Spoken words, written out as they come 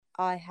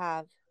I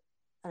have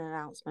an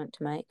announcement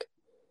to make.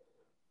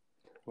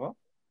 What?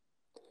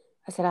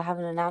 I said I have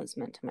an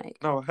announcement to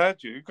make. No, I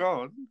heard you. Go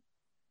on.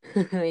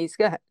 Are you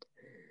scared?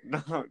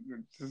 No,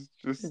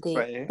 just The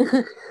say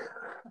it.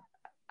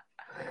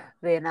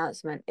 the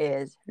announcement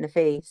is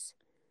Nafees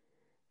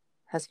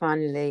has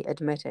finally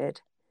admitted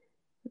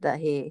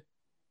that he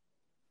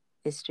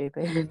is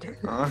stupid.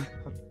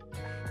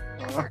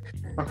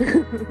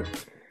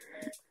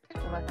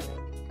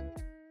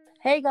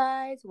 Hey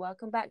guys,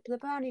 welcome back to the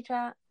Brownie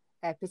Chat,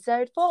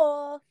 episode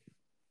 4.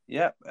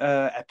 Yep,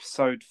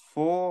 episode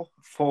 4.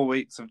 4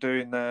 weeks of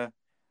doing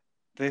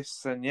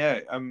this,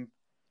 and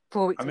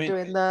 4 weeks I of mean,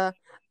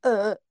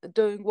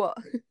 doing what?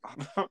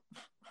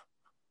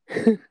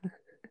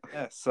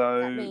 yeah.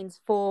 So That means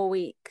 4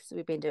 weeks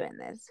we've been doing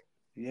this.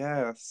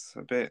 yeah, it's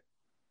a bit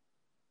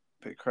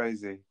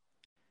crazy.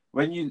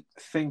 When you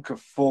think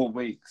of 4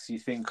 weeks, you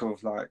think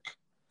of like,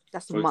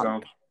 That's a for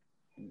month.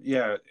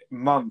 example,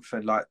 month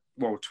and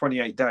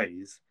 28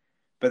 days.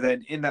 But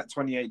then in that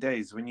 28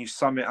 days, when you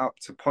sum it up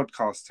to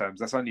podcast terms,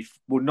 that's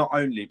not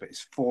only, but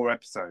it's 4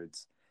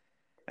 episodes.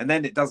 And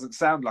then it doesn't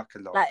sound like a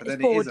lot, Like, but it's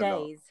then it 4 is a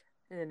lot. days,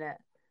 isn't it?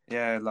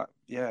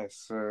 Yeah,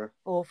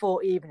 Or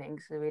 4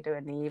 evenings, so we're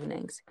doing the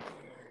evenings.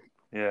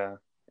 Yeah.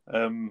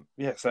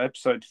 So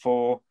episode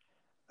 4.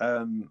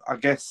 I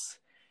guess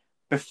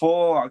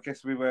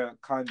we were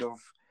kind of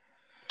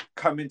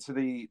coming to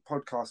the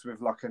podcast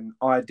with like an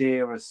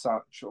idea as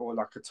such, or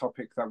like a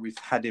topic that we've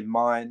had in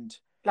mind.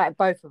 Like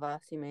both of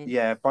us, you mean?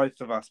 Yeah, both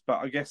of us. But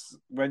I guess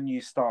when you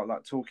start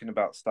like talking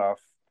about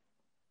stuff,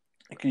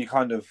 you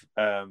kind of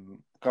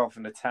go off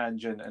on a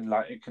tangent, and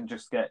like it can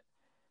just get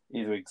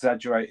either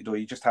exaggerated, or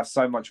you just have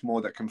so much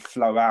more that can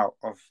flow out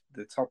of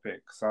the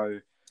topic. So,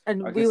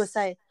 And I we were guess,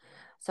 saying,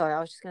 sorry, I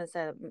was just going to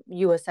say that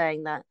you were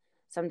saying that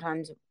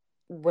sometimes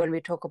when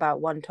we talk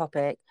about one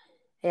topic,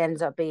 it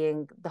ends up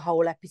being the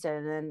whole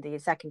episode, and then the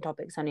second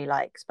topic's only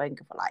like spoken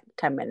for like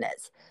 10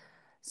 minutes.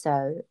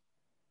 So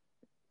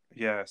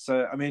yeah.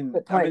 So I mean,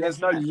 there's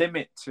no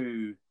limit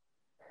to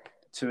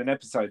an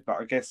episode, but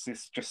I guess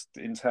it's just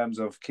in terms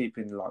of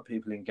keeping like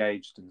people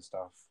engaged and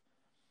stuff.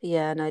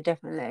 Yeah, no,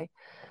 definitely.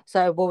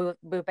 So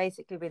we've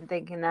basically been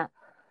thinking that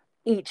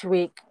each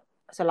week,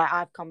 so like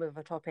I've come with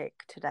a topic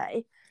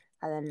today,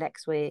 and then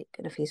next week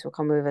Nafees will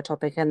come with a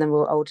topic, and then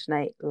we'll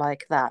alternate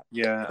like that.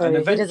 Yeah, So and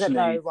he doesn't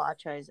know eventually, what I've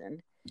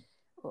chosen.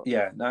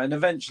 and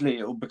eventually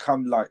it will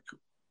become like,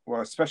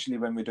 well, especially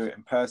when we do it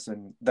in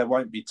person, there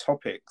won't be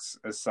topics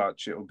as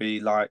such. It will be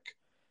like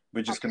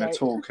we're just going to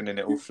talk, and then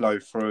it will flow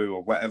through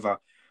or whatever.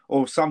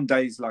 Or some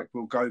days, like,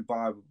 we'll go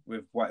by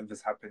with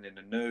whatever's happened in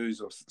the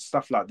news or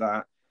stuff like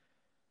that.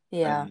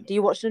 Yeah. Do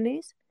you watch the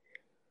news?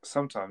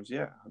 Sometimes,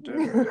 yeah, I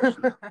do.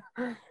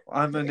 Actually.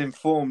 I'm an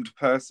informed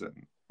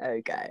person.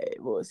 Okay,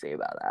 we'll see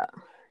about that.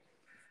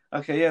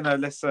 Okay, yeah, no,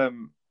 let's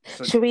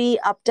Should we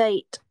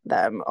update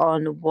them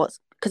on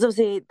what's, because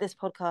obviously this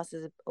podcast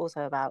is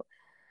also about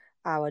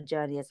our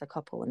journey as a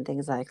couple and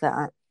things like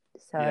that.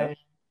 So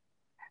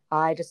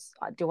yeah.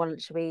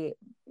 should we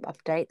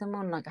update them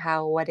on like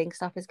how wedding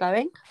stuff is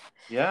going?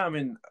 Yeah, I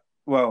mean,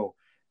 well,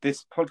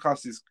 this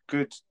podcast is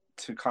good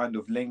to kind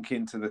of link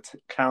into the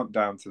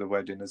countdown to the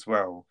wedding as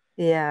well.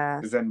 Yeah.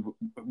 Because then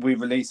we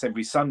release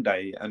every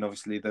Sunday, and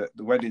obviously the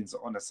wedding's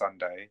on a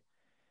Sunday.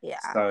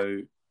 Yeah.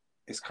 So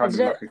it's kind of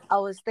like I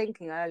was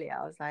thinking earlier,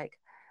 I was like,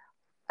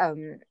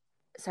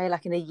 say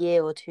like in a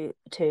year or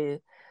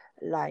two,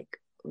 like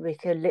we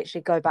could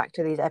literally go back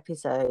to these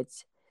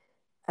episodes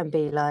and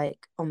be like,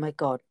 oh my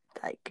God,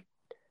 like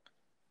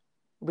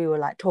we were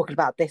like talking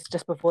about this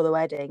just before the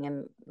wedding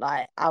and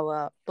like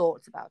our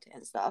thoughts about it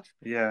and stuff.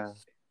 Yeah.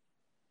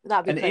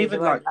 That'd be and crazy.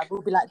 even like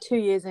we'll be like 2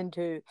 years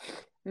into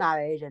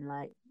marriage, and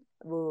like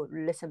we'll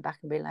listen back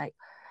and be like,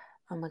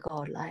 oh my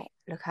God, like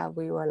look how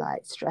we were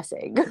like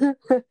stressing.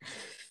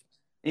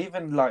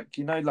 even like,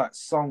 like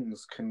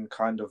songs can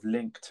kind of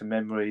link to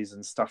memories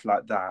and stuff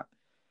like that.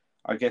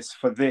 I guess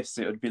for this,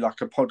 it would be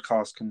like a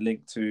podcast can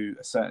link to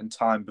a certain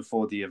time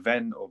before the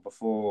event, or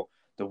before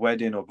the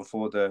wedding, or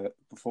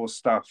before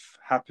stuff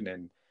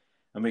happening,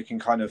 and we can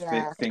kind of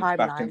think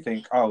back and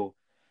think, oh,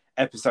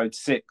 episode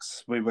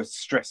 6, we were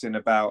stressing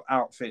about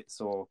outfits,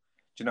 or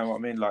do you know what I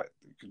mean? Like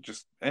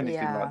just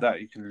anything like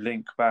that, you can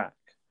link back.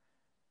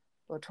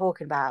 We're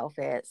talking about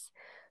outfits.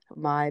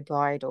 My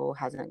bridal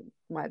outfit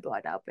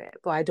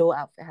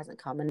hasn't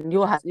come, and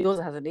yours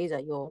hasn't either.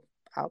 Your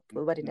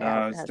wedding day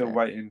outfit. No, still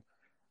waiting.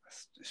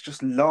 It's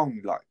just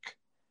long. Like,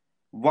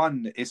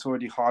 one, it's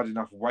already hard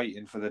enough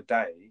waiting for the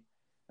day,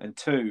 and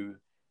 2,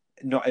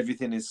 not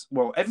everything is,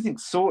 well,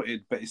 everything's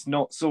sorted, but it's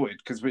not sorted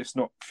because it's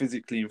not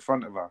physically in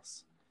front of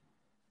us.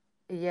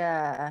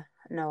 Yeah,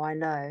 no, I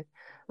know.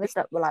 On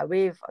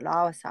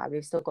our side,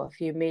 we've still got a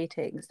few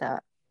meetings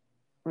that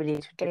we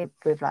need to do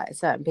with like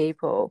certain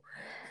people,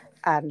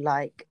 and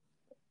like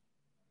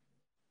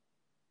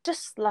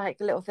just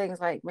like little things,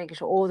 like making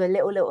sure all the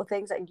little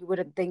things that you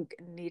wouldn't think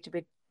need to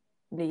be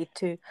doing.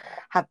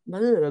 I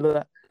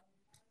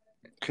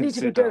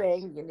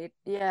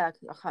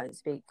can't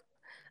speak.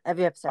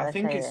 Every episode I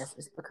say this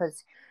is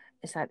because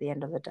it's like the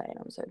end of the day and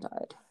I'm so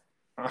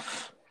tired.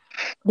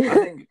 I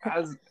think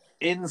as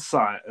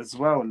insight as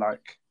well,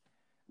 like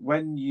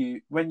when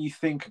you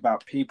think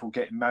about people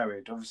getting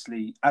married,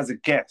 obviously as a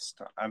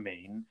guest, I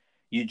mean,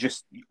 you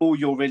just all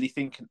you're really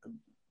thinking,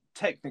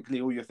 technically,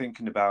 all you're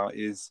thinking about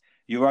is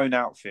your own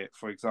outfit,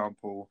 for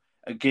example,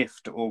 a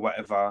gift or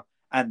whatever,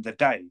 and the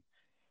day.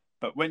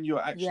 But when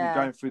you're actually Yeah,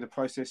 going through the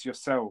process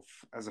yourself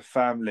as a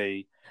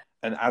family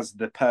and as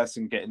the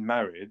person getting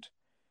married,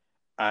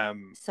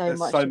 so there's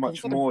much so to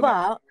much consider. more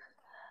that.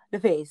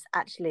 But Nafees,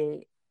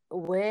 actually,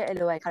 we're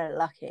in a way kind of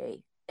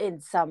lucky in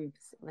some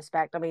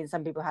respect. I mean,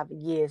 some people have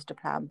years to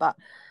plan, but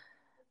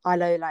I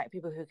know like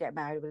people who get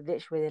married with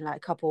literally within like a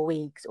couple of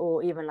weeks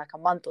or even like a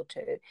month or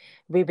two.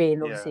 We've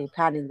been Yeah, obviously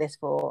planning this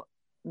for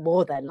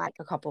more than like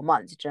a couple of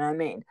months. Do you know what I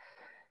mean?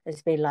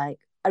 It's been like,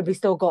 and we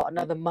still got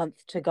another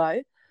month to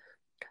go.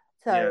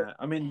 So yeah.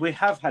 I mean, we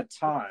have had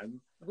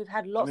time. we've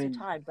had I lots of mean,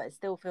 time, but it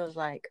still feels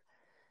like.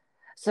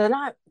 So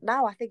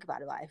now I think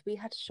about it, right? If we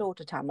had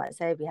shorter time, like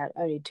say we had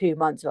only 2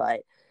 months,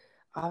 right?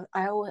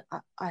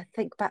 I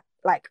think back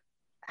like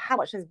how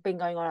much has been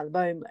going on at the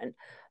moment.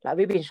 Like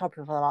we've been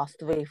shopping for the last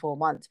 3 4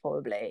 months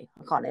probably.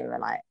 I can't even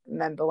like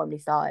remember when we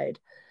started.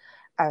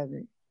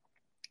 Um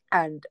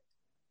and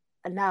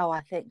now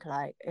I think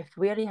like if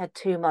we only had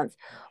 2 months,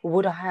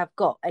 would I have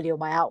got any of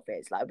my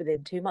outfits like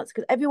within 2 months?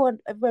 Because everywhere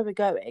we're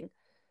going,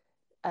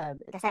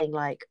 they're saying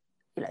like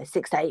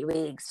 6 to 8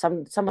 weeks.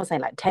 Someone's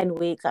saying like 10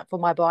 weeks. Like for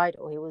my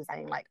bridal, he was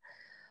saying like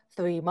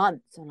 3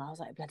 months, and I was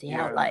like bloody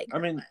hell. yeah. Like I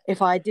mean, if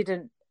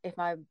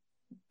my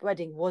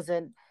wedding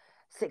wasn't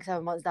 6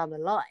 7 months down the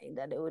line,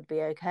 then it would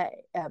be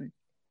okay.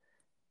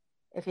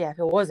 If it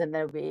wasn't,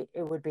 then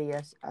it would be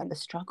a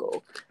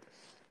struggle.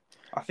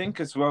 I think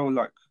as well,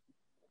 like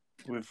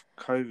with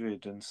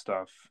COVID and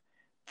stuff,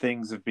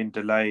 things have been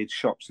delayed,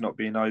 shops not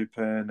being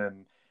open,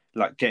 and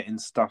like getting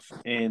stuff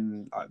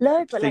in, like,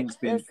 No, but like things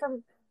being. there's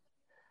some.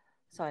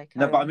 Sorry,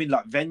 No, carry but I on. mean,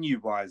 like venue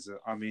wise,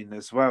 I mean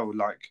as well.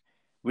 Like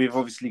we've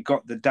obviously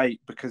got the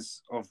date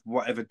because of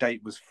whatever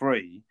date was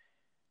free,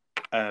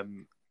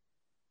 um,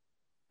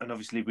 and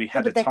obviously we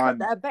Yeah, had a but there could. time,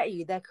 I bet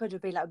you there could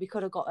have been like we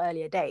could have got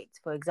earlier dates,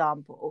 for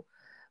example.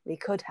 We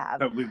could have,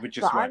 but we but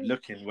just weren't I'm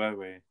looking, were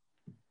we?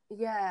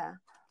 yeah.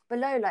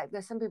 Below, like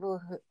there's some people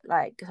who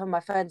like some of my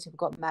friends who've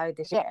got married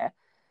this year,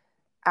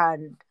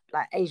 and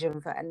like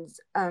Asian friends,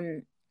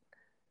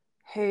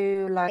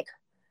 who like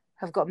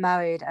have got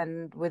married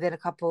and within a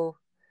couple,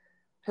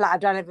 like I've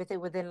done everything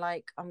within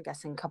like I'm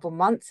guessing a couple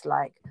months,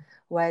 like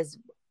whereas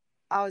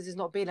ours has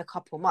not been a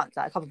couple months.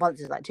 Like a couple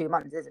months is like 2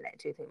 months, isn't it?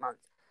 2 3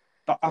 months.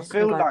 But I This has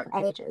been feel going like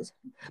for ages,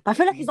 but I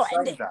feel like it's you not say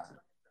ending. that.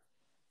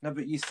 No,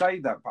 but you say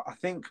that, but I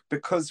think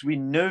because we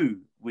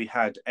knew we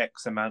had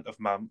X amount of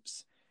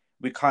months,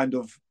 we kind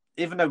of,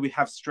 even though we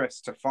have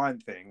stress to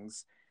find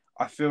things,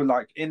 I feel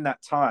like in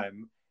that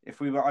time, if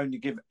we were only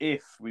given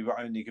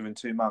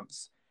 2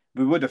 months,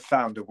 we would have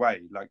found a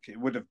way. Like it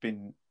would have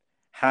been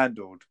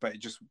handled, but it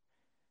just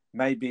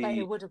But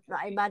it maybe, would have.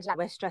 Like, imagine like,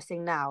 we're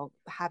stressing now,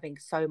 having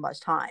so much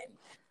time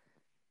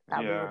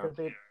that we would yeah, have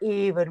been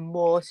even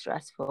more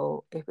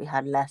stressful if we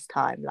had less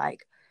time.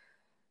 Like,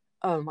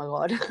 oh my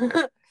god.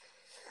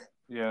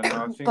 yeah.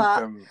 No, I think,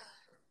 But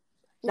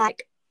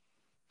like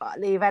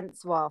the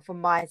events, well,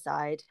 from my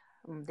side,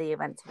 the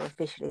events have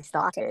officially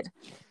started.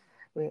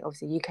 We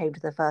obviously you came to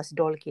the first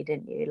Dolki,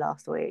 didn't you,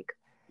 last week?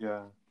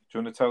 yeah. Do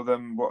you want to tell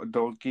them what a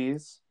dolgi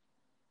is?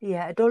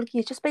 Yeah, a Dolki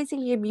is just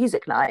basically a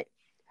music night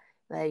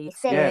where you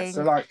Yeah,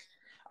 so sing. like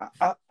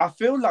I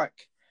feel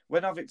like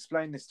when I've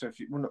explained this to a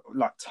few, well,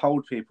 like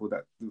told people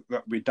that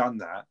we've done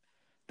that,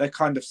 they're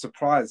kind of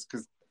surprised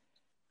because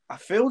I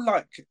feel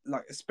like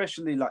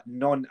especially like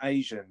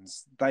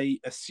non-Asians, they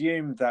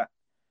assume that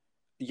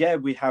yeah,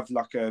 we have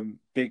like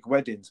big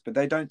weddings, but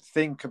they don't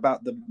think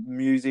about the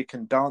music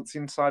and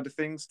dancing side of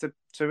things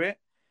to it.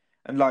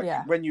 And like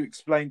Yeah, when you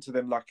explain to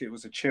them like it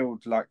was a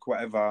chilled like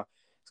whatever,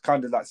 it's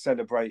kind of like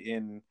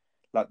celebrating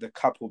like the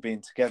couple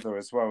being together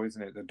as well,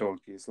 isn't it? The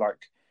Dolgies, like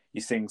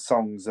you sing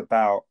songs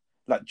about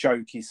like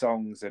jokey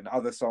songs and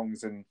other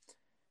songs, and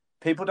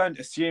people don't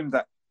assume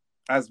that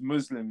as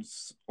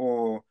Muslims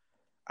or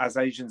as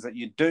Asians that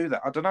you do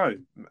that. I don't know.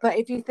 but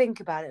if you think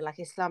about it, like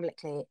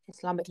Islamically,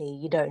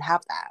 you don't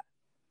have that.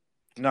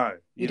 No,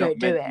 You you're not don't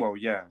do meant. it. Well,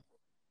 yeah,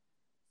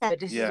 So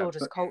this is yeah, all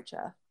just but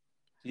culture.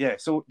 yeah.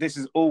 So this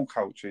is all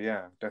culture.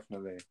 Yeah,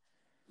 definitely.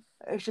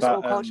 It's just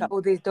all But culture.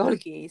 All these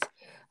Dolkis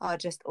are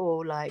just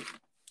all like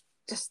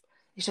just.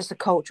 It's just a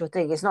cultural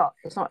thing. It's not.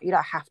 It's not. You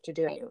don't have to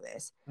do any of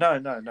this. no,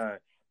 no, no.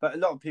 But a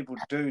lot of people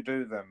do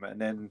them, and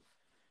then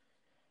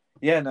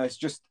yeah, no,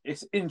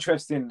 it's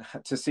interesting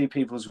to see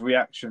people's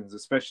reactions,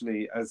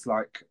 especially as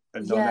like a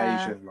Yeah,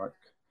 non-Asian, like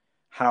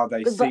how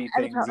they but see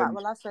every time, things. like, And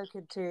well, I've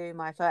spoken to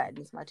my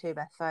friends, my two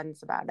best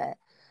friends, about it.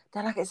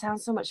 They're like, it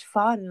sounds so much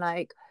fun.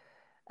 Like,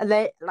 and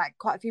they like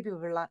quite a few people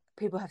were like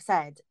people have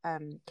said,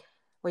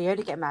 well, you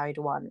only get married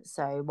once,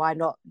 so why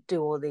not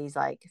do all these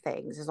like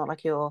things? It's not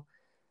like you're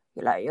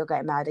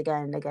getting married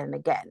again and again and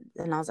again.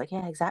 And I was like,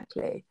 yeah,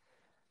 exactly.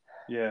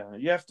 yeah,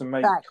 you have to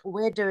make. Like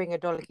we're doing a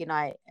Dolly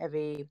night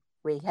every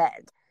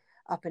weekend,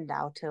 up and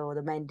down till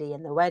the Mendi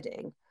and the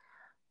wedding.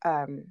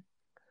 Um,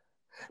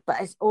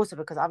 but it's also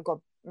because I've got,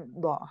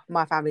 well,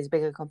 my family is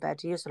bigger compared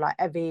to you, so like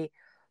every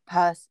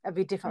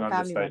An different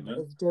family member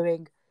understatement. is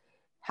doing,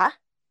 huh?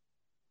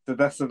 So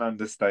that's an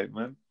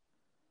understatement.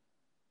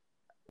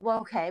 Well,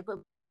 okay, but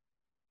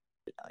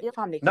your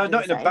family could No, do the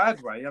not in a same.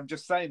 bad way. I'm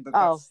just saying that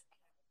Oh,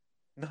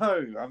 that's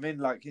no. I mean,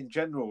 like in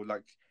general,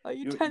 like are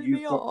you you telling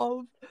you've me got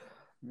off?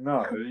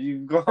 no,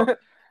 you've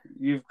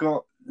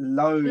got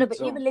No, but loads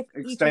of even if each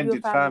of your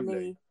extended family.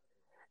 family,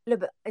 no,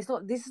 but it's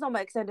not. This is not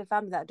my extended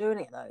family that are doing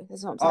it though.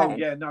 That's what I'm Oh saying.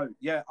 yeah, no,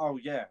 yeah, oh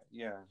yeah,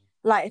 yeah,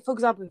 Like, for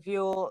example, if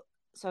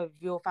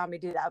your family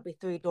did that, would be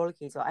three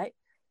donkeys, right?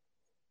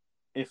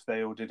 if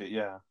they all did it,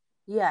 yeah,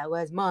 Yeah.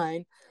 Whereas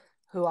mine,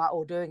 who are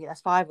all doing it,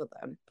 that's five of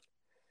them.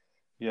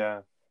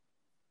 yeah,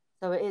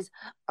 So it is,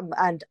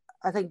 and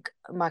I think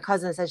my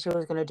cousin said she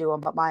was going to do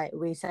one, but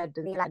we said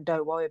like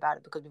don't worry about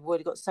it because we've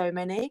already got so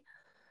many.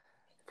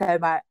 So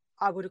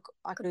I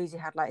could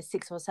easily had like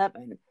six or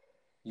seven.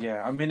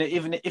 yeah. I mean,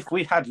 even if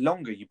we had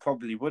longer, you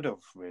probably would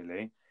have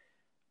really.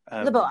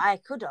 No, but Um, I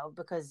could have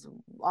because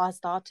I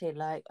started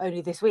like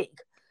only this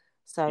week,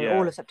 so all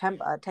yeah, of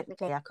September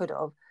technically I could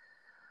have,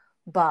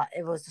 but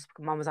it was just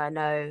mum was like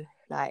no,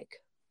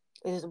 like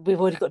we've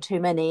already got too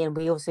many, and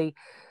we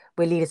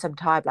needed some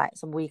time like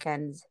some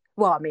weekends.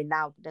 Well, I mean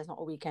now there's not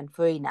a weekend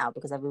free now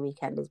because every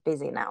weekend is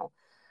busy now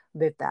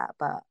with that,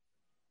 but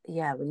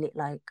yeah, we need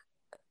like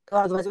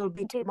otherwise it would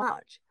be too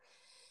much.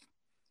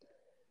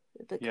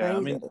 A bit yeah. I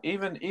crazy.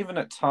 mean, even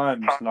at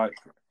times, like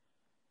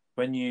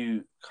when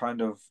you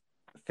kind of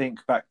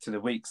think back to the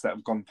weeks that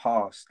have gone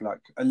past,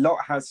 like a lot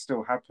has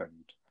still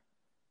happened.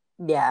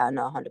 Yeah,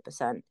 no,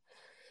 100%.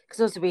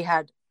 Because also we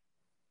had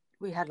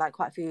like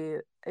quite a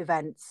few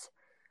events.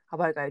 I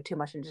won't go too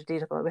much into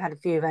detail, but we had a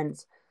few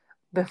events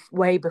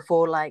way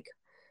before like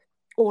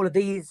all of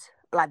these,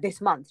 like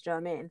this month. Do you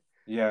know what I mean?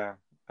 Yeah,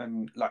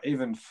 and like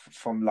even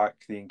from like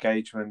the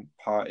engagement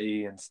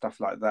party and stuff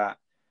like that,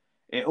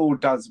 it all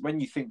does. When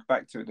you think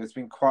back to it, there's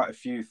been quite a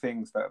few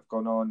things that have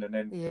gone on, and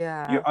then you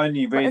Yeah,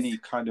 only but it's really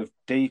kind of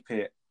deep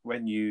it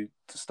when you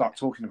start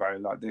talking about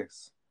it like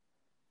this.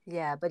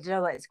 yeah, but you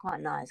know what? It's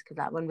quite nice because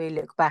like when we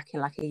look back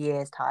in like a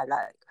year's time,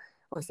 like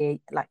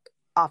obviously like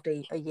after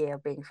a year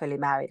of being fully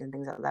married and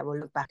things like that, we'll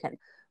look back and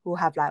we'll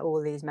have like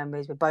all these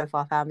memories with both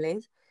our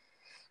families,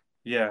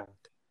 Yeah,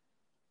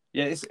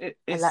 yeah, and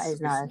that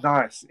is it's nice.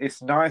 nice.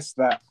 It's nice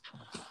that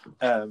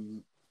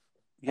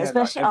yeah, like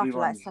Especially after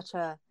like everyone. such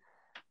a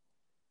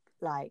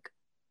like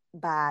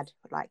bad,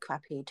 like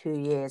crappy 2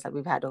 years that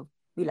we've had of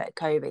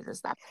COVID and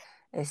stuff.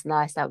 It's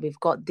nice that we've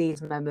got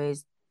these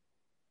memories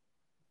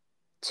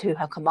to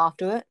have come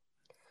after it.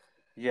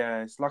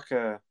 Yeah, it's like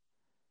a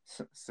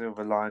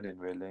silver lining,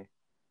 really.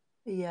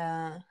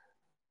 Yeah.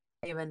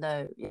 Even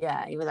though we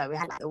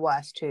had like the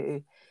worst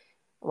two,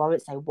 well, I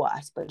wouldn't say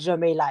worst, but do you know what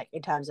I mean? Like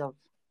in terms of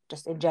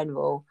just in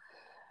general,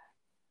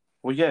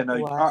 Well, yeah, no,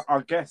 worst.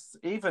 I guess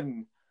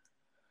even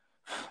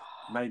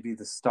maybe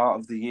the start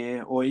of the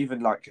year or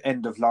even like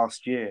end of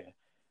last year,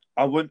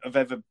 I wouldn't have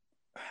ever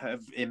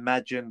have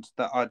imagined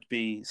that I'd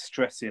be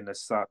stressing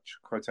as such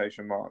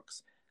quotation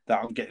marks that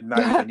I'm getting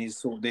married. I need to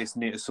sort this,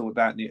 need to sort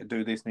that, need to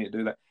do this, need to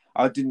do that.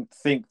 I didn't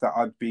think that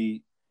I'd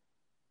be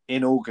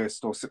in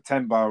August or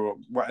September or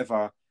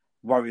whatever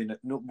worrying,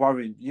 not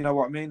worrying. You know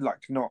what I mean?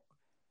 Like not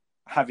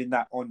having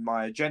that on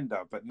my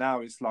agenda. But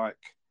now it's like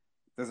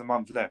there's a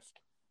month left.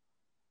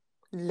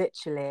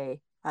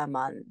 Literally a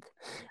month.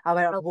 I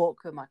went on a walk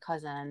with my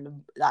cousin,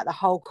 and like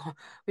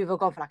we were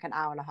gone for like an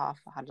hour and a half.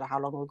 I don't know how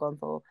long we were gone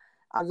for,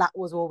 and that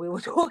was all we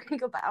were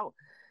talking about.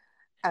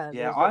 It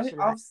Yeah, was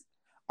literally like,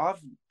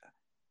 I've,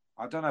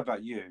 I don't know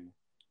about you,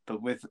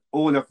 but with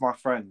all of my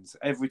friends,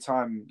 every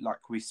time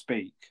like we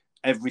speak,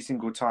 every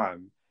single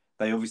time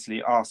they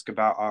obviously ask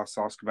about us,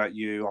 ask about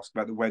you, ask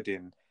about the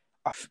wedding.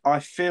 I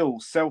feel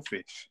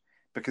selfish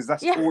because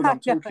that's yeah, all I I'm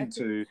know. talking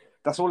to.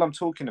 That's all I'm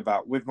talking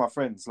about with my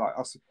friends. Like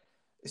us,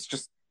 it's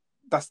just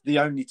that's the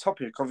only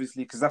topic,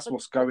 obviously, because that's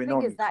what's But the going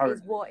thing is, on that is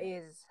currently. what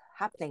is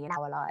happening in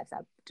our lives.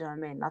 Do you know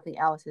what I mean? Nothing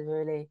else is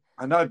really.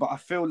 I know, but I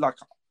feel like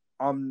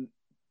I'm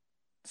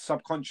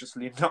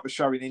subconsciously not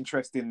showing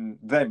interest in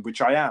them,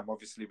 which I am.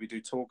 Obviously, we do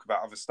talk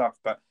about other stuff,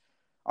 but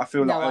I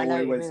feel like No, it I know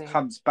what you always mean.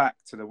 comes back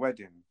to the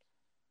wedding.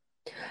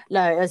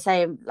 No, the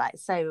same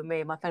with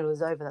me. My friend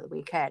was over that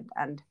weekend,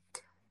 and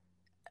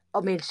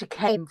I mean, she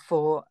came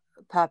for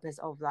purpose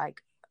of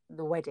like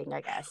the wedding,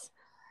 I guess.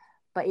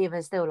 But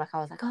even still, like I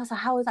was like, oh, so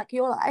how was like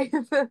your life?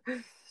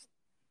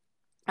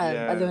 And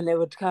Yeah. then it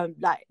would come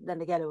like then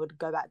again it would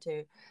go back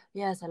to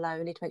yes, hello,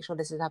 we need to make sure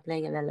this is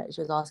happening, and then like,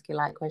 she was asking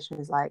like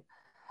questions like,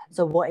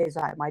 so what is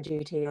like my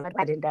duty on my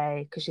wedding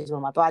day because she's one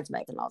of my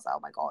bridesmaids, and I was like, oh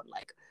my god,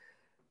 like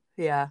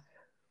yeah,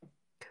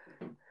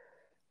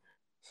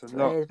 It's a so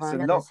it lot. is It's a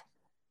one of lot, those.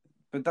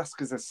 but that's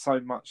because there's so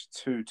much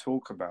to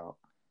talk about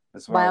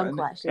as My well.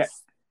 uncle And actually, yeah,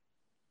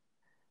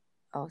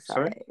 oh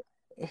sorry.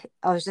 sorry,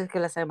 I was just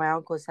gonna say my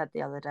uncle said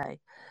the other day,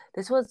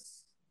 this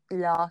was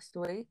last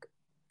week.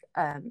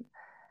 Um,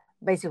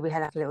 basically we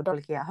had like a little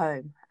donkey at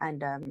home,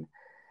 and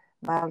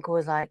my uncle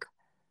was like,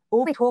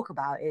 all we talk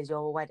about is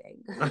your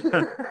wedding.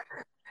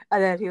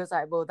 And then he was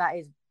like, well, that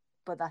is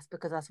but that's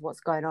because that's what's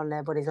going on in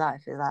everybody's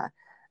life. Is that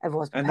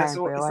everyone's And that's preparing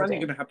all. for it It's only going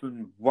already? to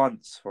happen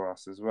once for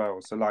us as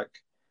well. So like,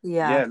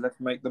 Yeah. yeah, let's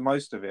make the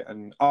most of it.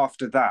 And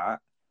after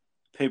that,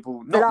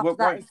 people Then not after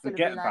that, won't it's gonna be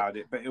forget like about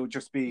it, but it'll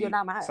just you're be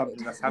now married.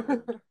 something that's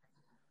happened.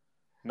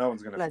 No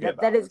one's going to Like forget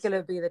then about it's us.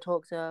 gonna be the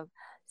talks of.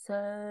 So,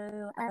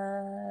 will you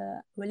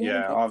have any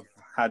Yeah, kids? I've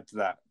had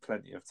that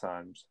plenty of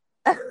times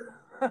from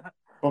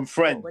What will you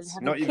friends,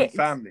 have any not even kids?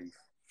 family,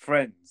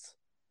 friends.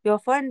 Your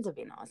friends have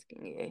been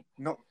asking you.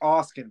 Not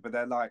asking, but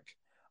they're like,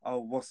 "Oh,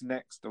 what's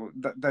next?" Or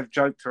they've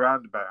joked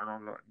around about it, and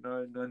I'm like,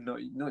 "No, no,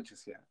 not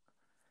just yet."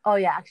 Oh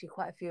yeah, actually,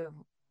 quite a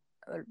few.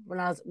 When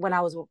I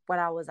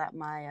was at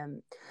my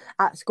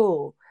at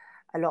school,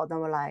 a lot of them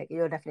were like,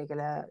 "You're definitely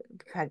gonna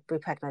be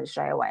pregnant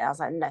straight away." I was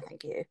like, "No,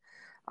 thank you,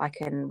 I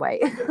can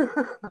wait."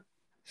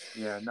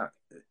 Yeah, no,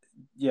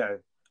 yeah,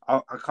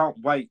 I can't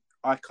wait.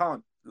 I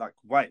can't like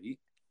wait,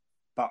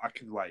 but I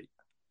can wait.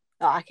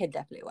 Oh, I can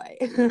definitely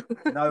wait.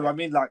 No, I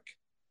mean like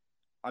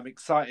I'm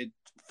excited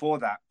for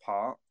that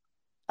part,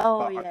 Oh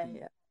but I yeah, can.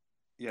 yeah,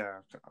 Yeah,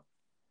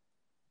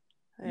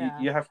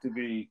 yeah, you have to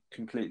be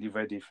completely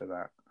ready for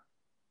that.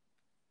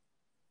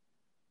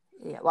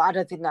 yeah. Well, I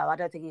don't think no, I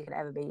don't think you can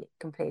ever be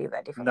completely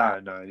ready for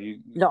that. No, no, you.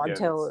 Not Yeah, that's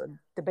until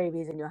the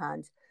baby's in your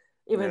hands.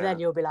 Even then,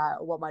 yeah, you'll be like,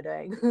 "What am I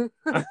doing?"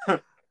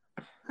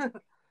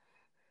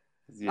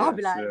 I'll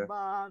be yes, like, yeah.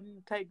 "Mom,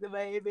 take the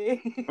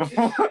baby."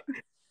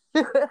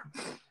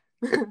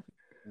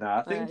 No, I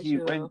I think you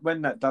actually will.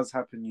 when that does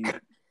happen,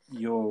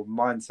 your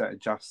mindset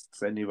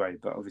adjusts anyway.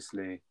 But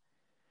obviously,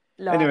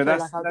 No, I anyway, feel like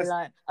that's I'll be that's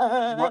like,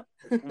 one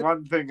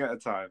one thing at a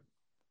time.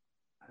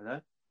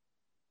 Hello,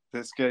 did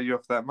it scare you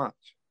off that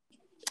much?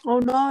 oh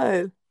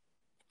no.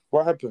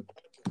 What happened?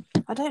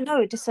 I don't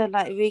know. It just said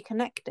like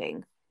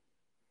reconnecting.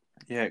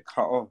 Yeah, it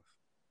cut off.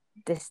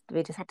 This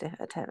we just had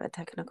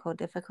technical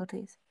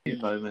difficulties. A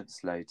few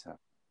moments later.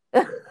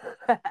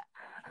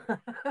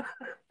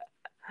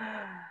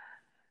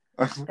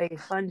 Hey,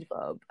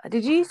 SpongeBob.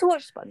 Did you used to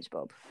watch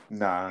SpongeBob?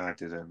 No, I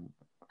didn't.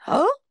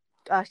 Huh?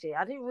 Actually,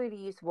 I didn't really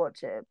used to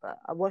watch it, but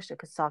I watched it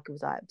because Saki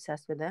was like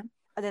obsessed with it.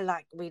 I didn't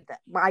like read that.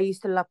 But I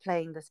used to love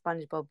playing the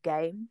SpongeBob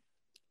game,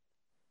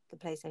 the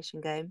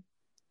PlayStation game.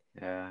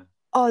 Yeah.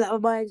 Oh, that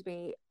reminds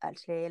me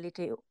actually a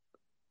little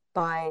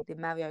by the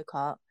Mario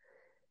Kart.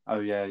 Oh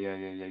yeah, yeah,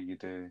 yeah, yeah. You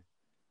do.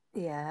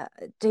 Yeah.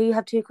 Do you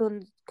have two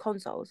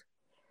consoles?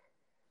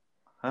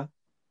 Huh?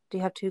 Do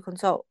you have two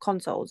consoles?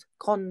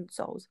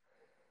 Consoles.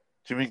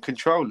 Do you mean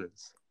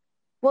controllers?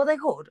 What are they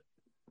called?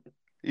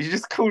 You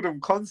just called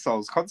them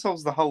consoles.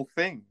 Consoles the whole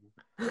thing.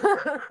 Do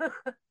you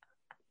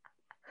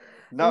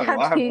No, have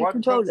I have two one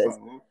controllers?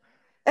 console.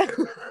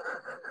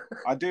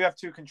 I do have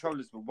two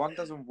controllers, but one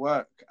doesn't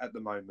work at the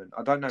moment.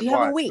 I don't know Do you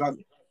have a why.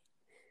 Wii?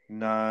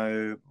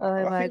 No, Oh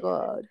I my think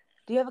god.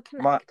 Do you have a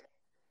my Connect?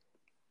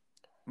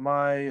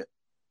 my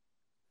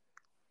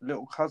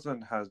little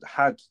cousin has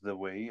had the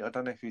Wii. I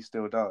don't know if he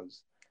still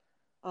does.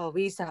 Oh,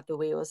 we used to have the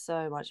Wii. It was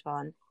so much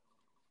fun.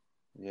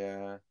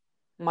 Yeah.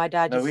 My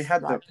dad No, we just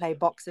had the. like play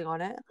boxing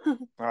on it.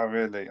 Oh,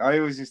 really? I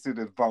always used to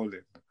do the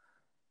bowling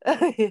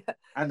Yeah.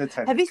 and the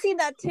Have you tennis. seen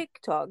that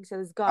TikTok? So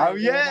this Oh guy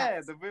yeah,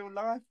 reenacts. the real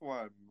life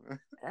one.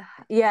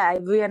 Yeah,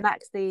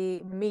 reenacts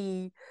the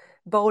me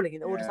bowling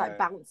and all just like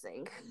Yeah.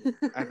 bouncing.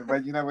 And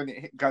when when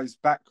it goes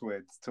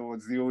backwards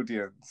towards the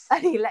audience.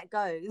 And he let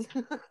goes.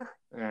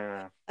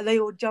 Yeah. And they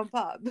all jump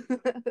up.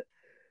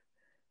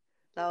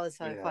 That was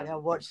so Yeah, funny. I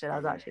that's watched it. I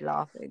was funny. actually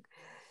laughing.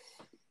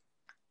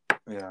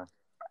 Yeah.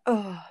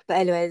 Oh, but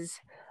anyways,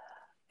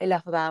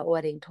 enough about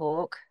wedding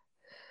talk.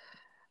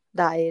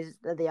 That is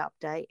the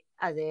update.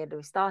 As in,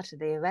 we started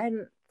the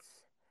event.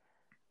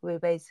 We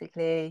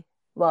basically,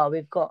 well,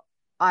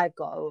 I've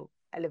got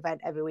an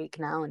event every week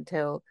now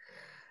until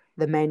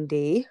the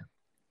Mendy.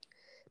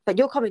 But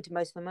you're coming to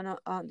most of them,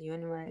 aren't you?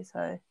 Anyway,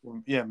 so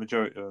Yeah,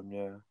 majority of them,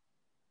 yeah.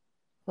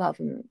 apart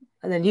from,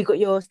 and then you got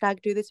your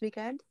stag do this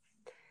weekend.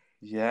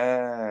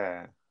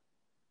 Yeah.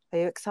 Are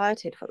you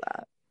excited for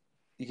that?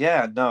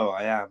 Yeah, no,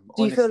 I am.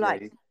 Do you feel like,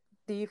 Honestly,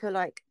 do you feel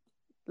like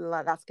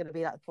that's gonna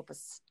be like the proper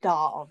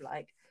start of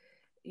like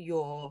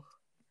your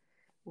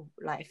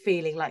like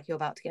feeling like you're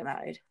about to get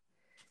married?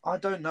 I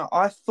don't know.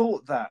 I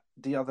thought that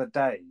the other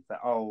day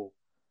that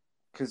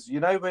because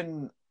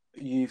when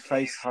you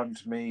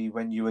FaceTimed me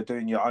when you were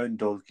doing your own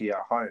doggy at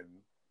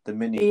home, the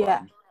mini Yeah,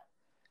 one,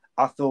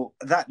 I thought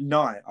that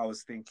night I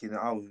was thinking,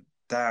 oh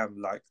damn,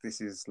 like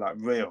this is like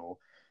real.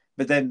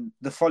 But then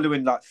the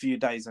following like few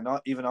days and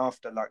even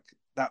after like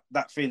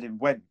that feeling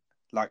went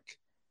like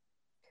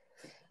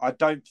I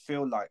don't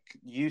feel like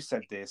you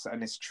said this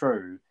and it's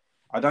true.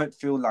 I don't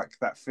feel like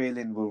that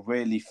feeling will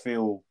really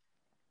feel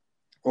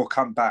or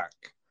come back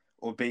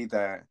or be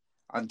there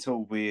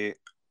until we're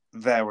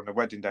there on the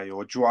wedding day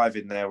or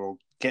driving there or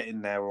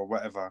getting there or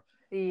whatever.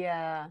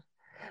 yeah.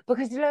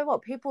 Because you know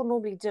what, people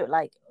normally do it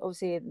like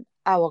obviously in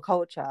our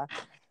culture,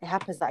 it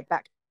happens like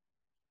back.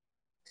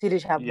 So you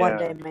literally have one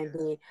day Yeah,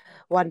 Mendy,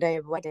 one day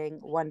wedding,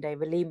 one day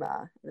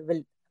Walima.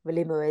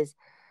 Walima is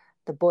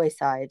the boy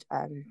side,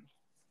 the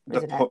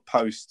isn't it?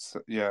 posts.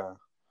 Yeah,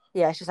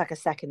 Yeah, it's just like a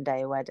second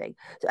day wedding,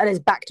 so, and it's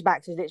back to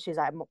back. So literally,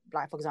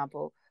 like for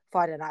example,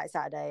 Friday night,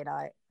 Saturday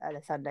night, and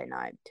a Sunday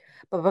night.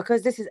 But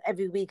because this is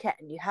every weekend,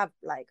 you have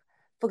like,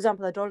 for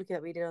example, the Dolly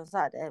that we did on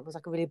Saturday, it was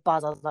like a really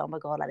buzz. I was like, oh my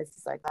god, like this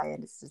is so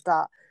exciting, this is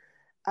that.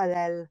 And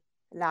then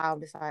now I'm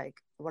just like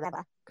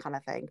whatever kind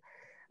of thing.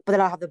 But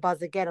then I'll have the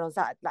buzz again on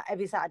Saturday. Like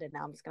every Saturday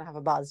now, I'm just gonna have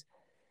a buzz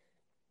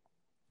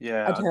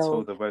Yeah, until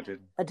until the wedding.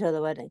 until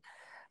the wedding,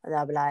 and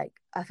I'll be like,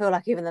 I feel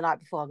like even the night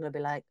before, I'm gonna be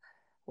like,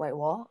 wait,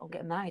 what? I'm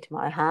getting married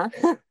tomorrow, huh?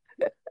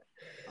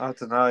 I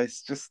don't know.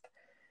 It's just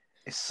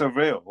it's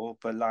surreal,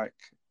 but like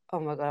Oh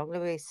my god, I'm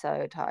gonna be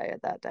so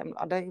tired that day.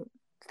 I don't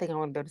think I'm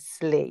gonna be able to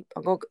sleep.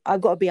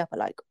 I've got to be up at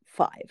like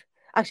 5.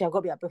 Actually, I've got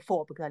to be up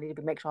before because I need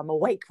to make sure I'm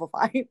awake for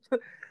 5.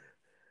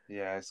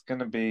 yeah, it's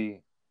gonna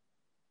be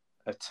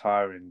a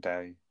tiring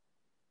day.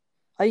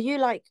 Are you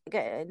like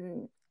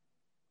getting?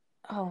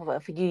 Oh, well,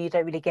 for you, you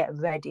don't really get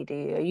ready, do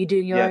you? Are you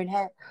doing your Yeah, own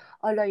hair?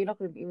 Oh no, you're not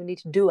gonna even need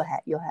to do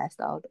your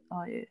hairstyle,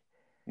 are you?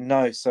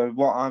 no. So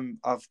what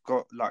I've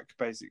got like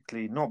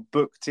basically not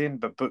booked in,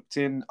 but booked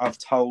in. I've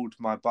told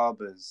my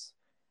barbers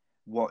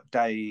what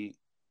day,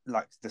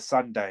 like the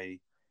Sunday,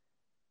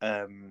 that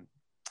I'm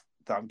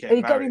Are getting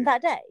you going married.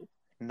 that day?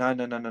 No,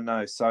 no, no, no,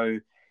 no. So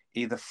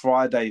either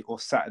Friday or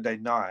Saturday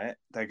night,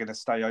 they're gonna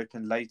stay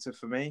open later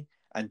for me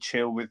and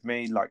chill with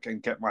me, like,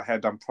 and get my hair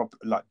done proper,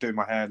 like, do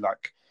my hair,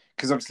 like,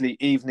 because obviously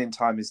evening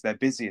time is their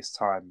busiest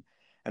time,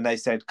 and they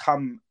said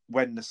come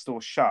when the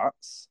store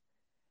shuts,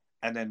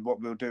 and then what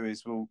we'll do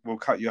is we'll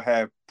cut your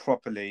hair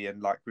properly,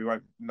 and like we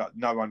won't,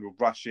 no one will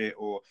rush it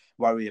or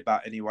worry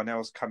about anyone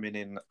else coming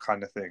in,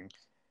 kind of thing.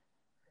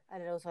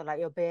 And then also like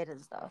your beard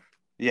and stuff.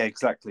 Yeah,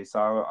 exactly.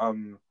 So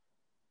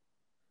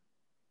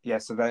yeah,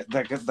 so they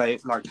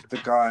like the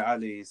guy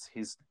Ali's.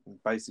 He's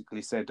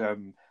basically said,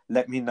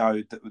 let me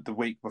know the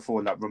week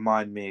before, like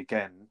remind me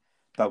again.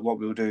 But what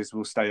we'll do is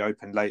we'll stay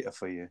open later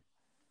for you.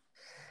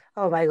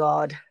 Oh my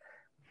god,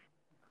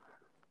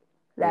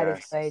 that is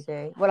Yes,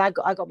 crazy. Well,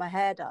 I got my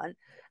hair done,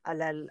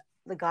 and then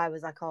the guy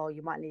was like, "Oh,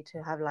 you might need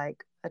to have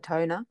like a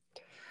toner,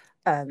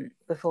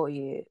 before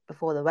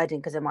the wedding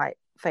because it might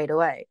fade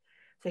away."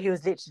 So he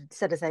was literally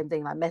said the same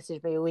thing, like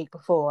message me a week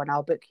before, and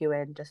I'll book you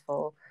in just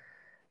for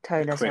a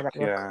toner so quick,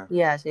 that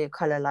yeah, so your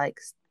color like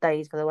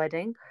stays for the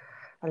wedding.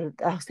 And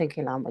I was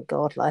thinking, oh my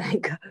god,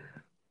 like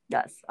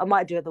yes, I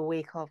might do it the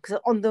week off because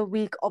on the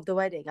week of the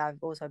wedding,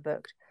 I've also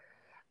booked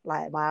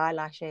like my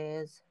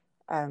eyelashes,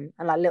 and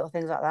like little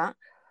things like that.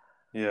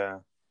 yeah,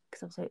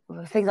 Because I was like,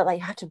 well, things like that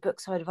you have to book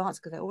so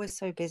advanced because they're always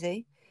so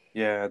busy.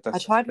 yeah. I That's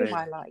the tried with thing.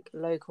 my like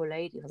local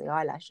lady for the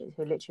eyelashes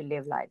who literally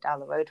live like down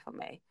the road from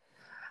me,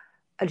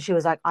 and she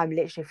was like, "I'm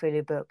literally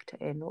fully booked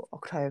in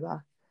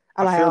October."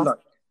 I And feel like,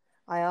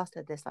 I asked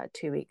her this like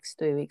 2 weeks,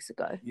 3 weeks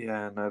ago.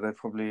 yeah, no, they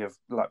probably have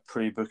like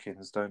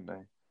pre-bookings, don't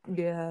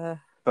they? Yeah,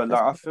 But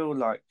that's like, I feel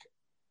like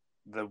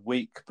the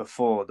week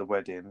before the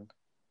wedding,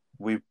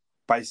 we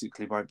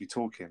basically won't be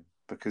talking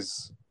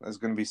because there's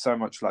going to be so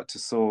much like to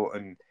sort,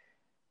 and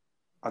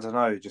I don't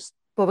know, just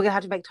but we're gonna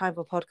have to make time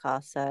for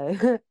podcasts.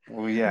 So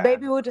well, yeah,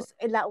 maybe we'll just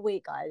in that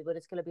week, guys. We're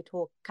just gonna be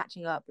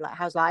catching up, like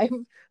how's life.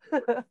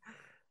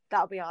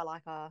 That'll be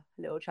our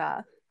little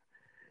chat.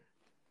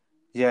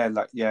 yeah,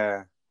 like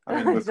yeah. I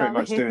mean, we're You know pretty what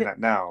much I doing mean? that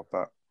now,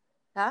 but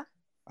Huh?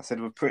 I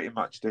said we're pretty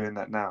much doing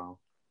that now.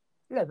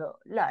 No, but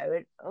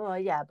no. Well,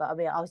 yeah, but I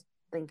mean, I was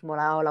thinking more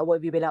like, oh, like what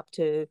have you been up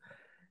to?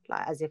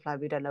 Like as if like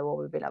we don't know what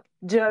we've been up.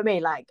 Do you know what I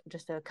mean? Like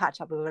just to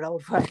catch up with an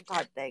old friend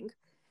type thing.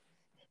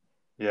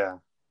 Yeah,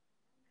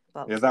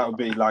 But we'll yeah, see. that would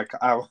be like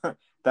our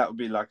that would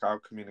be like our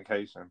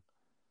communication.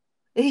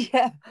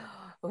 Yeah.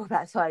 Well,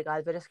 that's why,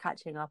 guys. We're just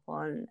catching up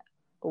on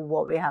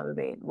what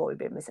we've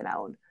been missing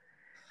out on,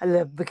 and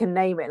then we can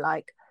name it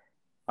like,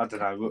 I don't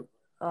know,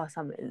 oh,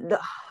 something.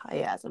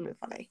 Yeah, something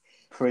funny.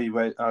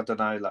 pre-wed. I don't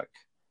know, like,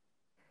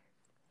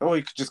 or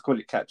you could just call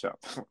it catch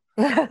up.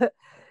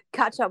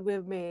 Catch up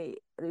with me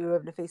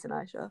with Nafees and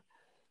Aisha.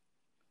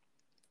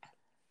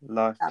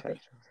 Life That'd be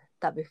catch up.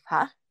 that'd be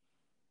huh?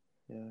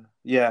 Yeah,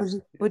 yeah,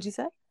 Would yeah. you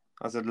say?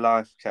 I said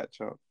life catch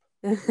up.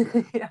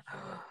 Yeah,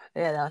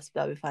 yeah,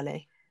 that'd be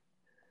funny.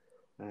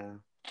 Yeah.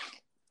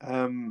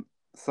 Are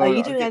So you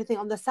I doing get anything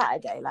on the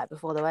Saturday, like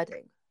before the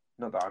wedding?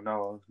 not that I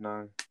know of.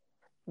 No.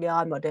 Yeah,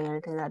 I'm not doing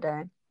anything that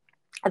day.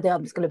 I think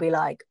I'm just gonna be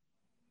like,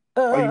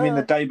 Oh, you mean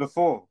the uh, day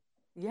before?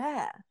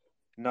 yeah.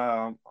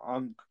 No,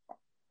 I'm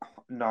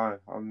no,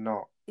 I'm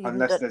not. You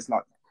Unless don't, there's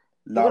like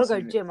you're gonna last go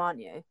minute. gym, aren't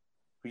you?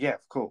 Yeah,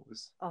 of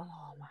course.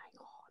 Oh my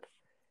god,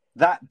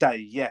 That day,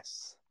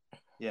 yes.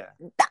 Yeah,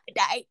 that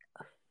day.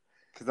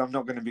 because I'm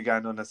not going to be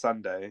going on a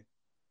Sunday.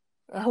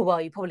 Oh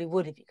well, you probably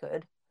would if you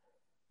could.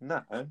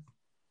 No.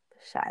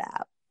 Shut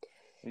up.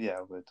 Yeah,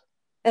 I would.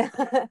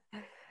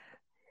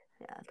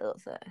 Yeah, I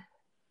thought so.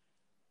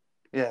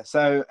 Yeah.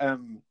 So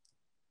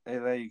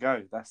there you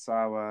go. That's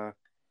our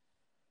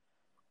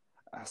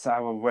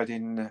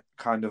wedding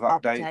kind of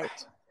update.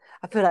 Update.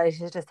 I feel like this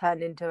has just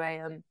turned into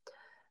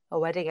a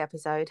wedding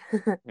episode.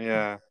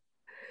 Yeah.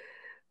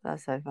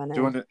 That's so Do you funny.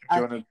 want to? Do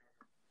you want to? Do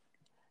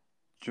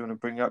you want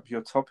to bring up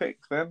your topic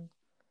then?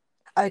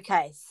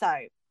 Okay, so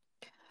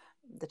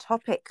the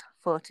topic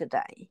for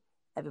today,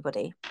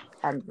 everybody,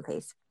 and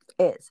please,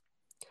 is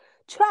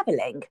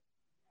traveling.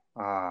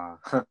 Ah,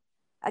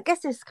 I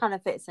guess this kind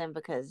of fits in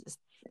because it's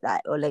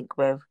like will link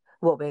with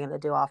what we're going to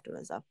do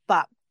afterwards.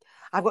 But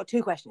I've got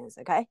two questions,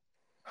 okay?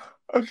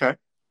 okay.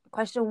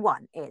 Question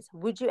one is,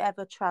 would you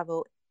ever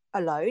travel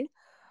alone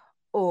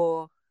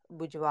or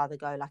would you rather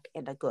go like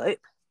in a group?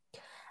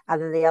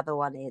 And then the other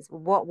one is,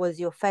 what was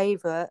your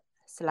favorite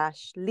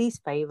 /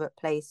 least favorite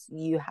place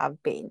you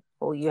have been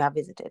or you have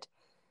visited?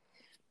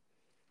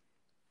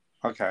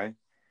 Okay.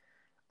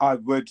 I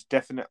would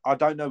definitely. I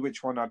don't know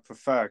which one I'd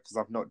prefer because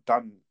I've not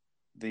done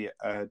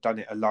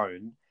it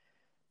alone.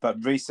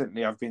 But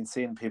recently, I've been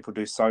seeing people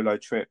do solo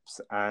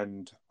trips,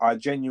 and I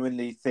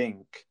genuinely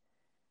think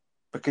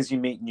because you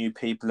meet new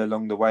people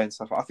along the way and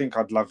stuff, I think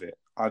I'd love it.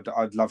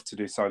 I'd love to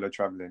do solo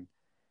traveling.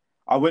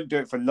 I wouldn't do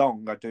it for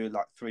long. I'd do it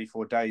like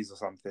 3-4 days or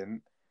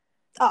something.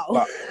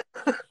 Oh,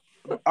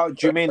 But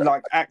do you mean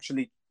like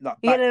actually like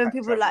you know,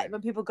 backpack traveling?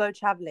 when people go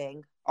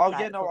traveling, Oh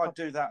yeah, like no, I'd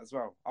do that as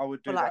well. I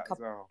would for do like a that as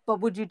couple. well.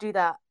 But would you do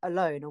that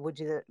alone, or would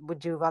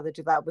you rather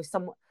do that with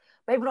someone?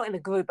 Maybe not in a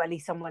group, but at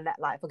least someone that,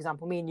 like, for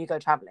example, me and you go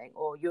traveling,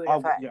 or you and a Yeah,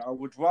 friend. I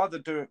would rather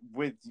do it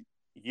with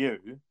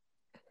you,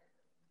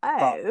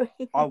 but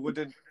Oh,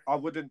 I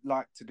wouldn't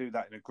like to do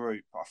that in a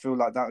group. I feel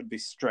like that would be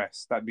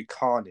stress. That'd be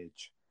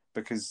carnage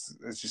because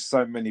there's just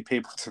so many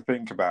people to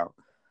think about.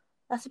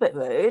 that's a bit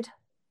rude.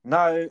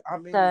 No, I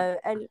mean So,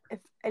 if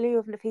any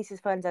of Nafees's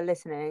friends are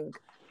listening,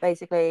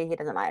 basically he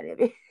doesn't like any of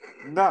you.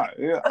 no.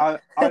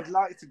 I'd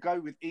like to go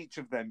with each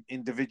of them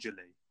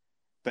individually,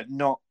 but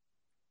not.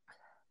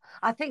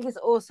 I think it's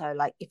also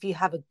like if you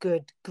have a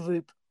good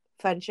group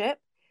friendship,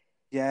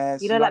 you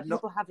Yes, know, like like not.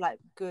 people have like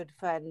good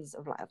friends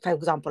of like, for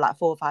example, like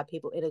 4 or 5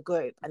 people in a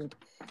group, and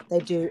they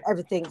do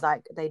everything's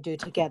like they do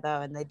together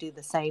and they do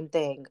the same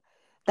thing.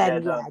 Yeah,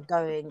 Then no, yeah,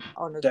 going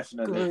on a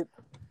definitely. group,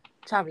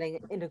 traveling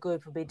in a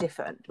group would be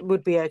different,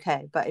 would be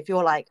okay. But if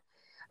you're like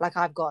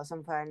I've got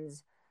some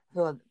friends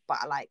who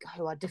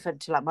are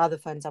different to like my other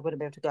friends, I wouldn't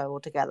be able to go all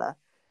together.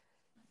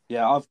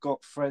 Yeah, I've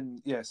got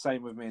friends. Yeah,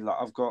 same with me. Like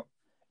I've got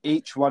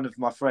each one of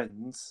my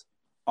friends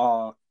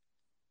are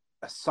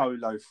a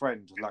solo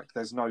friend. Like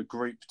there's no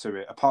group to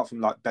it apart from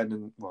like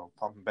apart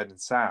from Ben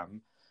and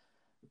Sam.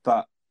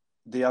 But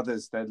the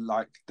others,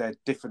 they're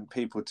different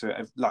people to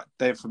it. Like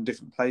they're from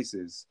different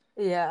places.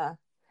 Yeah.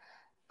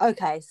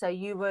 Okay, so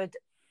you would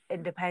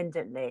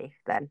independently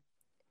then.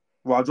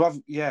 Well, I'd rather,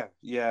 yeah,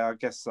 I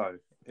guess so,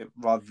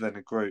 rather than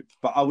a group.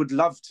 But I would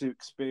love to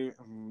experience,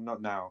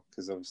 not now,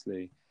 because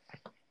obviously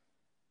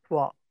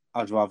What?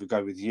 I'd rather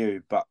go with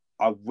you. But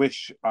I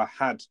wish I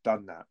had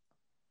done that.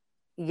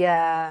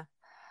 Yeah.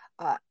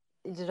 Uh,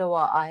 you know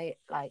what? I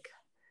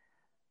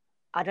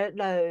don't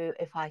know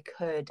if I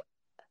could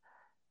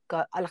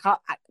go.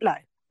 No,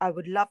 I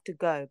would love to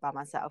go by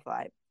myself,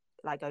 right?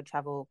 Like go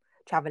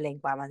traveling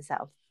by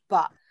myself,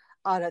 but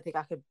I don't think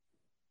I could.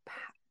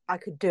 I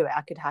could do it.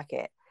 I could hack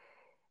it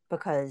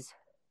because,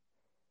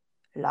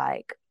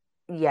 like,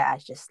 yeah,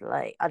 it's just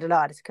like I don't know.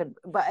 I just couldn't.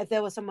 But if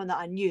there was someone that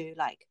I knew,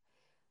 like,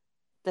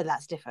 then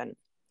that's different.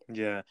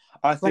 Yeah,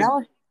 I When I think.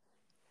 was,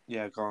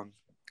 Yeah, go on.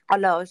 I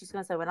know, I was just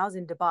gonna say when I was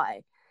in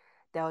Dubai,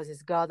 there was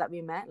this girl that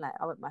we met. Like,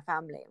 I went with my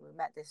family, and we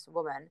met this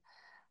woman,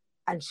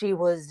 and she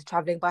was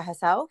traveling by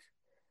herself.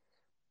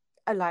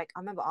 And like, I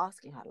remember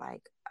asking her,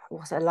 like,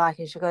 what's it like?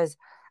 And she goes,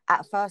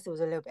 at first it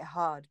was a little bit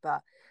hard,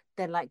 but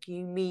then like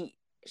you meet,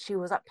 she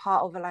was like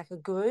part of like a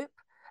group,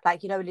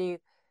 like you know when you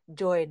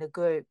join a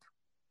group,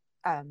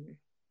 um,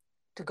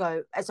 to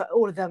go. So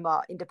all of them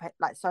are independent,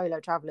 like solo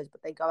travelers,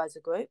 but they go as a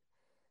group,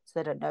 so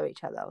they don't know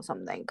each other or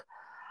something.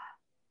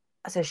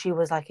 So she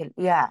was like,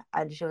 yeah,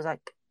 and she was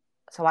like,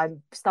 so I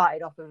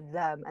started off with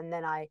them, and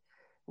then I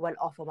went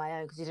off on my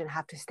own because you didn't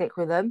have to stick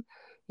with them,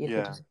 you could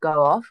Yeah, just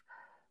go off.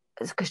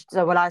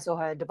 So when I saw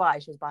her in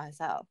Dubai, she was by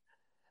herself,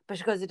 but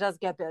because it does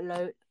get a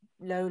bit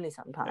lonely yeah,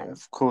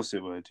 sometimes. of course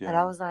it would. And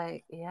I Yeah, was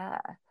like, yeah,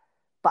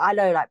 but I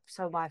know like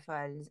some of my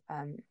friends,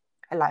 and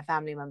like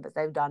family members,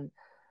 they've gone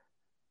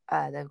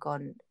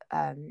um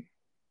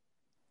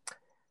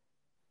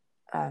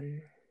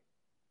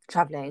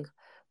traveling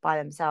by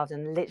themselves,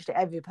 and literally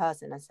every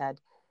person has said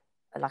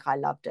like I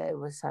loved it. It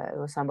was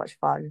so much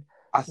fun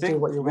I to do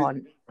think what you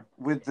want.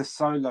 with the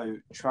solo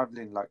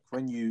traveling, like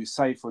when you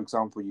say, for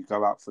example, you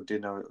go out for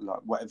dinner, like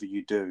whatever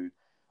you do,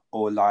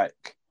 or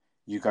like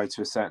you go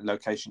to a certain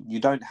location, you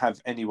don't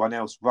have anyone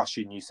else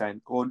rushing you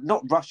saying, or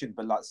not rushing,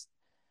 but like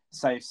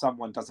say if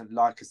someone doesn't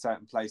like a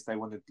certain place, they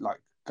want to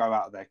like go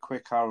out there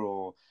quicker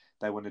or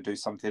they want to do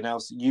something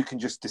else, you can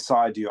just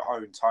decide your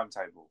own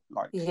timetable.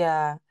 Like,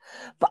 Yeah,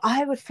 but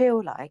I would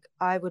feel like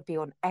I would be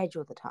on edge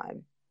all the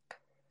time.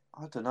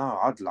 I don't know,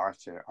 I'd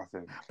like it, I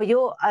think. But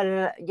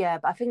yeah,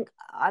 but I think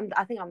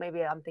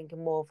I'm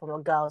thinking more from a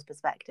girl's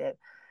perspective.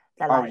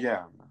 They're Oh, like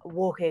yeah.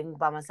 walking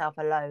by myself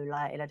alone,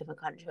 like in a different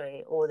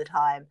country all the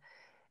time.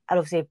 And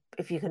obviously,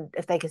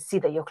 if they can see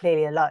that you're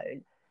clearly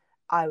alone,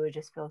 I would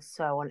just feel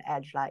so on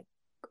edge, like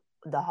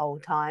the whole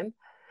time.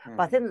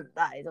 But I Hmm. think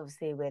that is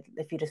obviously with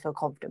if you just feel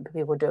confident, but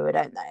people do it,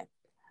 don't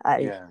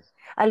they? Yeah.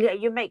 And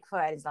you make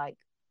friends like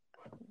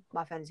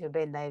my friends who've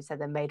been, they've said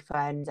they made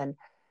friends, and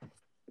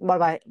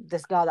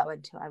this girl that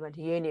I went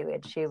to uni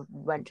with, she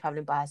went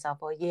traveling by herself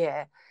for a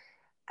year,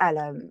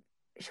 and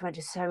she went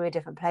to so many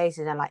different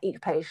places, and like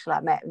each place she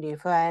like met new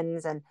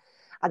friends, and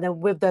then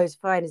with those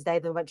friends they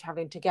then went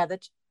traveling together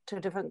to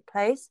a different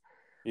place.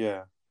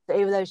 Yeah. So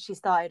even though she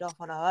started off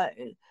on her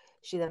own,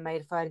 she then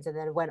made friends and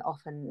then went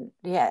off and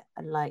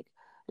like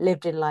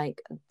lived in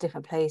like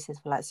different places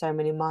for like so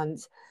many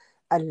months.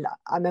 And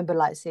I remember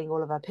like seeing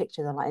all of her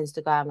pictures on like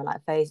Instagram and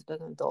like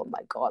Facebook, and thought, oh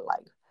my god,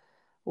 like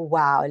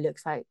wow, it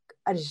looks like.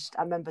 I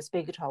remember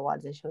speaking to her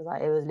once, and she was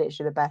like, it was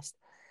literally the best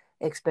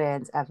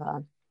experience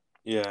ever.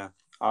 Yeah.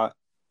 I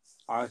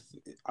I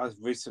I've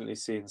recently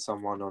seen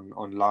someone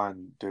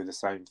online do the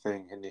same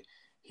thing, and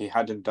he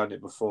hadn't done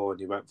it before, and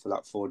he went for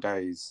like 4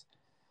 days.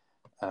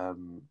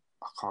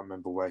 I can't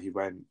remember where he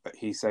went, but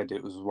he said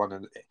it was one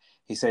of.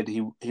 He said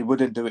he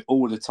wouldn't do it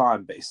all the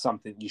time, but it's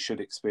something you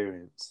should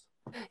experience.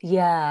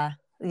 Yeah,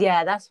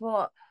 yeah, that's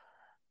what.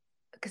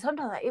 Because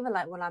sometimes, like, even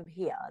like when I'm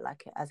here,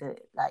 like as a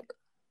like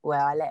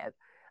where I live,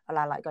 and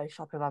I like go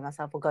shopping by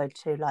myself or go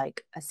to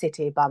like a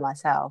city by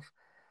myself,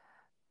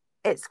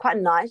 it's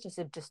quite nice just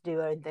to just do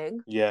your own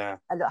thing Yeah,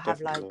 and not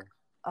have like, definitely.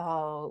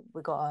 oh,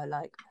 we gotta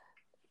like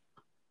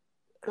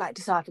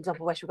decide, for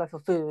example, where should we go for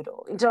food,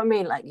 or you know what I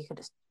mean? Like you can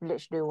just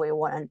literally do what you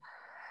want, and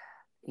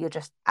you're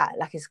just at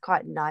like it's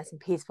quite nice and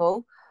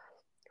peaceful.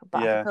 But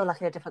I can Yeah. feel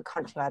like in a different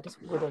country, I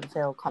just wouldn't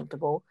feel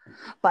comfortable.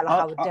 But like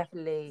I, I would I,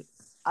 definitely,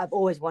 I've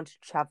always wanted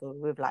to travel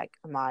with like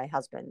my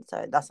husband,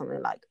 so that's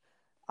something like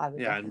I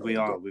would yeah, and definitely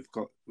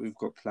do. we've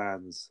got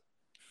plans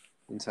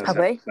in terms Have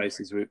of we?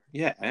 places A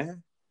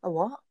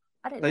what?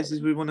 I didn't know.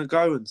 places we want to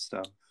go and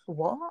stuff.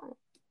 What?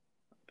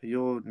 But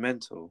you're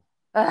mental.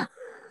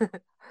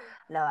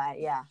 No,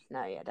 yeah,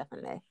 no, yeah,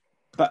 definitely.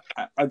 But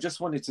I just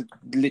wanted to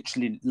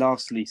literally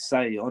lastly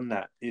say on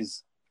that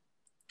is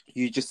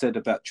you just said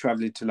about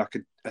traveling to like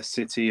a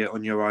city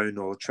on your own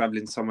or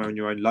traveling somewhere on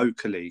your own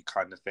locally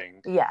kind of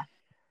thing. Yeah,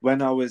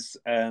 When I was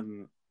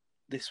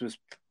this was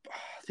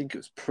I think it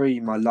was pre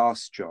my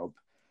last job.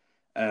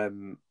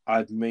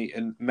 I'd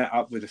met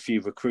up with a few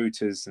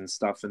recruiters and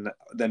stuff, and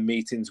their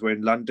meetings were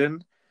in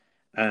London,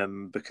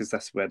 because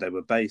that's where they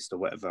were based or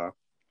whatever.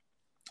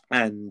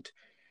 And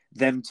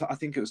I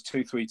think it was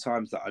 2, 3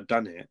 times that I'd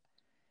done it.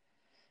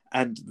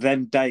 And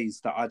them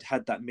days that I'd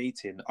had that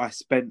meeting, I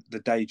spent the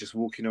day just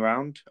walking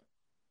around,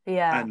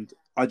 yeah, and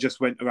I just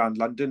went around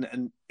London,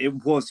 and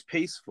it was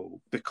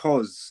peaceful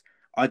because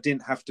I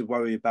didn't have to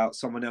worry about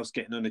someone else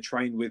getting on a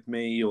train with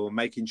me or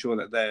making sure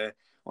that they're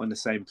on the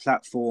same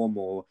platform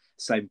or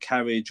same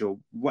carriage or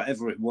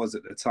whatever it was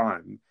at the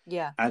time.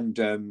 yeah, And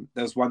there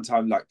was one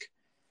time, like,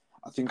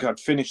 I think I'd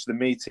finished the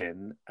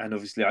meeting, and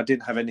obviously I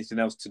didn't have anything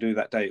else to do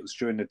that day. It was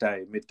during the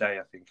day, midday,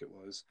 I think it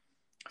was.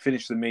 I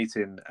finished the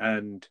meeting,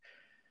 and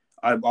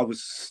I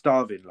was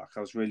starving, like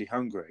I was really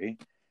hungry,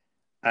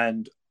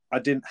 and I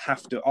didn't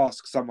have to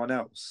ask someone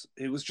else.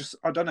 It was just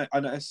I don't know.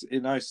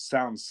 It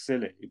sounds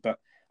silly, but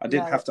I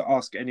didn't no, have to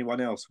ask anyone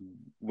else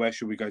where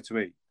should we go to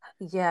eat.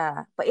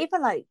 yeah. But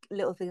even like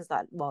little things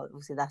like, well,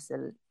 obviously that's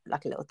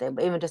like a little thing,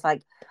 but even just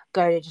like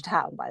going into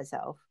town by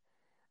yourself,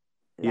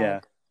 Yeah,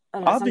 like,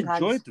 and like I've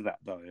sometimes, enjoyed that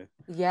though.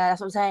 yeah, that's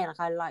what I'm saying. Like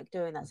I like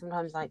doing that.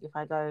 Sometimes, like if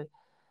I go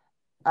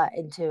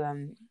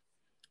into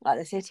like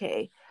the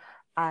city,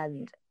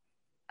 and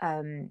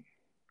um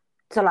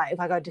so like if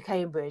I go to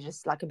Cambridge,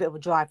 it's like a bit of a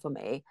drive for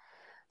me.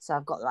 So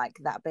I've got like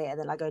that bit, and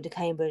then I go to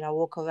Cambridge, I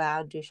walk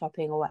around, do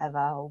shopping or whatever,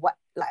 or what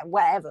like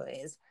whatever it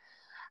is,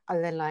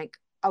 and then like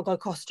I'll go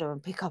Costa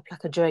and pick up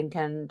like a drink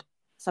and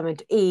something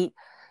to eat.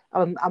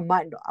 I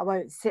might not, I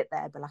won't sit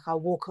there, but like I'll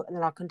walk and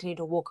then I'll continue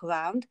to walk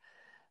around.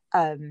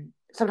 Sometimes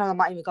I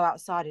might even go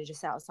outside and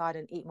just sit outside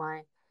and eat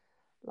my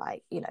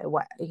like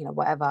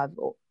whatever I've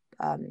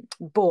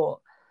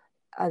bought,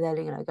 and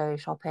then go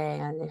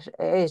shopping, and it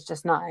is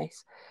just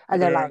nice.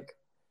 And then Yeah, like,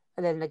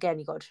 and then again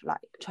you got to like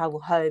travel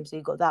home, so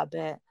you got that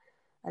bit,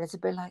 and it's a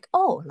bit like,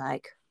 oh,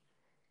 like,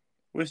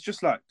 well, it's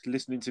just like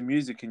listening to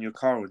music in your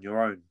car on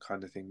your own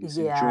kind of thing. It's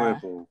yeah,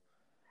 enjoyable.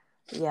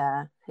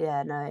 yeah,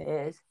 no, it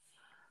is.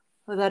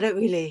 But I don't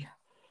really,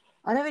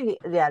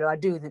 yeah, no, I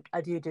do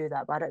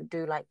that, but I don't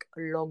do like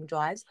long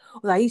drives.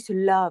 Well, I used to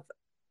love,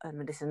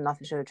 this is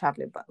nothing to do with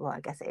traveling, but well,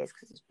 I guess it is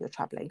because you're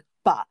traveling.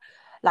 But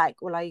like,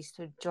 well, I used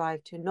to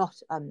drive to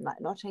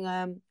like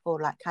Nottingham or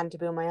like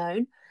Canterbury on my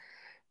own.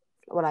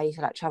 When I used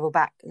to like travel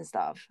back and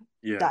stuff,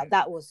 Yeah,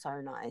 that was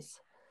so nice,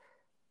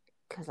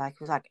 because like it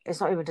was like it's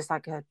not even just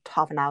like a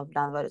half an hour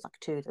down the road. It's like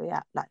 2, 3,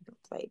 like not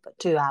 3, but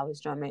 2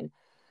 hours. Do you know what I mean?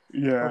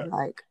 Of yeah,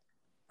 like,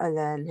 and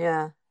then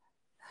yeah.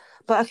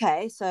 But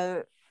okay,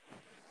 so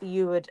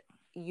you would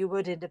you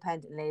would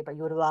independently, but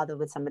you would rather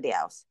with somebody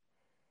else.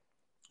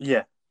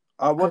 yeah.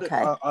 I wanted.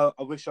 Okay, I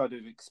wish I'd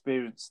have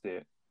experienced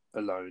it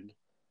alone,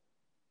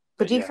 but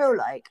but do you yeah, feel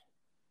like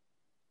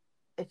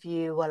if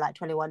you were like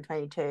 21,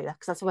 22, because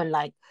that's when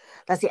like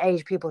that's the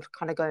age people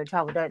kind of go and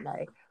travel, don't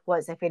they?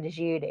 Once they finish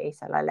uni,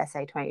 so like let's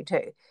say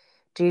 22,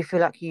 do you feel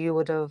like you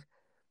would have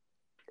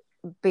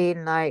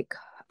been like,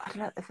 I don't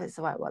know if it's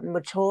the right one,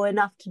 mature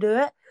enough to do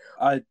it?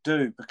 I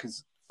do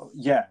because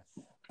yeah,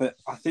 But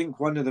I think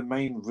one of the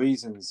main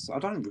reasons, I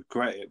don't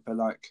regret it, but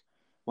like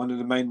one of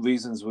the main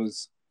reasons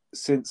was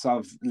since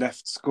I've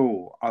left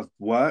school, I've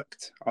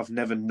worked. I've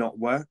never not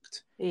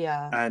worked.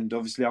 Yeah. And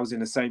obviously I was in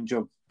the same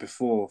job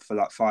before for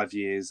like 5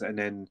 years, and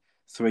then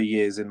 3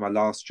 years in my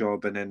last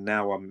job, and then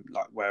now I'm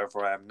like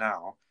wherever I am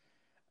now.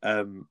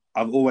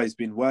 I've always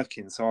been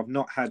working, so I've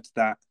not had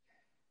that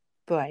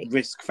Break.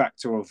 risk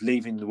factor of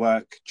leaving the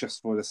work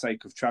just for the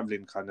sake of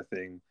traveling kind of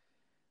thing.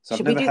 So I've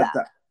Should we never do had that?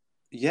 that.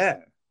 Yeah,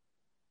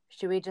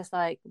 Should we just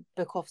like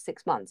book off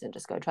 6 months and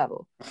just go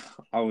travel?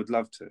 I would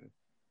love to.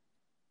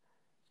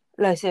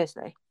 No,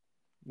 seriously.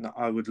 No,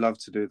 I would love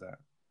to do that.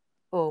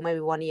 Or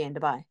maybe 1 year in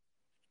Dubai.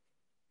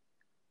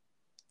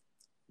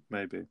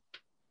 Maybe.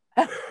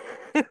 I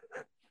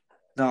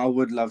No, I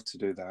would love to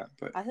do that,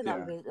 but think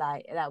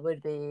yeah, that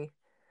would be.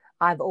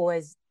 I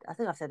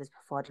think I've said this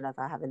before. I don't know if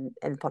I have in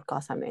the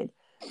podcast. I mean,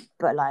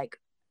 but like,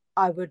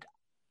 I would.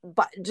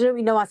 But do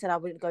you know? I said I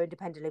wouldn't go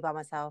independently by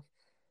myself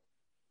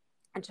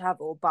and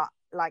travel, but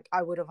like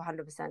I would have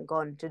 100%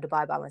 gone to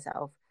Dubai by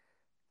myself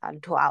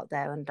and taught out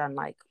there and done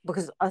like,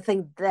 because I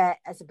think there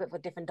it's a bit of a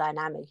different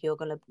dynamic. You're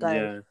gonna go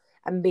yeah,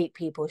 and meet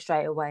people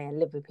straight away and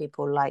live with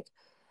people like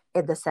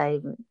in the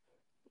same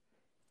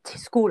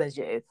school as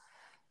you.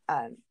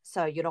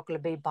 So you're not going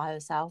to be by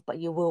yourself, but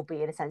you will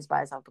be in a sense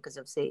by yourself because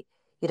obviously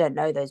you don't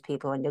know those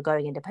people and you're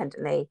going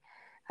independently,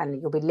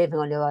 and you'll be living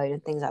on your own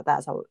and things like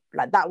that. So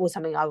like that was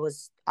something I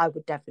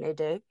would definitely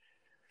do,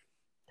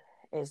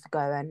 is to go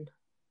and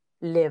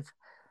live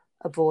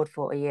abroad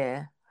for a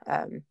year.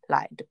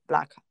 Like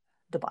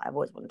Dubai. I've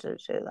always wanted to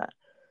do that.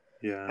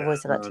 I've yeah.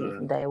 always said that No, to you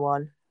from no. day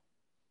one.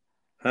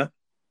 Huh?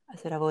 I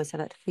said I've always said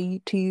that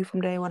to you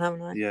from day one,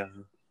 haven't I? Yeah,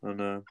 I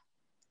know.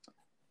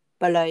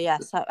 But yeah.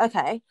 So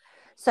okay.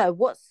 So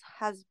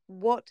has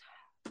what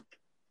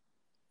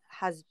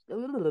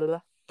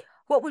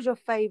was your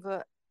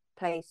favorite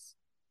place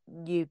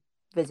you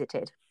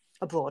visited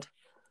abroad,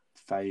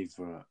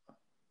 Favorite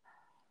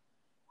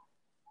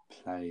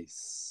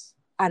place.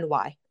 and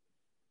why?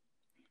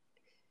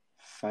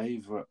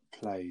 Favorite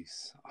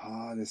place.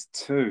 There's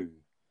two.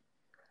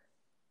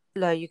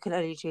 No, you can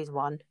only choose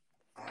one.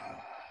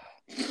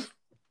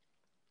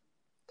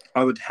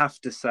 I would have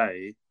to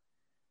say.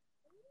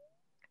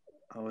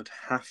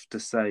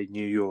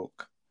 New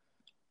York.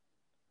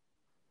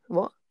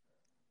 What?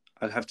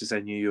 I'd have to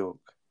say New York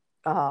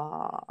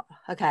Oh,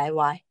 okay.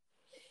 Why?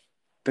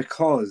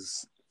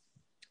 because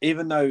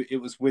even though it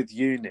was with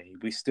uni,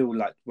 we still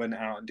like went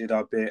out and did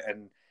our bit,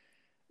 and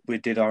we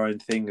did our own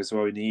thing as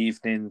well in the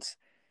evenings.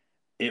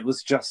 It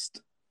was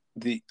just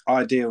the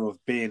idea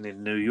of being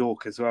in New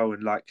York as well,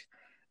 and like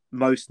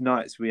most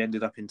nights we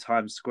ended up in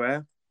Times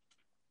Square,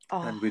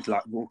 Oh, and we'd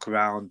like walk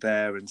around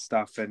there and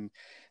stuff. And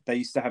they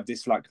used to have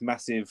this like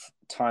massive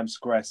Times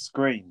Square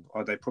screen,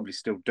 or they probably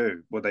still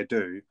do. Well, they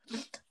do.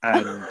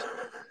 And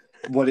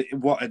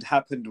what had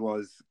happened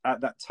was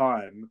at that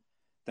time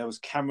there was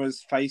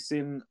cameras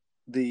facing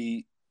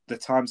the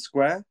Times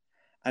Square,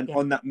 and yeah.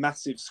 on that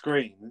massive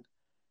screen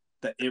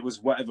that it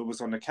was whatever was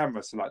on the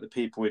camera, so like the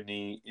people in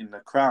the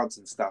crowds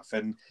and stuff.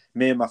 And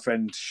me and my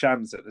friend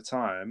Shams at the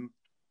time,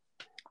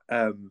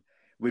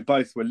 we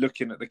both were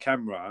looking at the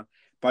camera,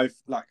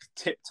 both like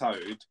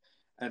tiptoed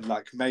and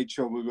like made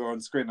sure we were on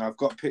screen. I've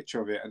got a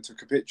picture of it and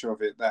took a picture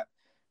of it that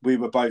we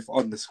were both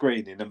on the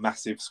screen in a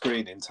massive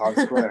screen in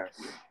Times Square.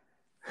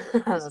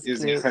 That's It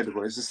was cute.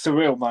 incredible. It's a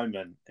surreal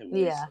moment. It was.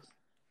 Yeah.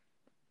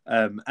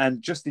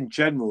 And just in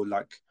general,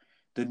 like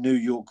the New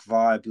York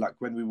vibe, like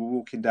when we were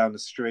walking down the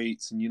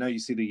streets, and you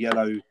see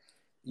the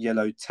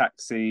yellow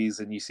taxis,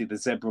 and you see the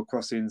zebra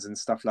crossings and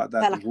stuff like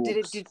that. But The like,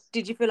 walks,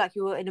 did you feel like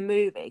you were in a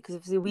movie? Because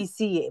obviously we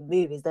see it in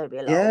movies, don't we?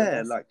 A lot all of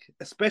yeah, us. like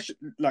especially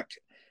like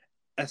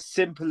as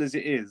simple as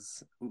it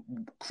is,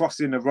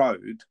 crossing a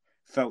road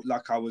felt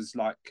like I was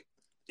like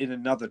in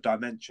another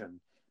dimension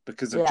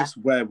because of Yeah. just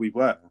where we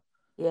were.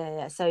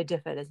 Yeah. So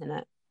different, isn't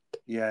it?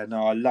 Yeah,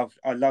 no, I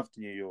loved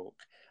New York.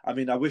 I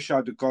mean, I wish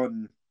I'd have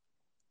gone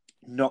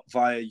not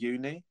via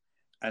uni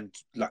and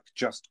like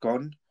just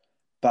gone,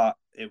 but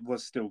it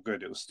was still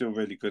good. It was still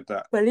really good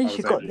that But at I least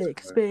you was got able the to go.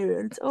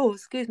 experience. Oh,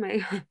 excuse me.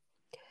 Got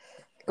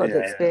the Yeah, yeah,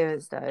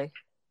 experience though.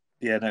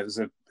 yeah. No,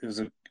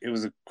 it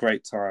was a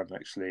great time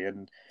actually.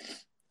 And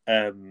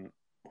um,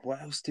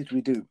 what else did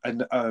we do?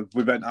 And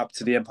we went up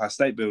to the Empire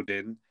State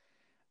Building,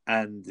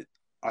 and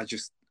I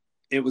just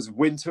it was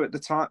winter at the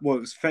time. Well,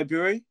 it was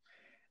February,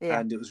 Yeah.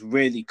 and it was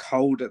really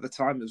cold at the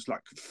time. It was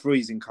like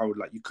freezing cold.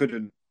 Like you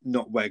couldn't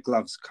not wear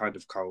gloves, kind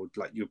of cold.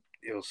 Like it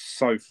was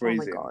so Oh my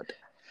freezing. god.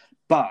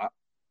 But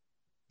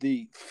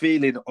the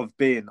feeling of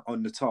being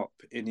on the top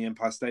in the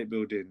Empire State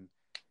Building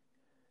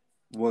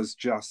was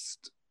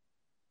just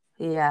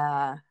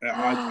Yeah.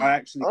 I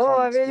actually Oh, can't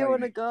I really explain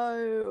want to it.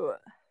 go.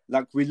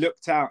 Like we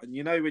looked out, and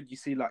when you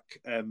see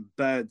like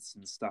birds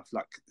and stuff,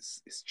 like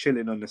it's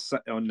chilling on the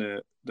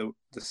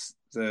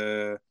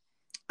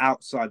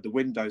outside the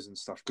windows and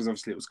stuff, because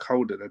obviously it was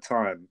cold at the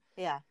time.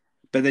 Yeah.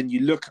 But then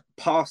you look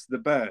past the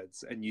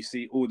birds and you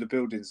see all the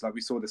buildings. Like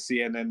we saw the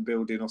CNN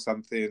building or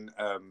something,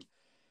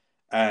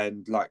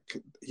 and like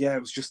yeah, it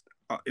was just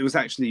it was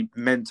actually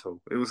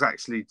mental. It was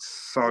actually You're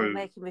so.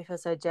 making me feel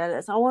so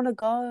jealous. I want to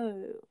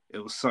go. It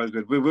was so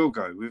good. We will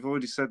go. We've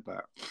already said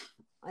that.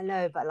 I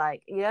know, but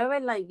like, you know,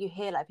 when like you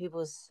hear like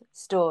people's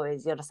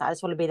stories, you're just like, I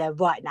just want to be there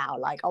right now.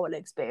 Like, I want to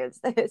experience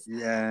this.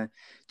 Yeah.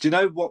 Do you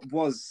know what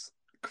was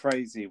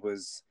crazy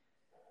was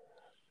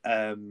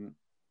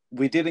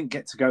we didn't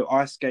get to go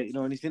ice skating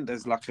or anything.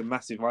 There's like a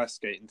massive ice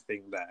skating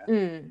thing there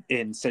Mm.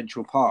 in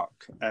Central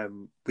Park.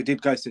 We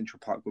did go Central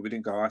Park, but we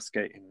didn't go ice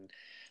skating.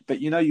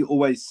 But you know, you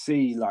always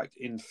see like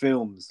in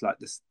films like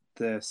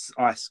the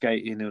ice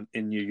skating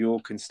in New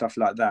York and stuff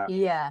like that.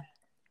 Yeah.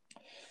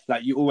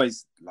 Like you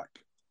always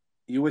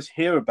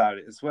hear about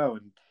it as well.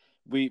 And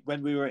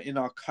when we were in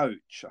our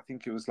coach, I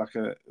think it was like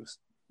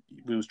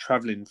we was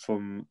traveling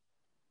from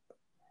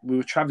we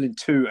were traveling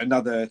to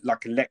another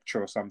like a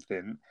lecture or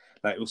something.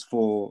 Like it was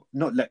for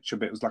not lecture,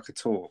 but it was like a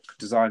talk,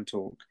 design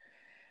talk.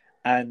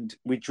 And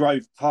we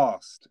drove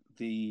past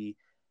the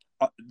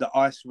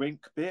ice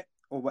rink bit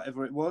or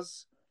whatever it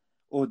was,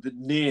 or the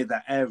near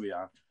that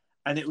area,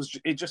 and it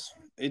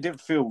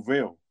didn't feel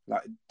real.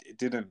 Like it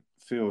didn't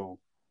feel.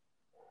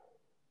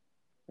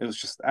 It was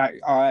just I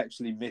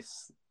actually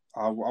miss.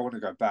 I want to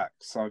go back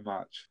so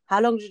much.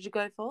 How long did you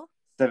go for?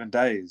 7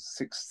 days,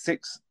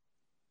 6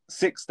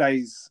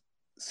 days,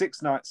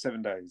 6 nights,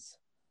 7 days.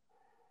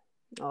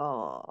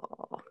 Oh,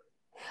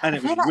 And I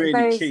it feel was like really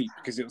very, cheap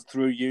because it was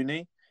through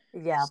uni.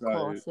 yeah, of So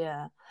course,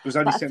 yeah. it was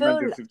only But I seven feel,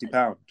 hundred and fifty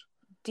pound.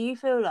 do you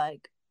feel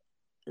like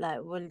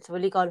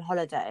when you go on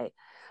holiday,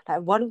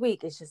 like 1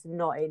 week is just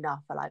not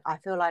enough. But like, I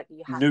feel like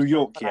you have New to go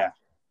York, for like yeah,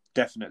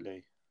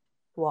 definitely.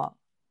 what?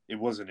 It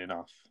wasn't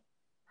enough.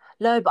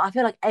 No, but I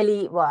feel like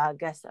any. Well, I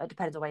guess it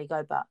depends on where you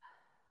go, but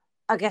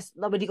I guess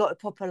like, when you go to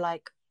proper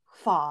like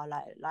far,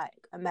 like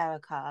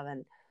America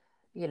and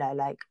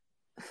like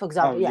for Oh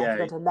example, yeah, if you yeah,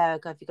 go to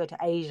America, if you go to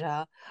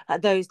Asia,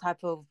 like those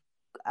type of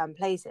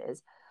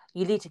places,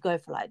 you need to go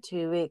for like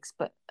 2 weeks.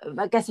 But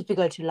I guess if you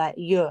go to like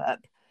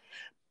Europe,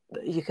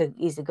 you could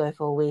easily go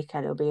for a week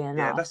and it'll be yeah.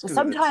 enough. That's But because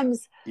of it.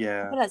 sometimes I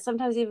Yeah, feel like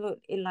sometimes even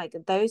in like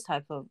those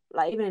type of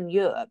like even in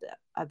Europe,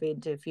 I've been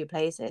to a few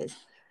places.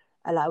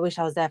 And like, I wish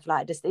I was there for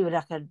like just even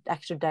like an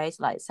extra day,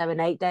 so like 7,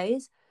 8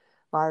 days,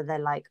 rather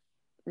than like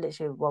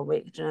literally 1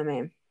 week. Do you know what I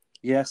mean?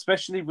 yeah.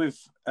 Especially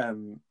with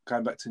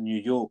going back to New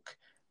York,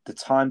 the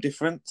time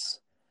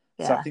difference.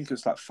 So I Yeah. think it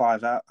was like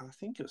 5 hours. I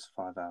think it was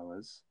 5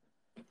 hours.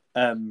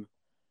 Um,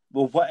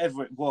 well,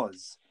 whatever it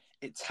was,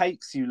 it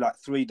takes you like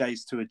 3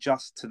 days to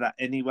adjust to that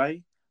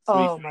anyway. Three.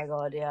 Oh my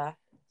god, yeah.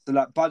 So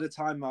like by the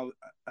time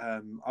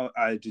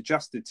I'd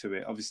adjusted to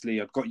it, obviously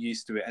I'd got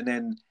used to it, and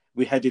then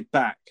we headed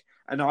back.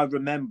 And I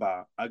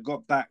remember I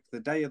got back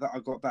the day that I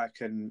got back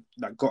and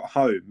like got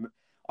home.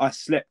 I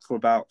slept for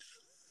about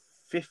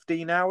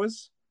 15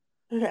 hours.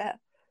 Yeah.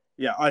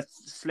 Yeah, I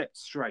slept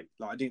straight.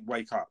 Like I didn't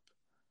wake up.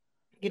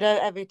 You know,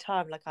 every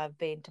time like I've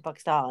been to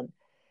Pakistan,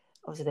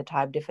 obviously the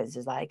time difference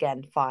is like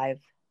again 5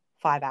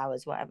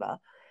 hours, whatever.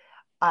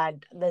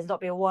 And there's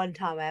not been one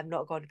time I have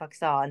not gone to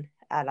Pakistan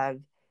and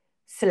I've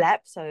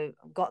slept. So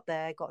got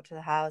there, got to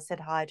the house,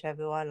 said hi to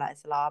everyone, like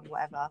salam,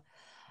 whatever.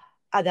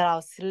 And then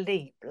I'll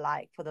sleep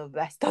like for the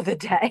rest of the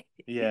day.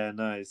 Yeah,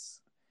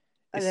 nice.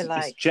 And then It's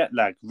like jet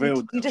lag,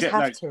 real you just jet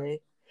have lag. to.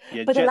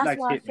 Yeah, But then jet that's lag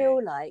why I hit me.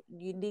 feel like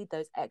you need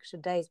those extra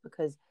days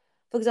because,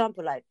 for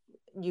example, like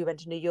you went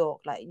to New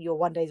York, like your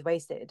 1 day's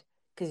wasted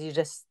because you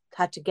just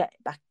had to get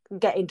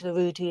into the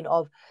routine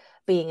of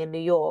being in New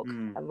York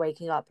Mm. and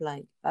waking up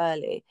like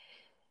early.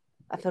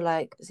 I feel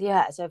like, so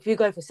yeah, so if you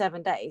go for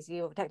 7 days,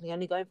 you're technically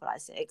only going for like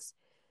 6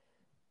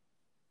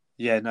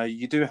 Yeah, no,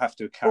 you do have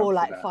to or account for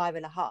like that.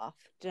 5.5.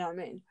 Do you know what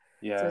I mean?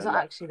 So Yeah, it's not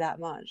like actually that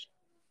much.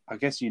 I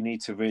guess you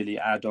need to really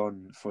add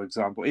on, for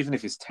example, even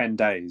if it's 10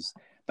 days,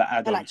 but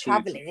add But on like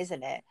traveling,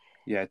 isn't it?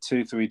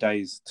 2-3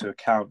 days to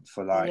account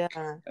for like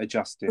Yeah.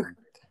 adjusting.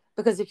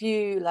 Because if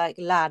you like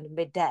land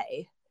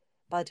midday,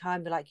 by the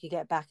time like you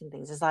get back and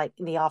things, it's like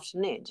in the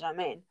afternoon. Do you know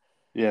what I mean?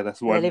 Yeah,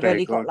 that's And then one they've day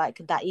only got gone.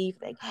 like that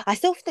evening. I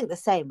still think the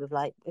same with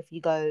like if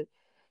you go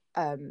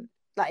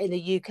like in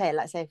the UK,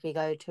 like say if we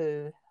go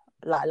to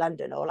like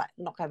London or like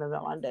not going to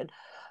London,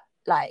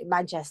 like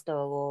Manchester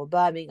or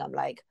Birmingham,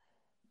 like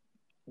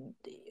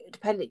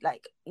depending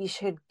like you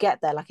should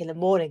get there like in the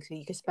morning so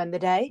you can spend the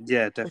day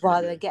Yeah,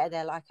 rather than definitely. getting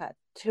there like at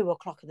 2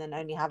 o'clock and then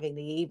only having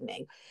the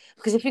evening.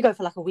 Because if you go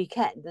for like a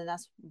weekend, then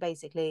that's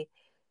basically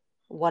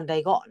 1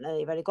 day gone and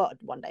you've only got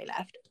 1 day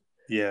left.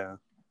 Yeah.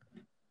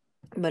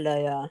 But no,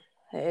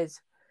 yeah, it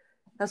is.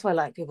 That's why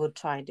like people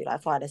try and do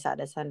like Friday,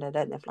 Saturday, Sunday,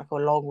 don't they, for like a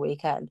long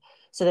weekend.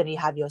 So then you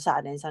have your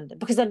Saturday and Sunday.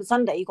 Because then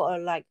Sunday you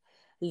gotta like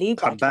leave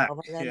by Come back.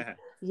 12 and then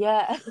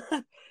Yeah.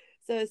 yeah.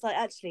 So it's like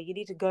actually you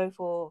need to go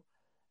for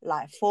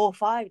like 4 or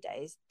 5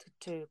 days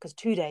to because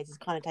 2 days is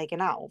kind of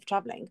taken out of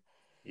traveling.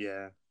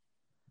 Yeah.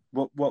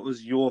 What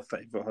was your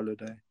favourite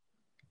holiday?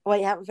 Well,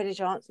 you haven't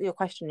finished your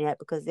question yet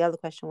because the other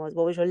question was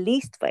what was your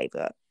least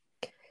favorite,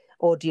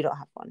 or do you not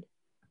have one?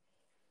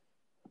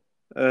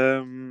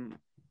 Um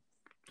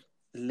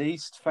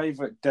Least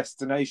favourite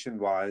destination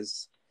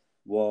wise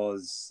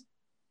was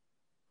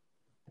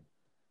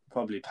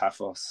probably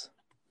Paphos.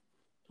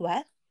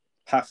 Where?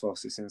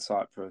 Paphos. It's in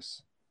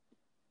Cyprus.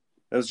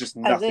 There was just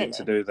Oh, nothing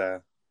to really? do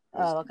there.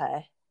 Oh,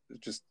 okay.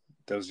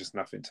 There was just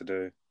nothing to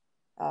do.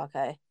 Oh,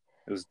 okay.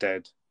 It was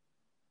dead.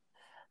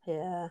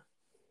 Yeah.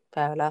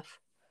 Fair enough.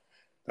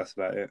 That's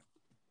about it.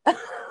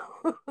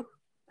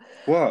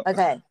 What?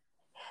 Okay.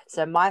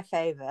 So my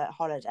favourite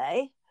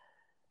holiday,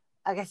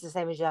 I guess the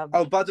same as your.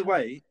 Oh, by the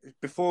way,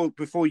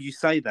 before you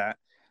say that,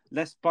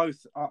 let's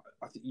both. I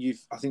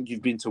think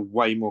you've been to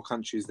way more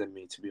countries than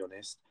me, to be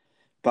honest.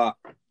 But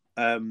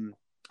I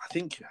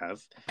think you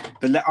have.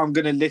 But I'm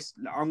gonna list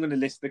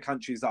the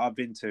countries that I've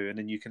been to, and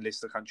then you can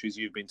list the countries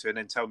you've been to, and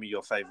then tell me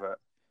your favorite.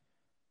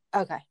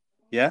 Okay.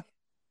 Yeah.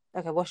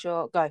 Okay. What's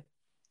your go?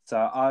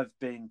 So I've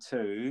been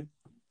to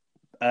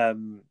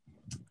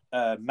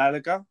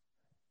Malaga,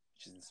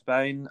 which is in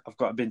Spain.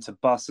 I've been to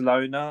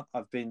Barcelona.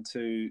 I've been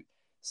to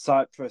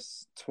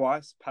Cyprus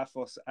twice,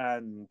 Paphos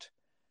and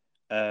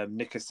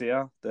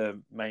Nicosia,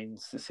 the main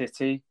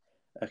city,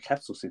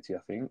 capital city, I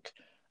think.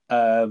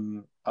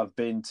 I've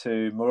been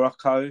to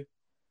Morocco.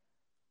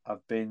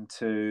 I've been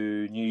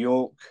to New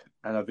York,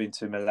 and I've been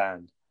to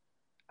Milan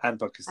and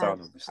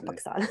Pakistan, obviously.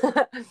 Pakistan.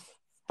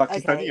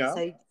 Okay, Pakistania?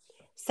 so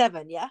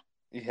 7, yeah.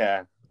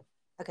 Yeah.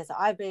 Okay, so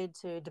I've been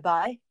to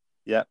Dubai.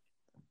 Yep.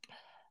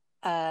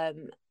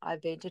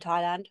 I've been to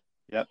Thailand.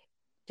 Yep.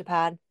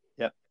 Japan.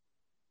 Yep.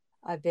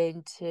 I've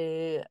been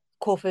to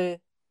Corfu.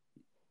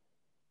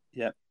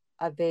 Yep.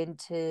 I've been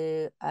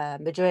to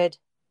Madrid.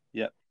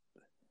 Yep.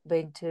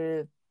 Been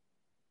to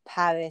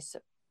Paris,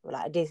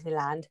 like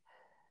Disneyland,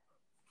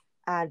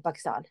 and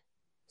Pakistan.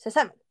 So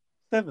 7.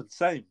 7,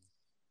 same.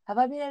 Have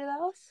I been anywhere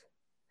else?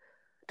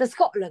 Does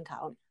Scotland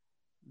count?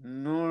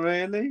 Not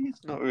really.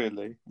 Not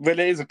really. Well,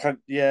 it is a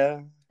country.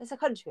 Yeah. It's a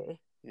country.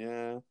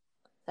 Yeah.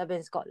 I've been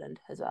to Scotland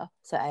as well.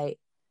 So 8.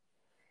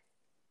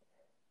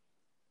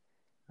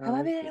 Have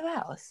I been Okay. anywhere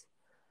else?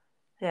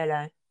 I don't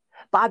know.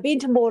 But I've been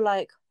to more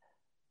like,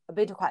 I've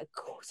been to quite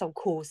some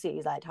cool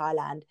cities like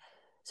Thailand.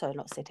 Sorry,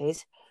 not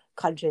cities.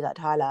 Countries like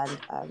Thailand,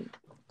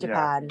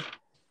 Japan,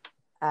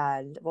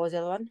 and what was the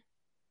other one?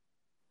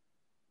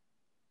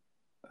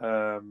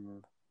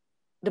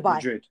 Dubai.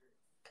 Madrid.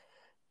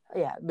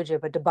 Yeah,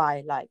 Madrid, but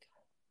Dubai, like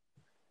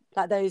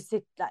those,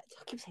 like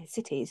I keep saying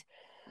cities,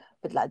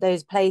 but like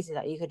those places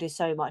that you could do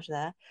so much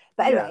there.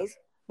 But Yeah. anyways,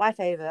 my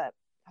favorite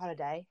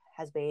holiday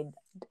has been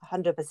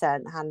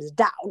 100% hands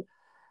down.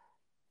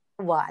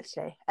 Well,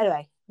 actually,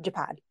 anyway,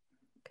 Japan.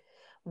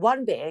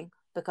 One being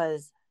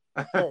because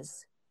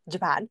it's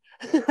Japan.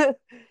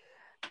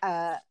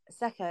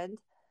 Second,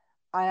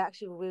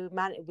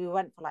 we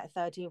went for like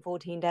 13,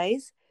 14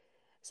 days.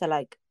 So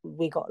like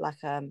we got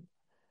like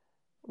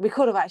we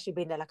could have actually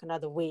been there like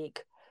another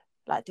week.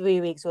 Like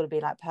 3 weeks would have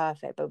been like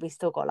perfect, but we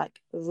still got like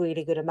a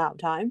really good amount of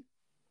time.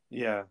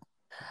 Yeah.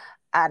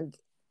 And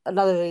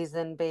another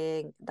reason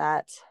being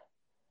that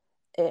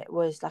it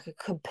was like a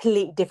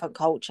complete different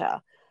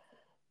culture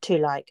to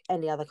like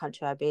any other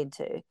country I've been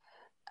to.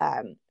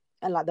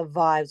 And like the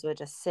vibes were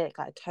just sick.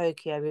 Like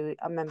Tokyo,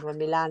 I remember when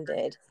we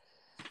landed.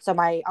 So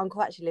my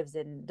uncle actually lives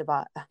in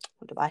Dubai,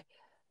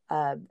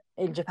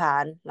 in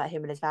Japan, like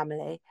him and his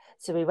family.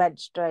 So we went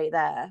straight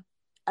there,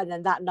 and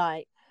then that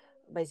night,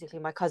 basically,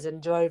 my cousin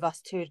drove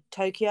us to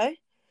Tokyo,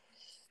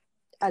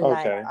 and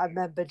like Okay. I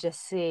remember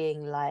just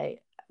seeing I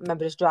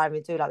remember just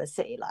driving through like the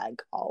city,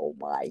 like oh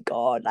my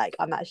god, like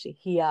I'm actually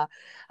here.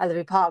 And then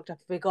we parked up,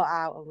 we got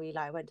out, and we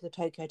like went to the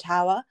Tokyo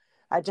Tower,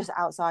 like just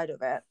outside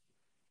of it,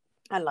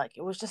 and like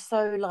it was just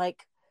so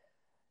like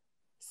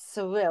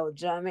surreal.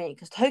 Do you know what I mean?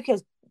 Because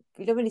Tokyo's,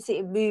 you don't really see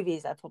it in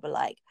movies. That probably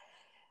like,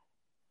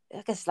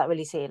 I guess it's like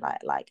really seeing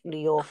like New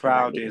York in like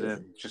Crowded movies.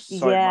 and just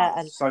so Yeah, much,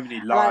 and so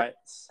many like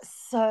lights.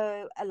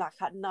 so and like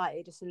at night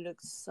it just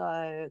looks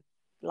so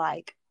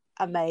like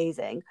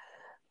amazing.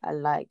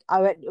 And like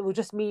I went, it was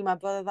just me and my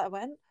brother that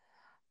went.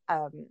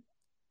 Um,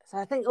 so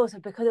I think also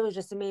because it was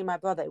just me and my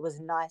brother, it was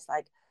nice.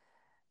 Like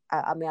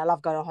I mean, I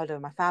love going on holiday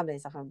with my family and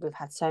stuff, and we've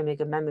had so many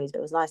good memories. But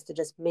it was nice to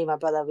just me and my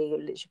brother. We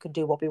literally could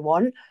do what we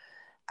want.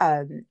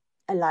 And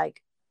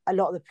like a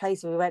lot of the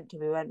places we went to,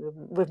 we went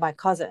with my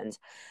cousins,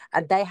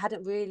 and they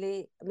hadn't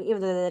really. I mean,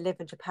 even though they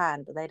live in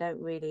Japan, but they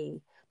didn't really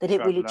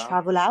Travel out.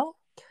 travel out.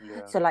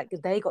 Yeah. So like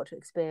they got to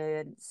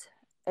experience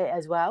it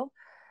as well,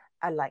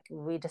 and like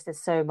we just did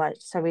so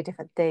many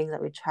different things.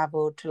 Like we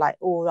traveled to like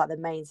all like the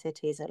main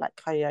cities, so like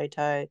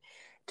Kyoto,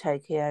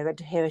 Tokyo, went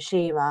to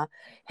Hiroshima.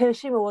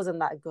 Hiroshima wasn't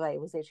that great.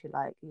 It was literally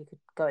like you could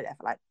go there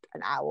for like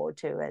an hour or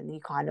two, and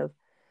you kind of,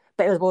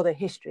 but it was more the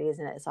history,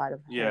 isn't it, side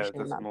of Yeah, that's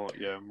Hiroshima. more.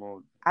 Yeah,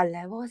 more. And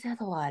then what was the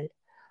other one?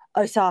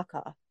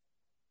 Osaka.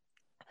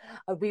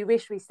 We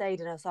wish we stayed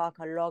in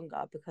Osaka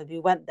longer because we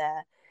went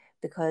there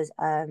because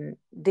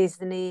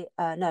Disney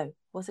no,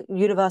 what's it,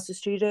 Universal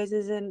Studios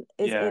is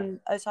Yeah.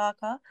 in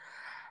Osaka.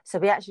 So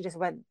we actually just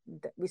went,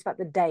 we spent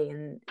the day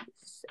and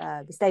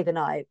we stayed the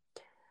night.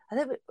 I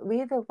think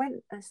we either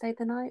went and stayed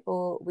the night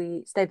or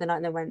we stayed the night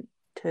and then went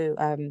to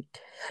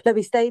no,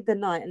 we stayed the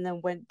night and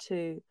then went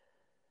to,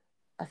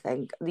 I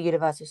think, the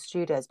Universal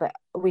Studios. But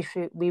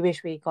we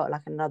wish we got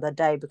like another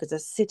day because the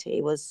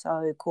city was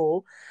so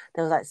cool.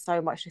 There was like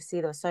so much to see.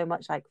 There was so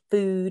much like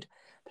food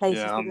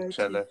places Yeah, to I'm go to.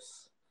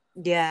 jealous.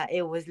 Yeah,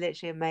 it was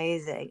literally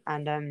amazing,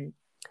 and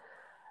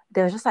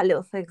there was just like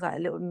little things, like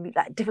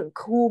like different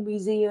cool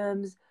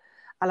museums.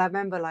 And I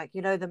remember, like,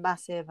 you know, the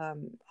massive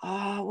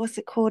oh, what's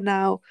it called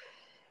now?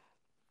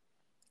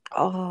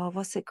 Oh,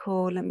 what's it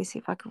called? Let me see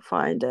if I can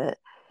find it.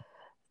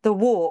 The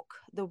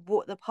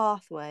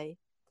pathway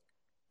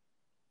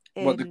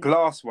What, the in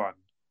glass one?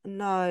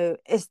 no,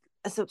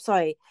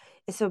 sorry,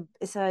 it's a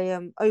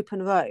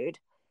open road,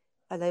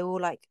 and they all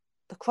like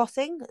the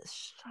crossing.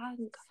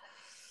 Oh,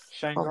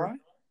 Shanghai?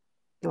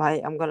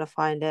 right, I'm gonna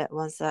find it.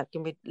 One sec,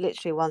 give me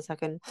literally 1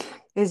 second.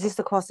 It's just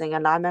the crossing,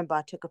 and I remember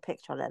I took a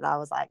picture of it, and I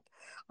was like,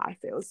 I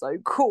feel so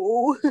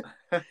cool.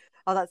 I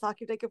was like, so I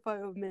can take a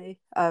photo of me.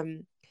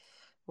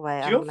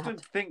 Wait, Do you I'm gonna have often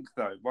to. think,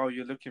 though, while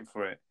you're looking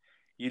for it,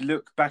 you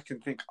look back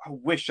and think, I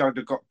wish I'd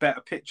have got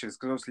better pictures,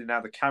 because obviously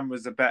now the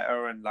cameras are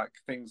better and like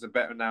things are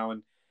better now,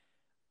 and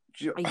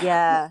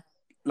Yeah,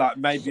 like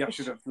maybe I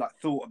should have like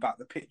thought about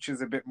the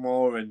pictures a bit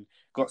more and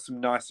got some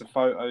nicer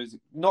photos,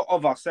 not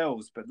of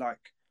ourselves, but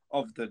like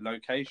of the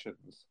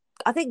locations.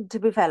 I think to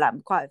be fair,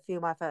 like quite a few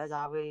of my photos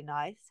are really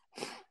nice,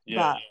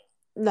 Yeah. but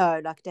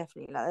no, like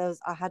definitely, like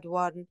I had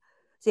one.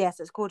 So yes,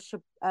 it's called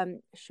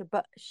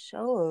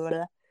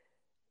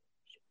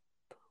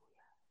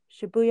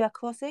Shibuya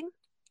Crossing.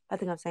 I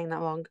think I'm saying that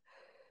wrong.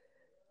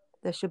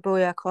 The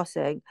Shibuya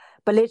Crossing,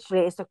 but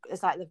literally, it's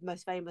like the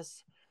most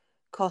famous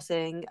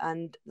crossing,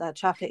 and the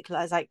traffic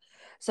lights like,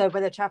 so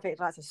when the traffic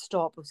lights are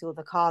stopped, obviously all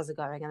the cars are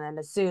going, and then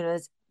as soon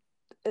as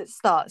it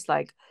starts,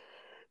 like,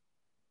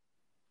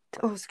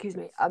 oh excuse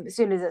me, as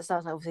soon as it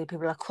starts, like, obviously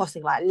people are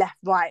crossing like left,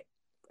 right,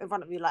 in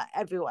front of you, like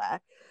everywhere.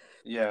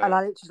 And Yeah.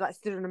 I literally like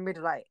stood in the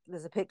middle, like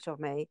there's a picture of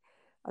me.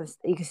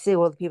 You can see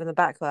all the people in the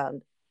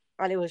background,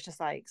 and it was just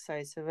like so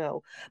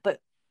surreal.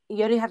 But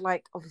you only had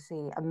like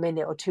obviously a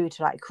minute or two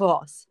to like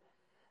cross,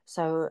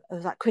 so it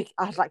was like quick.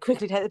 I had to like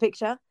quickly take the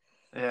picture.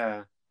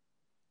 Yeah.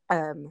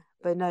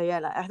 But no, yeah,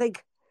 like I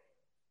think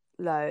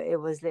no, it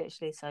was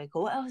literally so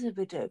cool. What else did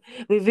we do?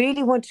 We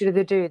really wanted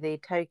to do the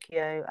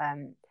Tokyo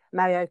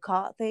Mario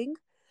Kart thing,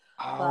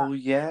 but Oh,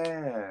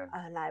 yeah.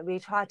 like we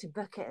tried to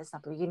book it and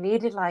stuff, but you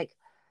needed like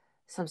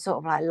some sort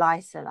of like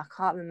license. I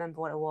can't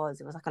remember what it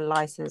was. It was like a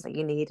license that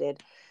you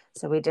needed,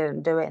 so we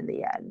didn't do it in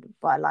the end.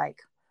 But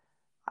like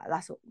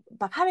that's what,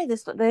 but apparently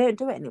they don't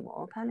do it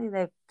anymore. Apparently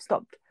they've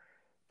stopped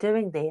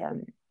doing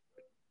the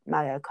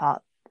Mario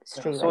Kart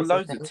Yeah, I street saw racing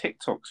loads of thing.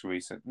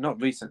 TikToks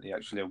not recently,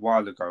 actually, a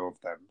while ago of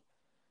them.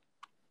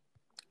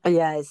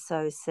 Yeah, it's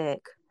so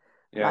sick.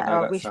 Yeah, Like no,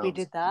 I that wish we sounds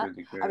did that.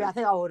 really I mean, I good.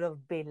 think I would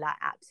have been like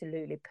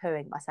absolutely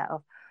pooing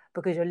myself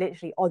because you're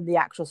literally on the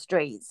actual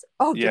streets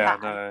of Yeah, Japan,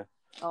 no.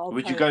 of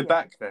Would you go Tokyo.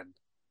 back then?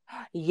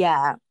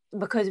 Yeah,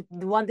 because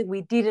the one thing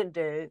we didn't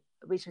do,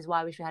 which is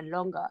why I wish we had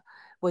longer,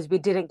 was we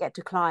didn't get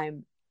to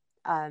climb.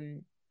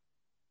 Um,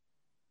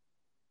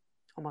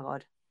 oh my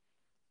god,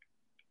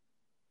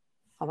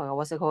 oh my god,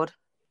 what's it called?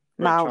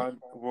 Great Mount. China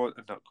Wall,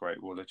 not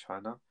Great Wall of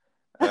China.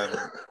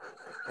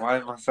 Why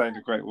am I saying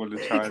the Great Wall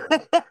of China?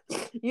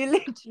 You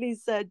literally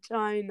said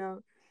China.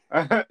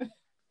 I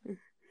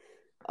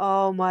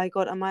Oh my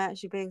god, am I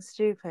actually being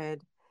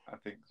stupid?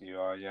 think you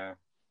are, yeah.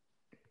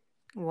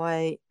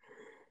 Wait,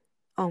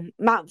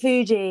 Mount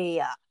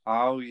Fuji. Oh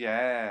Oh,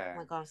 yeah.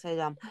 my god, I'm so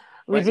dumb.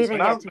 We Wait, is didn't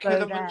get Mount to go there.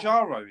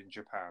 Kilimanjaro in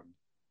Japan?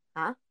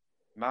 Huh?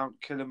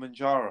 Mount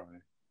Kilimanjaro?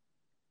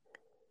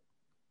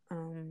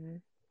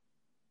 Um,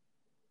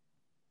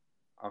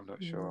 I'm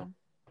not sure. mm,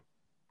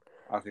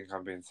 I think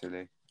I'm being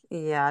silly.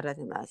 yeah, I don't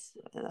think that's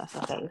a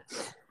thing.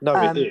 No,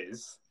 it Um,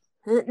 is.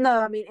 no,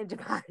 I mean in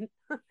Japan.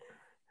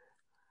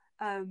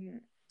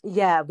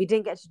 Yeah, we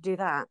didn't get to do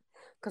that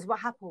because what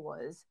happened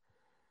was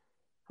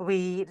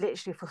we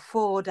literally for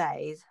 4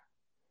 days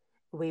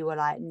we were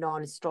like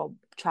non-stop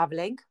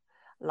traveling.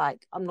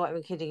 Like I'm not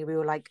even kidding you, we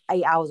were like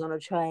 8 hours on a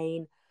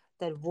train,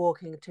 then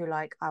walking to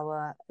like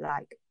our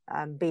like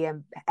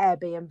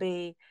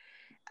Airbnb,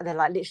 and then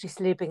like literally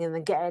sleeping and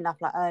then getting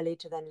up like early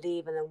to then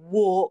leave and then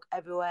walk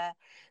everywhere,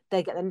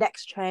 then get the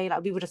next train.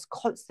 Like we were just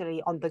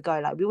constantly on the go.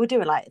 Like we were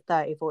doing like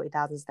 30,000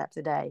 40,000 steps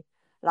a day,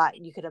 like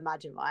you could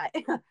imagine, right?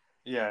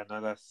 Yeah, no,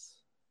 that's.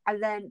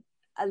 And then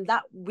and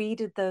that we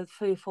did the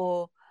 3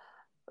 4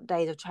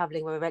 days of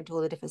traveling where we went to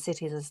all the different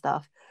cities and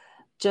stuff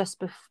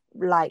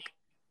like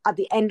at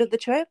the end of the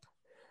trip.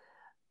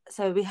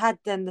 So we had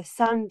then the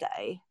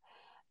Sunday.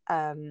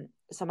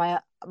 So my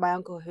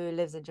uncle who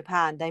lives in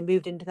Japan, they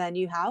moved into their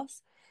new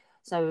house.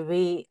 So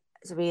we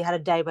had a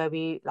day where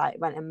we like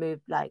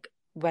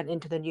went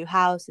into the new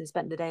house and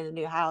spent the day in the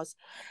new house,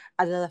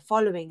 and then the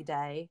following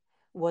day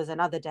was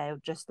another day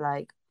of just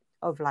like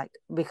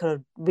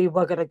we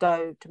were gonna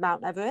go to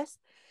Mount Everest.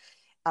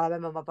 And I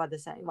remember my brother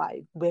saying,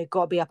 "Right, we've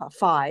got to be up at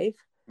 5 in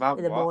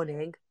Mount the what?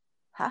 morning."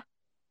 Huh?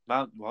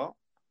 Mount what?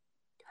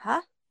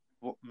 Huh?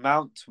 What?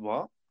 Mount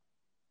what?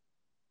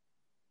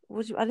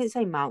 I didn't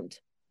say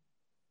Mount.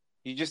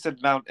 You just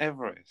said Mount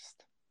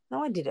Everest.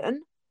 No, I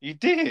didn't. You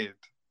did.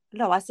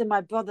 No, I said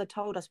my brother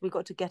told us we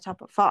got to get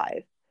up at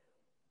 5.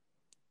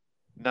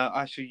 No,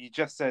 actually, you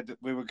just said that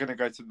we were going to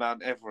go to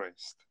Mount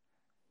Everest.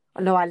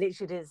 No, I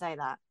literally didn't say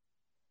that.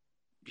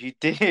 You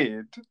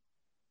did?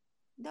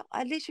 No,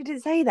 I literally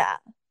didn't say that.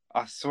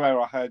 I swear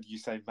I heard you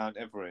say Mount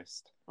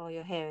Everest. Oh,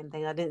 you're hearing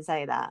things. I didn't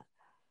say that.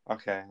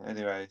 Okay,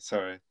 anyway,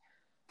 sorry.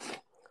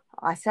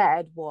 I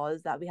said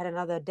was that we had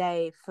another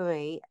day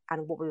free,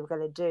 and what we were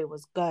going to do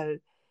was go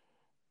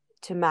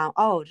to Mount.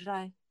 Oh, did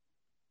I?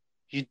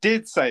 You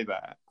did say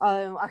that.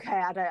 Oh, okay.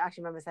 I don't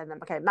actually remember saying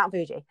that. Okay, Mount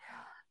Fuji,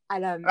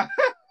 and Mount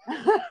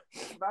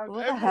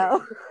what the Everest?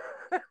 hell?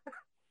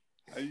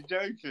 Are you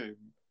joking?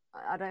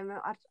 I don't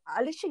know.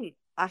 I literally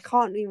I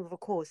can't even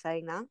recall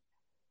saying that.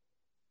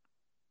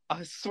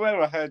 I swear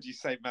I heard you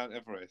say Mount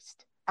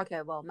Everest.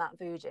 Okay, well, Mount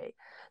Fuji.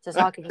 So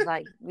Saki was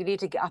like, we need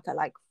to get up at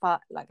like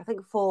I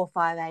think 4 or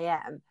 5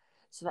 a.m.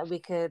 so that we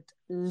could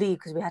leave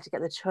because we had to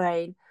get the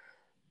train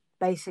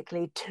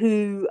basically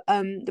to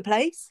the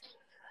place.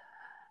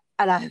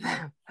 And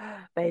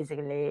I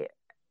basically,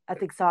 I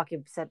think Saki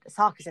said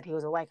he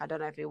was awake. I don't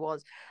know if he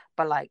was,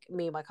 but like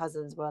me and my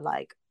cousins were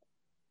like,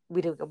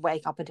 we didn't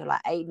wake up until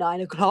like 8,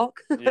 9 o'clock.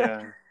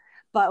 Yeah.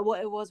 But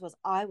what it was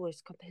I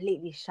was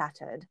completely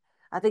shattered.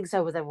 I think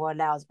so was everyone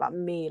else, but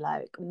me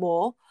like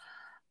more.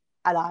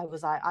 And I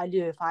was like, I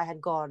knew if I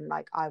had gone,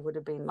 like I would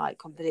have been like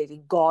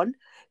completely gone.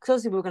 Because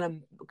obviously we were gonna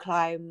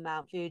climb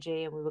Mount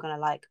Fuji and we were gonna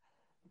like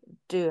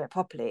do it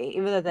properly.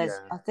 Even though Yeah.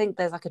 I think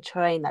there's like a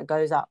train that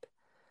goes up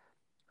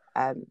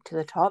to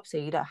the top, so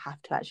you don't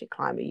have to actually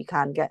climb it. You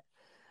can get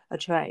a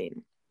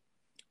train.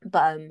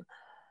 But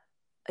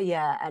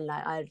yeah, and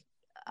like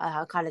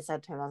I kind of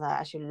said to him, I was like,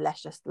 actually,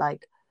 let's just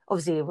like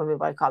obviously when we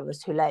woke up it was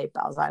too late,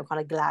 but I was like, I'm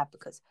kind of glad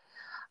because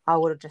I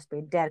would have just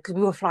been dead because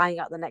we were flying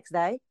out the next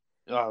day.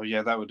 Oh,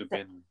 yeah, that would have So,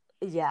 been.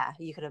 yeah,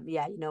 you could have.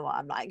 Yeah, you know what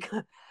I'm like.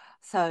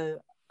 So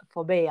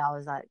for me, I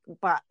was like,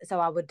 but so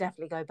I would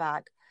definitely go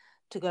back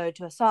to go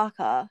to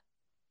Osaka.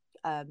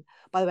 By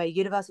the way,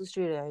 Universal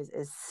Studios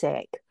is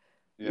sick.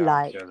 Yeah, I'm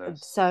Like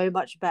jealous. so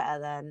much better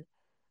than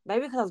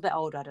maybe because I was a bit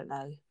older. I don't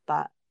know,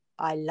 but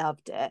I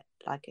loved it.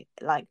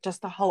 Like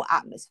just the whole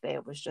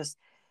atmosphere was just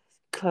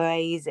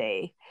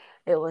crazy.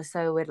 It was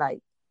so weird. Like,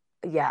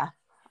 yeah,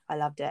 I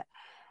loved it.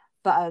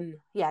 But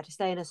yeah, to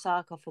stay in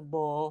Osaka for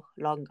more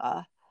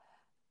longer.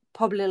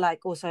 Probably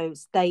like also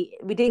stay.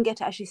 We didn't get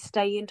to actually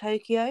stay in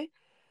Tokyo.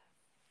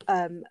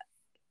 Because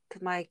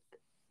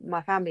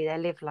my family they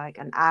live like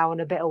an hour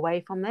and a bit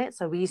away from it,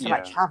 so we used to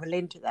like Yeah. travel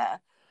into there.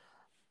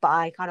 But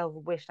I kind of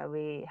wish that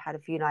we had a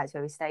few nights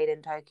where we stayed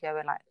in Tokyo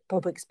and like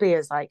proper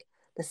experience like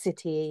the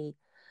city.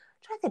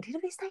 I'm trying to think,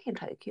 did we stay in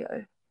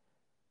Tokyo?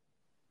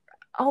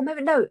 Oh,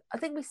 maybe no. I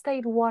think we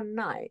stayed one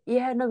night.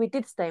 Yeah, no, we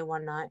did stay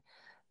one night.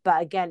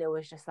 But again, it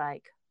was just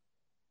like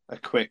A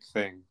quick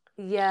thing.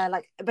 yeah,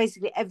 like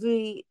basically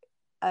every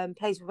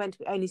place we went to,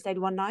 we only stayed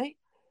one night.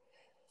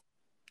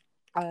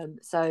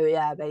 So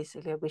yeah,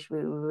 basically,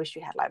 we wish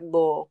we had like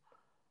more.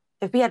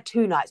 If we had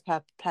 2 nights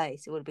per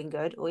place, it would have been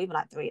good, or even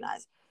like 3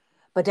 nights.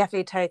 But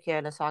definitely Tokyo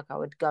and Osaka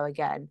would go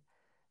again,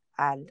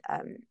 and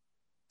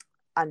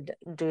and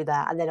do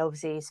that, and then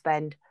obviously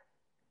spend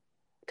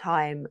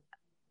time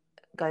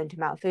going to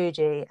Mount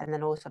Fuji, and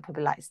then also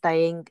probably like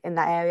staying in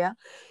that area,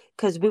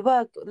 because we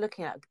were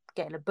looking at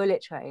getting a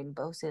bullet train,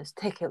 but also this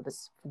ticket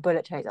was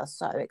bullet trains are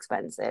so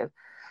expensive.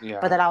 But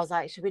Yeah. then I was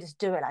like, should we just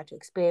do it like to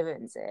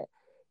experience it?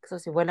 Because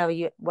obviously,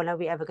 when are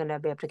we ever going to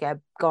be able to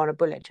go on a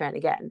bullet train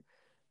again,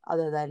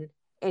 other than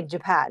in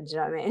Japan? Do you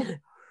know what I mean?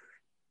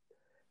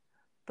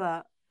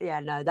 But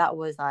yeah, no, that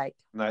was like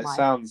No, it my.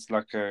 sounds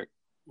like a.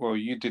 Well,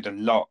 you did a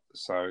lot,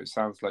 so it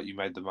sounds like you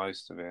made the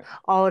most of it.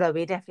 Oh no,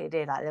 we definitely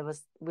did. Like there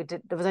was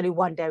only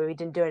one day where we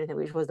didn't do anything,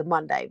 which was the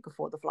Monday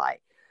before the flight.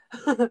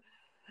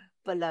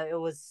 But no, it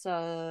was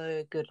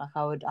so good. Like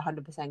I would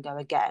 100% go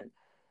again.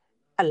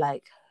 And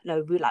like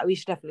no, we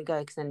should definitely go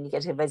because then you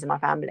get to visit my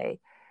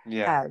family.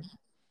 Yeah. Um,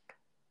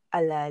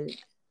 and then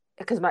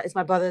because it's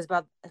my brother's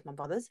brother, it's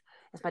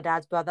my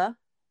dad's brother.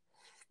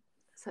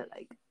 So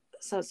like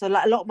so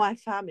like a lot of my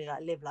family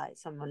like live like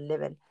someone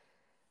living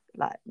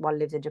like one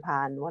lives in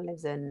Japan, one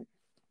lives in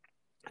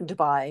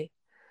Dubai.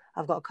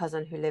 I've got a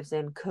cousin who lives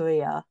in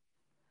Korea.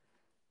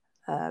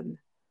 Um,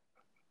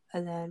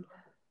 and then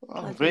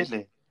Oh, I think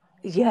really?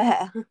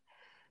 yeah,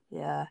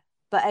 yeah.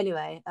 But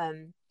anyway,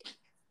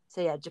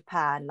 so yeah,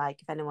 Japan.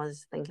 Like if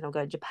anyone's thinking of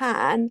going to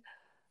Japan,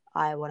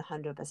 I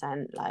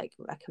 100% like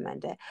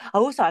recommend it.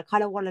 I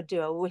kind of want to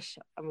do.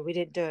 I mean, we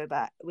didn't do it, but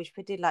I wish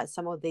we did like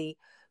some of the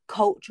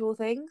cultural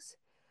things.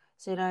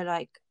 So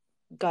like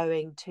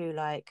going to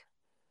like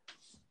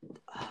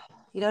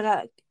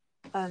like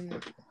um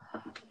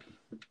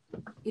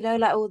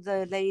like all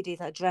the ladies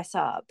that dress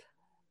up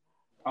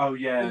Oh,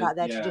 in yeah, like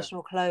their yeah.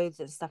 traditional clothes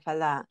and stuff like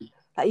that.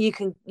 Like you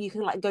can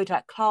like go to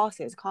like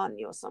classes, can't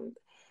you, or something?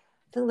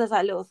 I think there's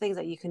like little things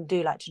that you can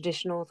do, like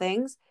traditional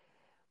things.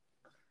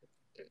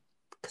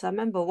 Because I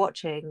remember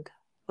watching,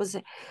 was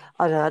it?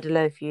 I don't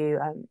know if you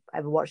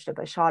ever watched it,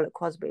 but Charlotte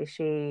Crosby,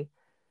 she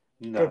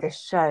did No. this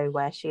show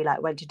where she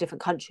like went to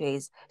different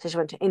countries. So she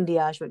went to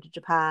India, she went to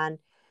Japan.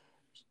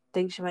 I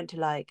think she went to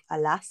like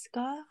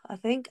Alaska, I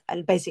think,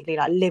 and basically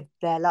like lived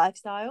their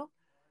lifestyle.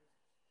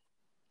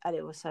 And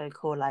it was so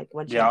cool. Like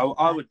when she Yeah, went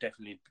to I Japan, would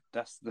definitely.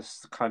 That's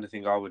the kind of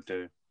thing I would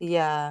do.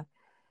 yeah.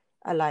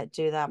 and like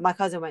do that. My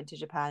cousin went to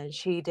Japan and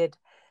she did.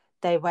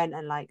 They went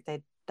and like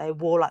they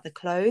wore like the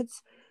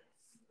clothes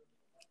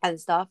and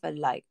stuff, and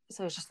like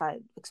so it's just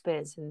like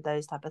experiencing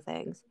those type of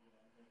things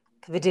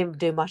because we didn't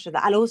do much of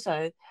that. And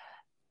also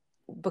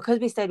because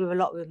we stayed with a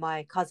lot with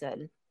my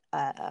cousin,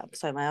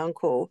 so my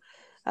uncle,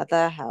 at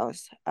their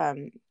house.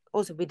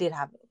 Also we did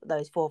have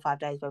those 4 or 5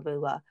 days where we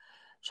were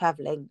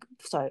traveling.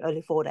 Sorry,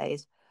 only 4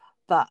 days,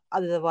 but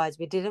otherwise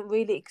we didn't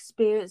really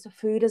experience the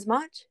food as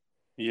much.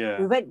 We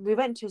Yeah.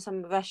 went to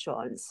some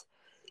restaurants,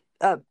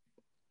 but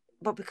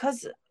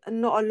because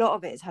not a lot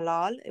of it is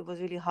halal, it was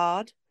really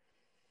hard.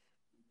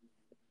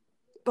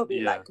 But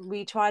Yeah.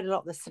 we tried a lot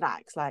of the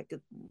snacks. Like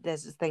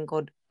there's this thing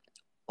called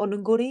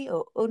onigiri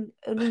or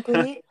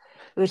onigiri,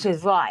 which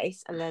is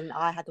rice, and then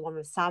I had the one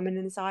with salmon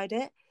inside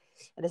it,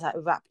 and it's like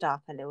wrapped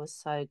up, and it was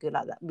so good.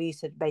 Like that, we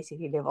used to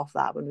basically live off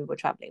that when we were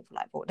traveling for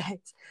like 4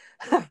 days.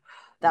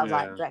 That was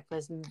like Yeah.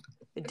 breakfast,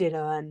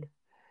 dinner, and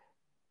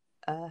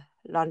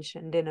lunch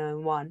and dinner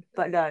in one.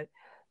 But no,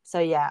 so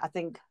yeah, I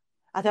think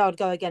I would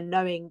go again,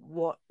 knowing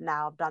what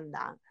now I've done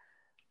that,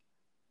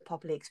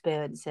 properly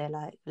experience it,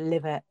 like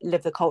live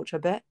the culture a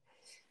bit.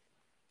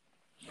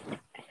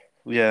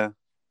 Yeah.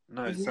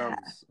 No, But it yeah,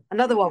 sounds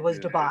another really one was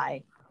good.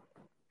 Dubai,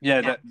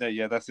 Yeah,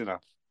 yeah, that's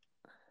enough.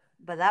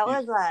 but that You,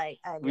 was like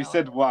we earlier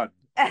said one.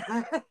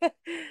 on.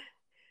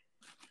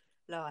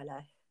 No, I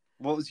know.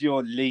 What was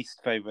your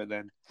least favorite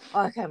then?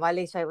 Okay, my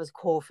least favorite was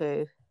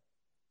Corfu.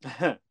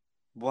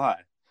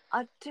 Why?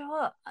 I do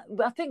what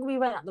I think we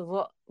went at the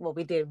well,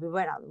 we did. We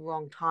went at the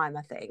wrong time.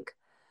 I think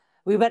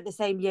we went the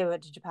same year we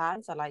went to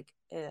Japan. So like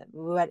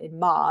we went in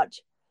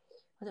March.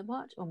 Was it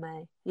March or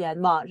May? Yeah,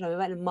 March. No, we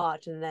went in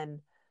March, and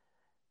then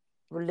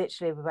we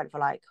went for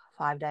like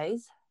 5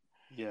 days.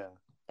 Yeah.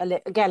 And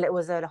again, it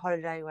was a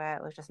holiday where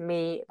it was just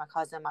me, my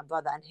cousin, my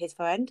brother, and his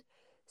friend.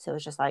 So it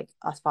was just like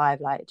us five,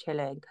 like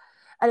chilling,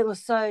 and it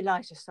was so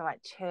nice, just so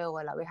like chill,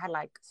 and like we had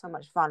like so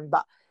much fun.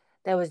 But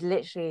there was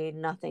literally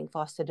nothing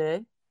for us to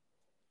do.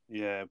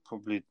 Yeah,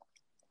 probably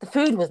The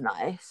food was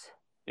nice.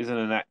 isn't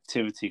an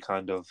activity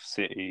kind of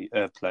city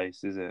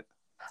place, is it?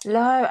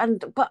 No,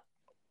 and but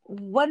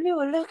when we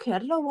were looking, I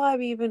don't know why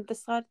we even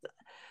decided.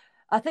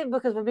 I think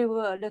because when we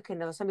were looking,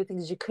 there were so many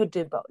things you could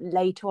do, but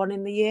later on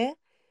in the year,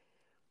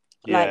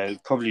 Yeah,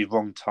 like probably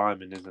wrong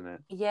timing, isn't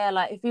it? yeah,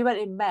 like if we went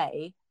in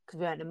May, because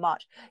we went in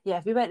March. Yeah,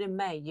 if we went in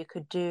May, you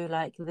could do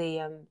like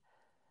the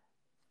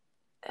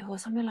it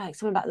was something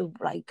about the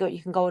like go.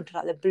 You can go into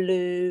like the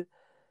blue.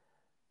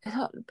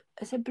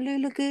 Is it Blue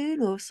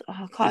Lagoon or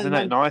I can't Isn't it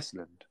in remember.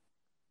 Iceland?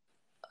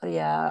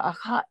 Yeah, I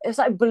can't. It's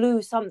like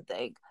blue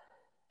something.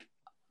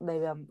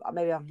 Maybe I'm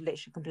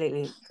literally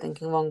completely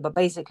thinking wrong. But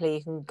basically,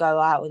 you can go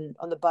out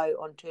on the boat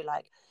onto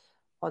like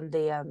on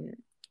the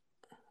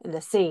in the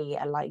sea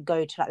and like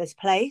go to like this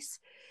place,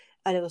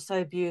 and it was so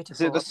Is it the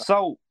beautiful. But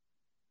salt?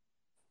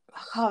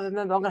 I can't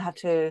remember. I'm gonna have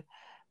to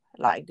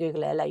like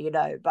Google it and let you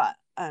know. But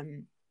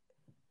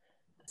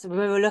so when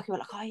we were looking, we're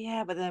like, oh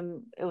yeah, but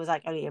then it was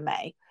like only in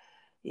May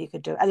you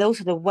could do it, and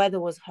also the weather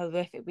was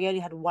horrific. We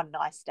only had one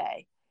nice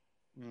day.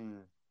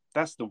 Mm.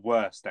 That's the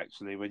worst,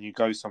 actually. When you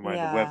go somewhere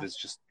and the Yeah, weather's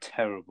just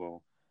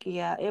terrible.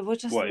 yeah, it was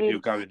just What if you're really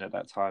going at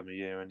that time of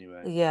year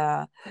anyway?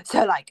 yeah.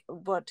 So like,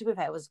 but to be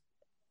fair, it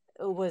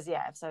was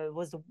yeah. So it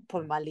was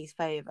probably my least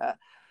favorite.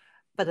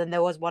 But then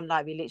there was one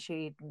night we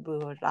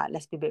were like,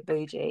 let's be a bit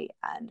bougie,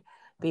 and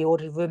we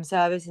ordered room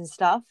service and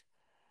stuff.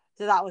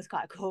 So that was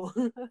quite cool.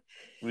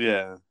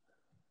 Yeah,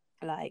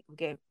 Like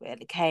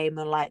it came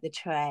on like the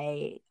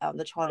tray on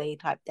the trolley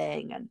type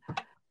thing, and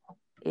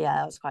yeah,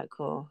 that was quite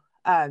cool.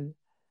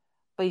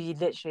 But you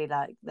literally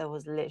like there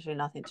was literally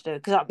nothing to do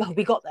because like,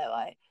 we got there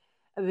right,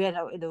 and we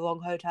ended up in the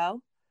wrong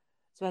hotel,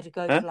 so we had to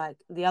go huh? to like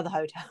the other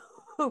hotel.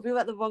 We were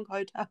at the wrong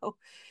hotel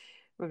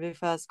when we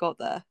first got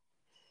there.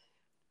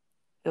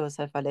 It was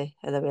so funny,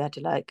 and then we had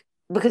to like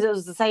because it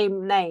was the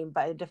same name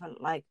but a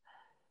different like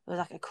it was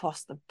like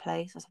across the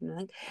place or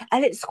something,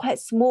 and it's quite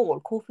small.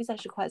 Corfu's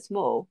actually quite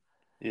small.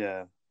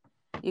 Yeah.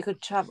 You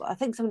could travel. I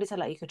think somebody said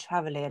like you could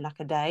travel in like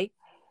a day.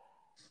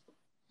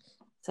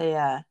 So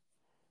yeah,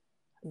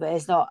 but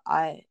it's not.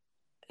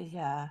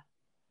 Yeah,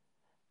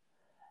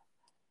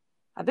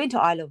 I've been to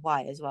Isle of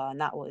Wight as well,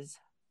 and that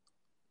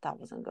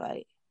wasn't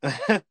great.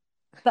 It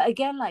But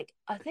again, like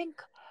I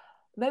think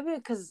maybe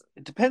because,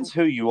 depends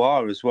who you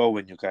are as well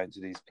when you're going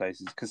to these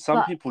places, because some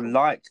but people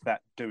like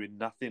that doing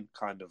nothing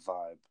kind of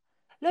vibe.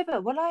 no,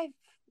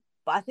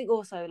 but I think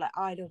also like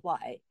Isle of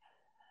Wight.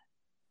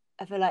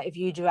 I feel like if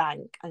you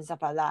drank and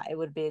stuff like that, it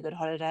would be a good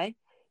holiday.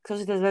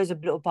 Because there's loads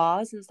of little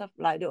bars and stuff,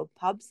 like little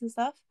pubs and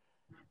stuff.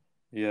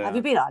 Have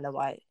you Yeah. been Isle of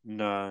Wight?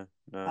 No,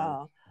 no.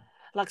 Oh,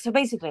 like so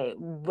basically,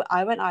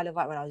 I went Isle of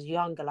Wight when I was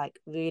younger, like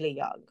really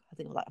young. I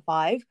think I was like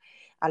 5,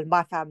 and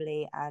my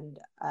family and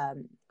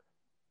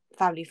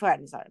family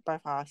friends, like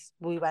both of us,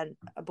 we went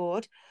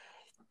aboard,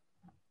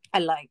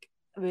 and like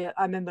I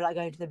remember like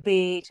going to the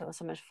beach. It was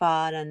so much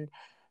fun, and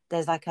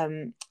there's like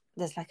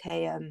there's like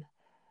a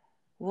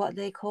what are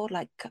they called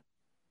like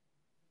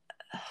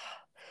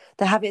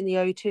they have it in the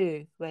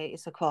O2 where it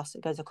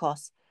goes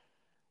across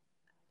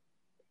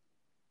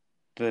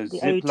The the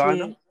zip O2.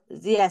 liner?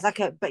 Yeah, it's like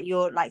but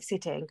you're like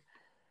sitting.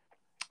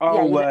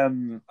 Yeah,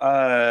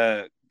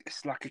 Oh,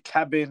 it's like a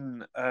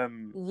cabin.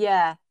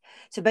 yeah.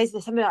 So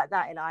basically, something like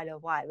that in Isle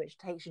of Wight, which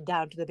takes you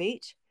down to the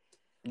beach.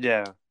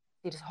 Yeah,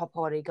 You just hop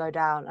on, you go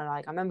down, and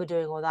like I remember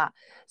doing all that.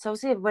 So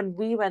obviously, when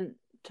we went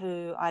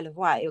to Isle of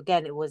Wight,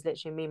 again, it was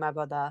literally me, my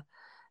brother,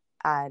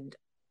 and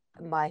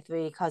my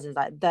three cousins,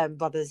 like them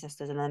brothers and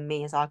sisters, and then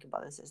me as our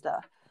brother and sister.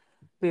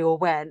 We all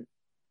went,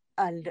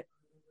 and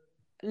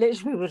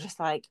literally we were just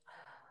like,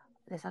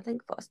 "There's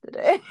nothing for us to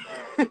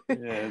do."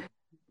 yeah,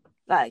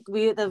 Like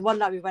the one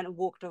night we went and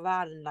walked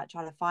around and like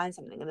trying to find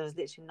something, and there was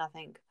literally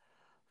nothing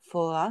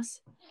for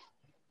us.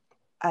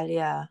 And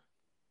yeah,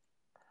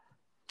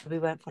 we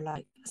went for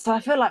like. So I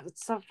feel like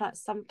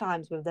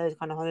sometimes with those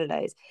kind of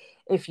holidays,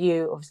 if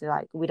you obviously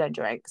like we don't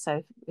drink,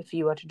 so if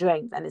you were to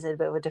drink, then it's a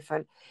bit of a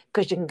different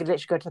because you can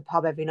literally go to the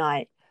pub every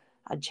night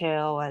and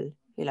chill and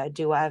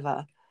do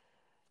whatever.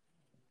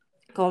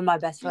 One of my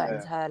best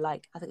friends, yeah, her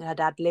like I think her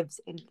dad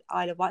lives in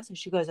Isle of Wight, so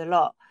she goes a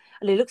lot,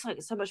 and it looks like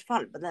it's so much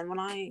fun. But then when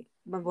I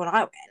remember when I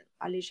went,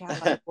 I literally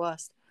had like the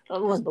worst.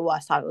 It wasn't the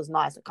worst time. It was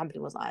nice. The company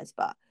was nice,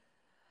 but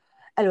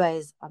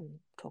anyways, I'm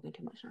talking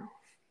too much now.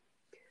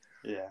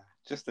 yeah.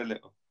 Just a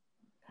little.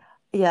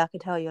 Yeah, I can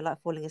tell you're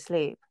like falling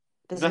asleep.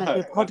 This is No, meant to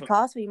be a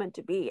podcast where you meant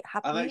to be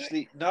I'm happy.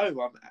 actually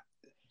no.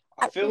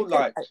 I feel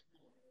like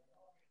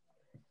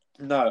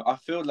no. I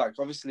feel like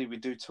obviously we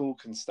do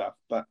talk and stuff,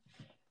 but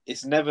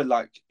it's never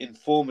like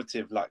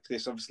informative like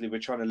this. Obviously, we're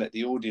trying to let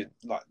the audience,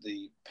 like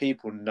the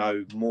people,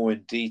 know more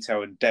in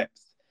detail and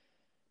depth.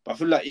 But I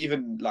feel like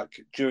even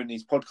like during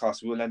these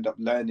podcasts, we'll end up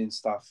learning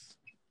stuff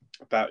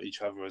about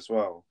each other as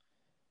well.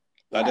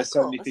 Like Yeah, of there's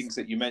so many course. things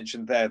that you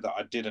mentioned there that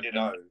I didn't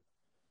know.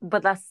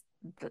 But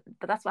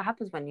that's what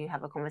happens when you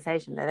have a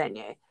conversation, though, don't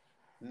you?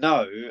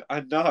 No,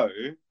 I know.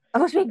 I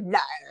must be no.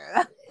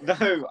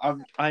 No,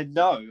 I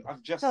know.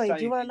 I'm just Sorry, do you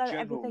saying want in to know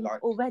general, everything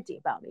like. already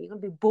about me? You're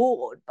gonna be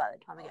bored by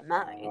the time I get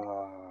married.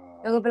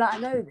 You're gonna be like, I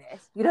know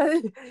this.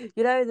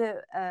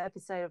 The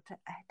episode of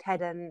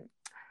Ted and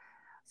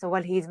so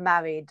when he's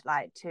married,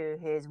 like to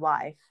his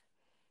wife,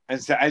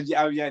 And so, and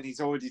oh yeah, and he's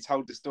already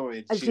told the story,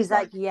 and and she's she's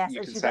like, like, yes, "You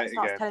and can she say like it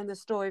starts again." telling the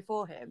story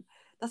for him.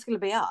 That's gonna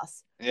be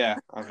us. Yeah,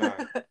 I know,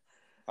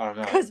 I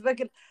know. Because we're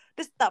gonna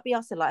that'll be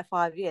us in like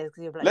 5 years.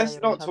 Because you'll be like, yeah, Let's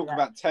you're gonna not tell me talk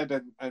that. about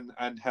Ted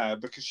and her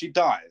because she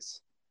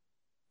dies.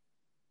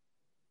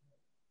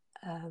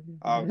 Oh,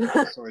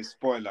 okay, sorry,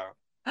 spoiler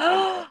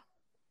alert.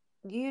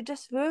 You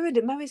just ruined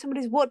it. Maybe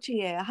somebody's watching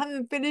it. I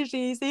haven't finished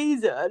the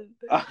season.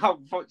 I've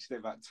watched it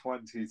about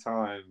 20 Oh,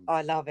 I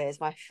times. love it. It's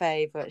my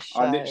favourite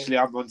show.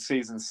 I'm on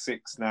season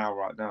 6 now,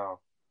 right now.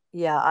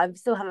 Yeah, I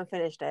still haven't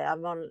finished it.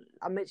 I'm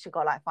literally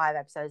got like 5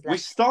 episodes We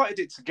left. started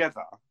it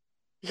together.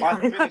 Yeah, I I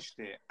know. finished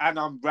it, and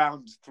I'm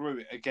round through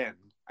it again,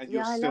 and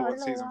you're Yeah, I know. still I on don't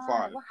know season why.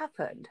 5. What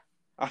happened?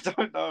 I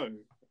don't know.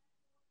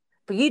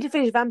 But you did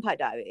finish Vampire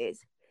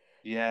Diaries.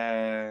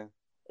 Yeah.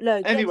 No, get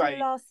to the Anyway,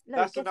 last. No,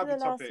 that's get to another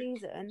the last topic.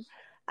 season,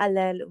 and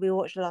then we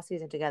watch the last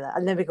season together,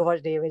 and then we can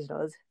watch the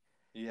originals.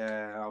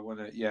 Yeah, I want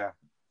to. Yeah,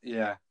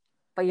 yeah.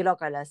 But you're not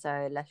gonna,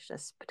 so let's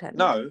just pretend.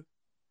 No,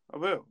 I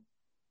will.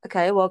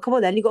 Okay, well, come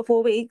on then. You got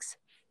 4 weeks.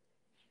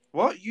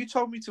 What? You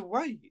told me to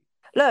wait.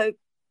 No,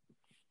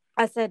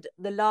 I said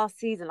the last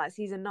season, like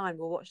season 9,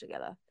 we'll watch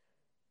together.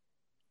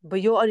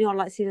 But you're only on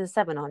like season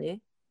 7, aren't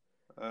you?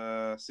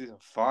 Season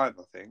 5,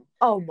 I think.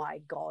 Oh my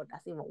god,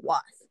 that's even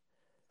worse.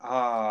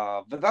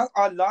 But that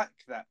I like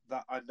that.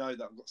 That I know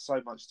that I've got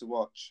so much to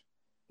watch.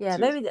 Yeah,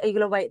 maybe you're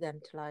gonna wait then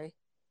till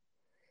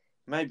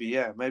Maybe,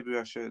 yeah, maybe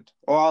I should.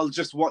 Or I'll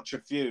just watch a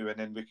few and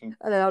then we can.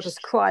 and then I'll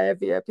just cry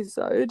every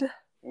episode.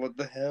 What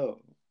the hell?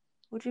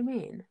 What do you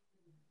mean?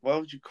 Why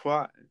would you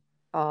cry?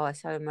 Oh,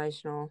 it's so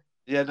emotional.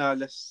 Yeah, no,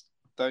 let's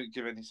don't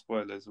give any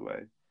spoilers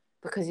away.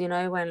 Because you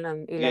know when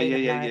Yeah, yeah, Elena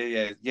yeah, like yeah,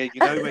 yeah, yeah.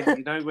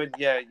 You know when,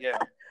 yeah, yeah.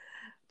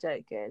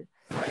 joking.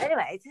 But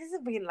anyways, this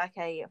has been like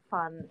a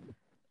fun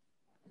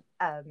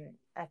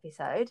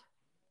episode.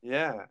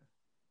 Yeah.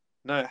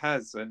 No, it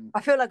has, and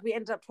I feel like we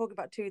ended up talking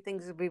about 2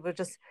 things and we were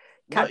just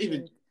not catching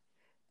even.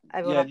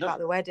 everyone Yeah, up about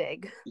the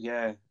wedding.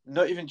 yeah,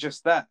 not even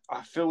just that.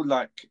 I feel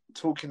like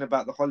talking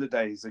about the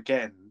holidays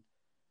again.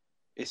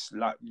 It's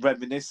like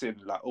reminiscing,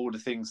 like all the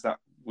things that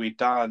we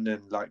done,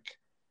 and like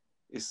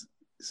it's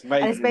And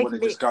made it's me want making to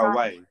me just go excited.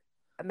 away.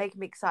 Making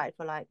me excited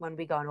for like when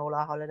we go on all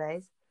our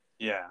holidays.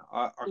 Yeah,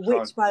 I Which,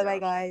 can't. by the way, Yeah,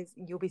 guys,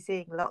 you'll be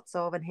seeing lots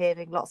of and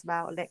hearing lots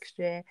about next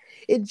year.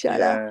 Inshallah.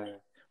 yeah.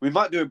 We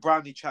might do a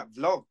brownie chat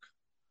vlog.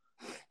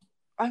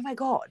 Oh my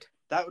god.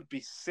 That would be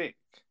sick.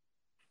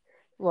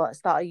 What?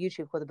 Start a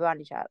YouTube called the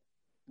Brownie Chat.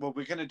 Well,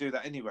 we're gonna do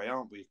that anyway,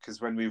 aren't we?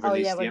 Because when we Oh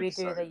release yeah, the when we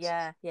do the episodes.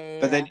 But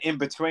yeah. then in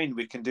between,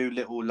 we can do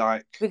little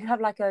like. We could have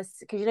like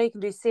because you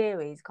can do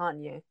series,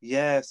 can't you?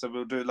 Yeah, so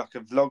we'll do like a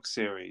vlog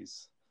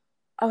series.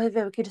 Oh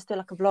yeah, we could just do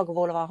like a vlog of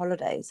all of our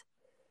holidays.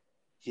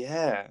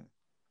 Yeah.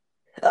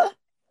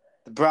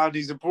 The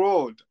brownies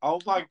abroad. Oh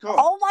my god.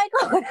 Oh my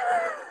god.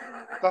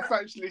 That's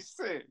actually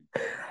sick.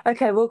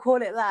 Okay, we'll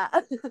call it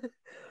that.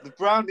 The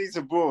brownies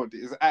abroad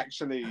is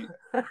actually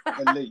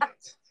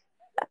elite.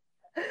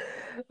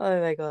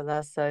 Oh my god,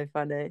 that's so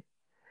funny.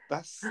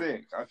 That's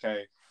sick.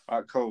 Okay. All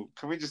right, cool.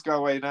 Can we just go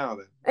away now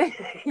then?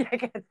 Yeah,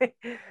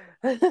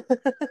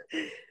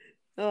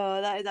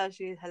 oh, that is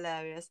actually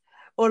hilarious.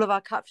 All of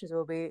our captions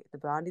will be the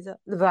brownies are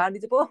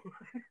born.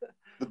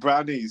 The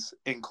brownies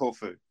in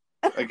Corfu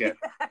again.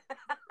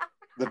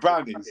 The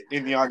brownies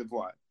in the Isle of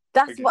Wight.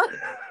 That's what.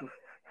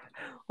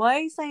 Why are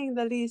you saying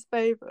the least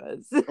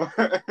favourites?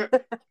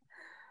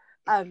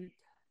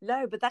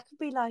 No, but that could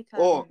be like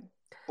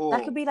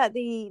that could be like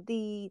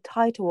the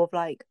title of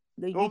like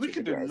the YouTube we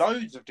could videos. do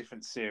loads of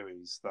different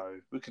series though.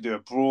 We could do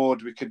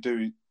abroad. We could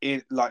do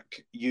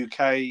like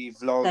UK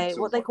vlogs.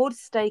 What they called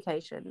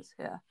staycations.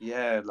 Yeah.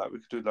 Yeah, like we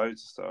could do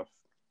loads of stuff.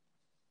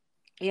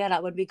 Yeah,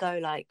 like when we go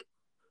like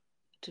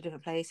to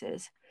different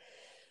places.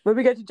 When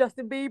we go to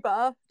Justin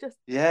Bieber,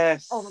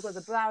 yes. Oh my god,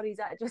 the brownies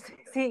at Justin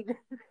Bieber.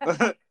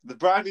 The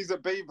brownies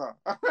at Bieber.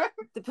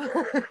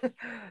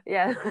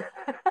 Yeah.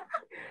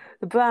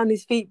 The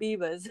brownies feet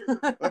Biebers.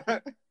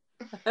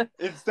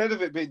 Instead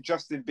of it being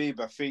Justin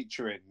Bieber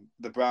featuring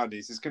the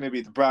brownies, it's going to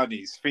be the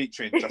brownies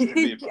featuring Justin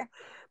Bieber. Yeah.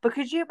 But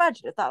could you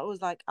imagine if that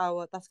was like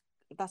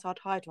that's our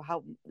title?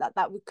 How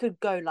that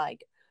could go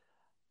like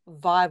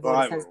viral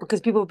in a sense,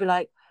 because people would be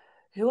like,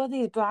 "Who are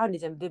these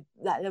brownies?" And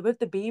they're with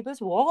the Biebers.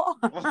 What?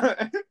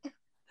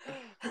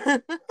 Yeah,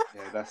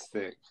 that's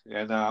sick.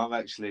 Yeah, no, I'm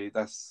actually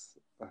that's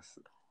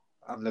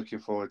I'm looking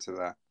forward to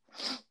that.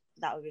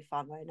 That would be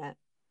fun, won't it?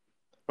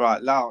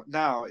 Right,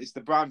 now it's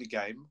the brownie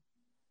game.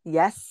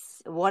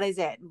 Yes. What is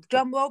it?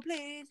 Drum roll,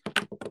 please.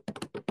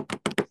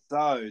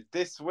 So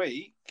this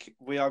week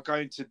we are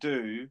going to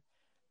do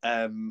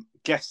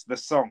guess the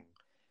song.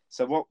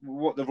 So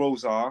what the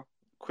rules are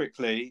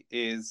quickly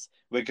is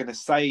we're going to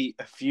say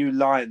a few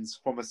lines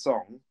from a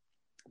song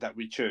that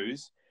we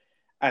choose,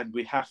 and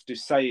we have to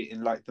say it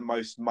in like the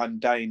most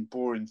mundane,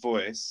 boring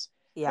voice,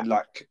 and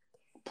like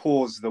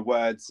pause the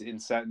words in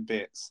certain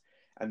bits,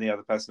 and the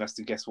other person has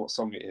to guess what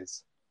song it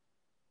is.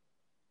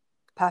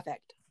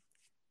 Perfect.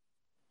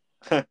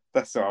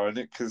 That's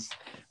ironic because,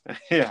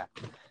 yeah.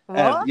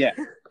 What? Yeah.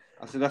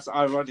 I said that's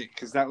ironic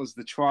because that was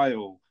the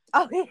trial.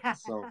 Oh, yeah.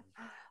 Song.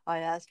 Oh,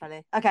 yeah, that's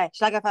funny. Okay,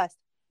 shall I go first?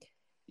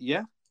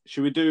 Yeah.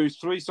 Should we do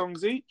 3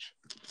 songs each?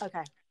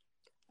 Okay,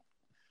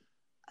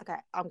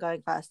 I'm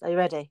going first. Are you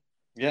ready?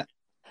 Yeah.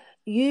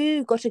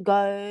 You got to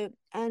go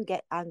and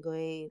get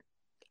angry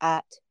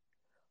at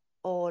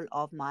all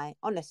of my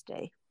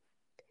honesty.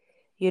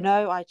 You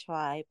know I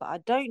try, but I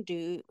don't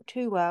do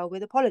too well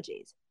with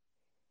apologies.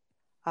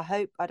 I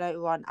hope I don't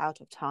run out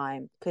of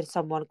time. Could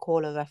someone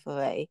call a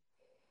referee?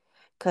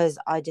 Because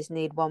I just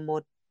need one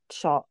more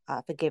shot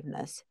at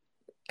forgiveness.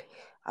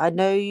 I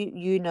know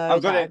you know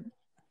I've got that. it.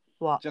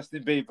 What?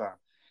 Justin Bieber.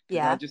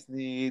 Yeah. I just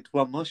need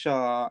one more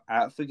shot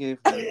at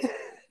forgiveness.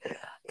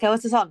 Okay,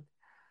 what's the song?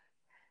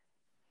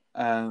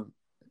 I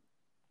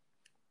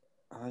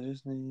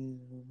just need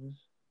one more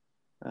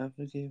shot at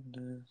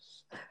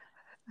forgiveness.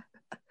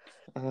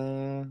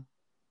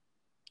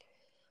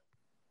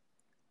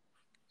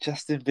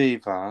 Justin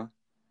Bieber.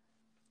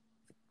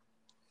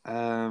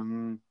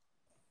 Come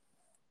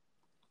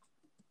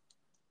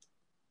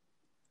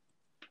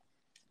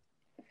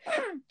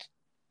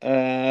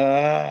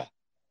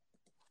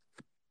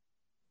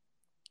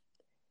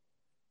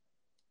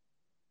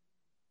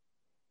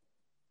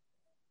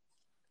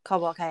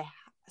on, okay.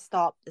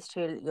 Stop.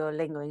 You're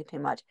lingering too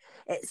much.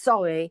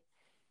 Sorry.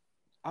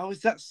 Oh,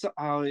 is that so?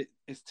 Oh,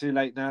 it's too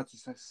late now to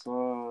say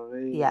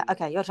sorry. Yeah,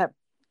 okay, your turn.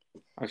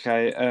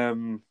 Okay,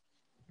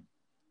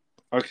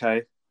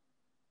 okay.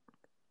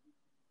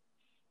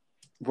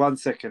 1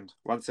 second,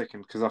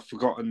 because I've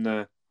forgotten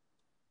the...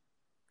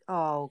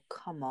 Oh,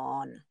 come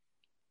on.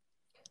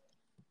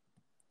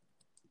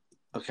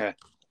 Okay.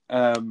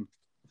 I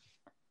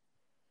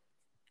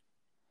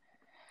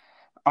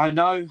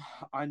know,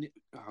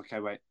 okay,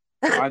 wait.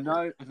 I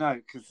know, no,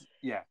 because,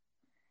 yeah.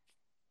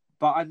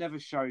 But I never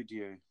showed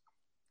you.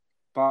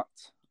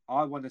 But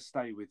I want to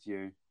stay with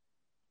you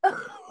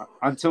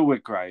until we're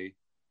grey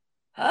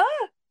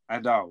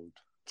and old.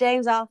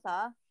 James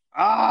Arthur.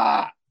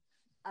 Ah!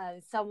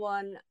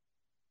 Someone...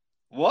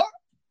 What?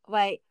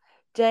 Wait,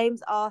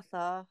 James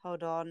Arthur.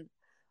 Hold on.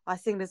 I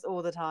sing this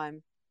all the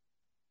time.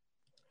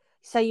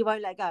 Say You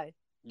Won't Let Go.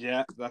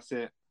 Yeah, that's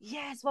it.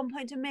 Yes, 1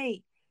 point to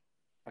me.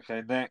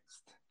 Okay,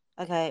 next.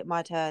 Okay,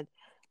 my turn.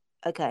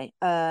 Okay.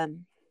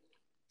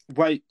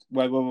 Wait.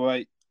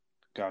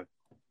 Go.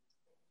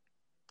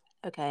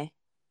 Okay.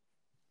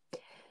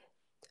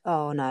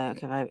 Oh no.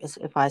 Okay,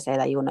 if I say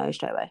that, you'll know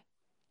straight away.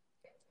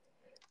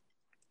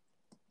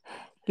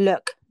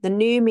 Look, the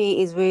new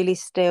me is really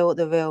still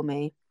the real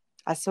me.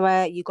 I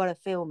swear you gotta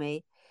feel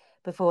me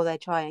before they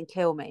try and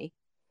kill me.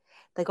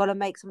 They gotta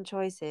make some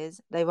choices.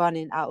 They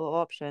running out of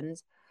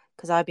options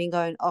because I've been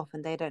going off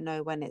and they don't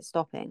know when it's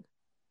stopping.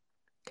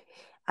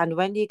 And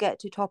when you get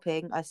to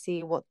topping, I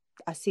see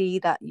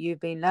that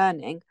you've been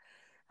learning.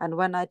 And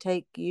when I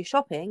take you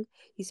shopping,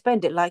 you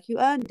spend it like you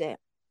earned it.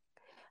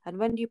 And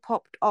when you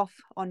popped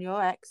off on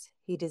your ex,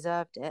 he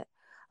deserved it.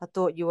 I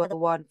thought you were the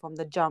one from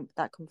the jump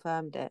that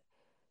confirmed it.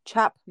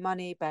 Chap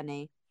money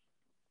Benny.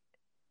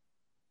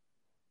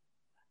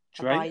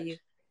 Drake? Buy you.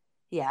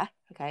 Yeah.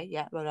 Okay.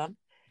 Yeah. Well done.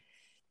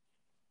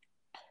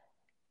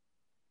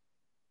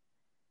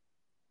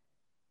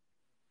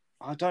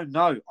 I don't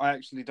know. I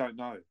actually don't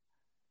know.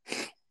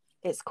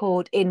 It's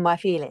called In My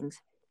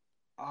Feelings.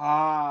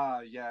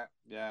 Ah, yeah,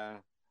 yeah.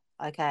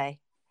 Okay,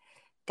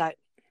 go.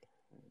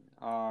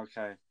 Oh,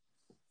 okay.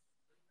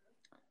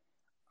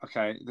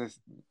 Okay,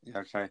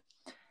 okay.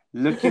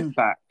 Looking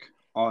back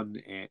on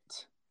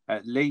it,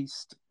 at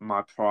least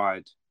my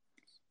pride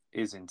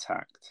is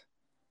intact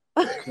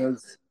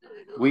because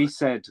we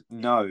said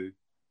no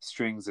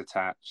strings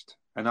attached,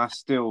 and I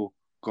still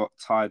got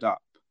tied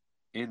up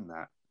in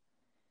that.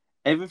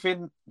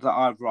 Everything that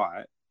I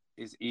write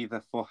is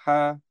either for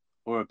her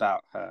or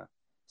about her.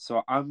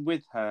 So I'm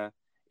with her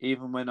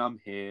even when I'm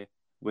here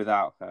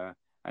without her,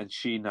 and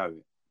she knows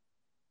it.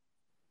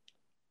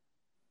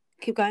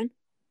 Keep going.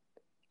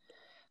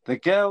 The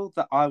girl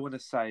that I want to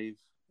save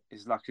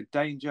is like a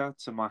danger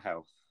to my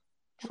health.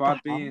 What the Try hell?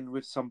 being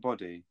with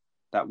somebody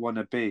that want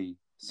to be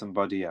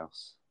somebody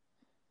else.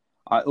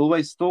 I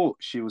always thought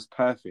she was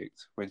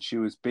perfect when she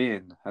was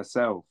being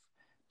herself.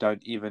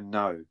 Don't even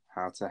know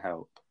how to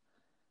help.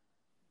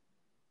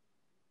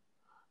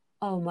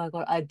 Oh my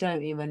god, I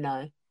don't even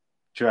know.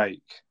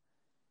 Drake.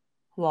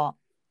 What?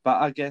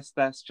 But I guess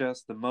that's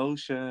just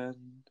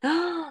emotion.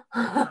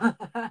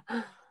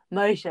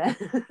 Motion.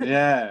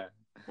 Yeah.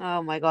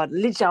 Oh my god.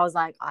 Literally, I was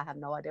like, I have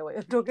no idea what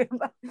you're talking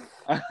about.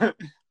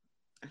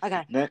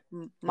 Okay,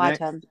 my Next.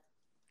 turn.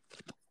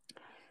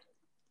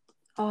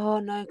 Oh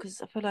no,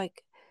 because I feel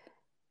like,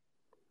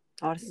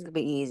 oh, this is gonna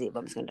be easy, but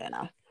I'm just gonna do it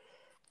now.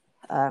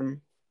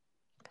 Um.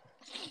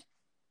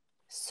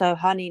 So,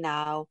 honey,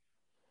 now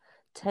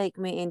take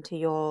me into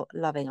your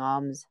loving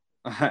arms.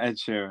 Ed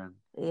Sheeran.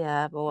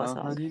 Yeah, but what Oh,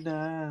 song? honey,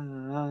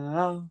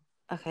 now.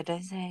 Okay,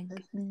 don't sing.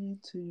 Take me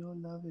into your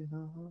loving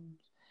arms.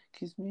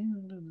 Kiss me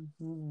under the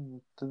moon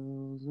with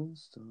thousand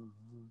stars.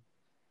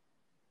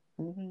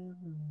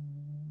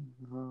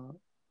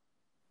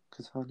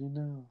 Cause honey,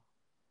 now.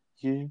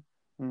 You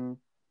know.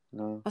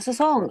 What's the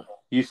song?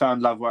 You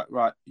found love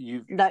right.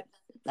 No,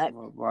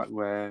 no, Right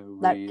where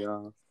no. we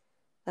are.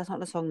 That's not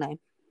the song name.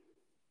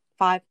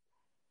 5,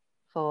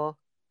 4,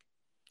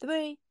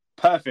 3,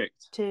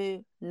 Perfect.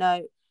 2,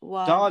 no,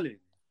 1, Darling.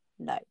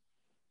 no.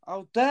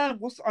 Oh damn,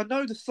 I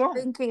know the song.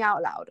 Thinking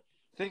out loud.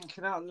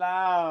 Thinking out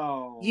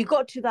loud. You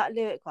got to that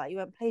lyric right. You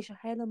went, place your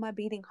hand on my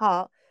beating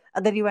heart,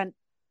 and then you went,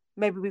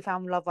 maybe we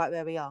found love right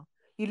where we are.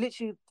 You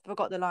literally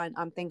forgot the line.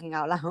 I'm thinking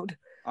out loud.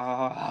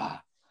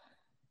 Ah.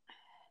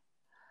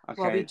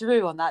 Well, we Okay.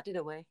 drew on that,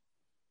 didn't we?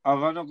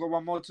 Have I not got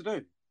one more to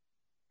do?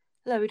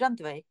 No, we've done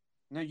 3.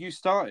 No, you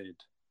started.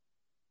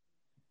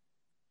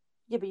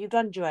 Yeah, but you've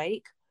done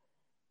Drake.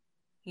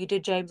 You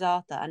did James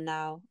Arthur, and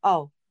now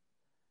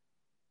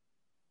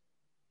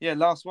Yeah,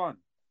 last one.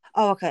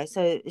 okay.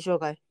 So it's your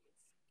go.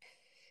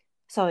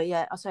 Sorry,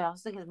 yeah. Oh, sorry, I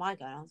was thinking it's my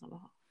go. I was like,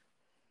 oh.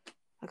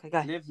 Okay,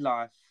 go. Live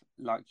life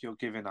like you're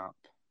giving up.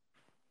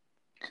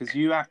 Because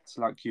you act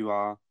like you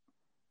are.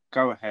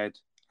 Go ahead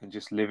and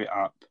just live it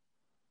up.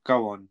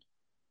 Go on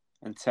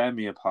and tear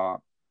me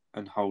apart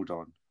and hold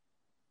on.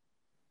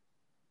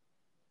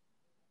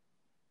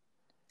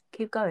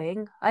 Keep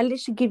going. I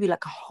literally give you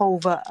like a whole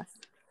verse.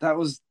 That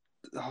was.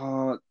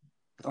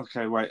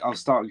 Okay, wait, I'll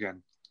start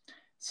again.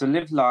 So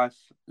live life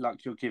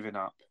like you're giving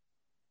up.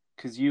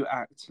 Because you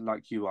act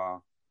like you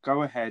are.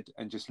 Go ahead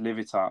and just live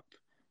it up.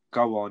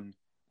 Go on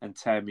and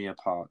tear me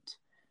apart.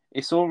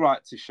 It's all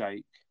right to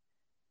shake.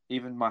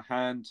 Even my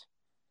hand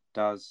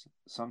does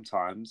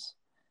sometimes.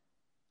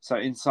 So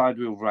inside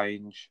we'll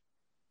range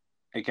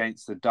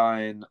against the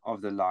dying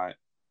of the light.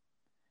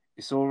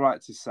 It's all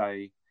right to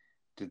say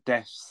the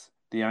death's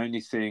the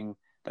only thing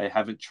they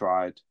haven't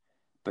tried,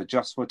 but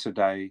just for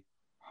today,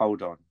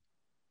 hold on.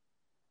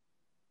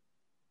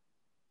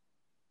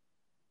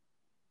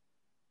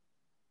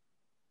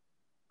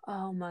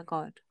 Oh my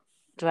god.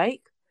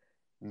 Drake?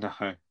 No,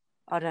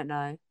 I don't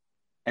know.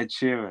 Ed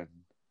Sheeran.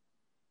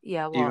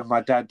 Yeah, Even what?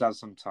 my dad does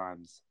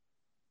sometimes.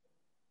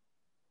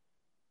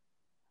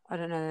 I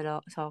don't know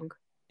the song.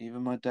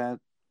 Even my dad.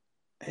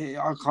 I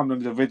can't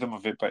remember the rhythm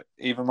of it, but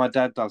even my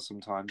dad does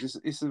sometimes.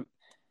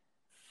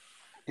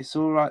 It's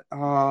all right.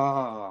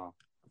 Ah.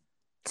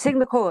 Sing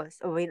the chorus.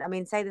 I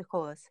mean, say the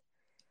chorus.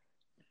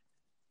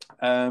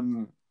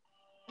 1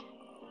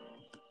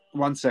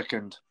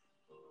 second.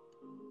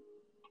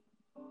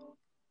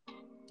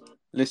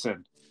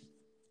 Listen.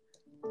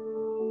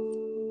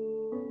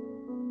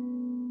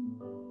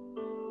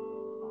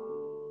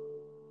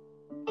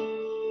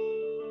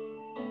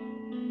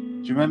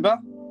 Do you remember?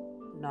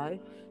 No.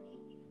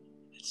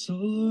 It's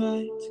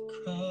alright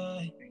to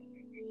cry.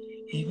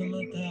 Even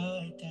my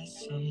dad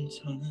does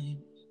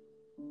sometimes.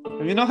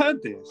 Have you not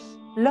heard this?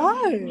 No.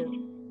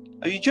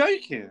 Are you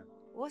joking?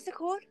 What's it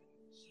called?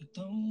 So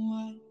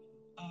don't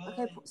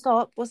Okay,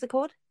 stop. What's it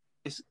called?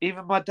 It's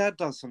even my dad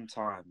does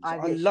sometimes. I I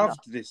literally not.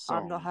 loved this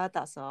I've not song. heard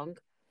that song.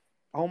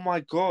 Oh my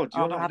god,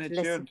 you're I'm gonna not an have Ed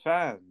to listen. Sheeran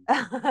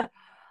fan.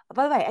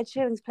 By the way, Ed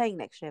Sheeran's playing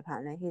next year.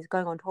 Apparently, he's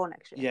going on tour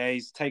next year. Yeah,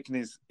 he's taking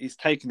his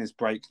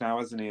break now,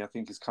 hasn't he? I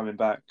think he's coming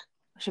back.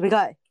 Should we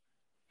go?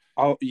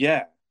 Oh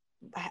yeah,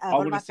 I One of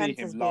want to my see friends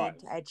him has been live.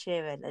 to Ed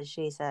Sheeran, and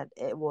she said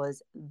it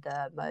was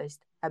the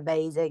most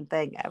amazing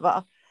thing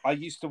ever. I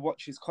used to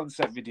watch his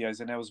concert videos,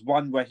 and there was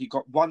one where he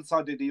got one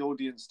side of the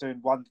audience doing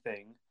one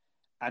thing,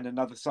 and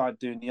another side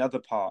doing the other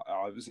part.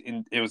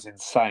 It was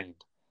insane.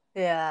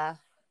 Yeah.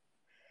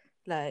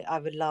 No, I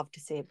would love to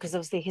see it because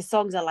obviously his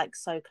songs are like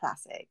so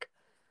classic.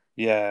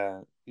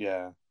 Yeah,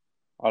 yeah.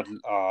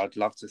 I'd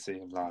love to see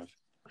him live.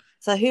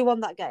 So who won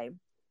that game?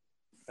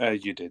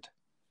 You did.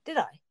 Did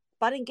I?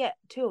 But I didn't get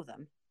two of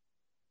them.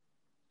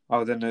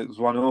 Oh, then it was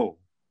 1-1.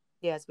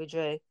 Yes, we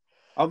drew.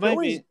 Oh, We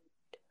always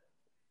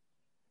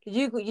maybe.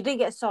 you didn't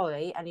get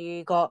sorry, and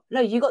you got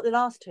the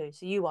last two,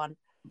 so you won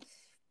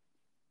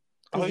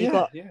Oh, because you yeah,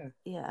 got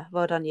yeah.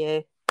 Well done,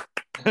 you.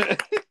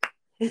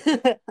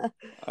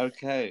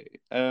 Okay.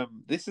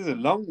 This is a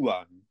long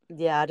one.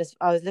 Yeah,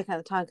 I was looking at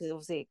the time because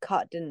obviously it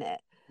cut, didn't it?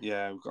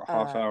 Yeah, we've got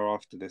half hour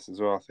after this as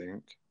well, I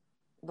think.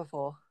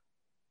 Before.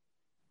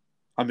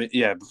 I mean,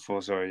 yeah,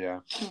 before. Sorry, yeah.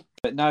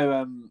 But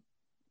no,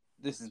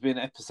 this has been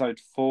episode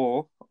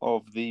 4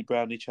 of the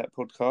Brownie Chat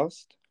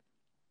podcast,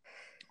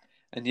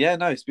 and yeah,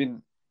 no,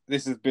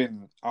 this has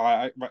been.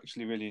 I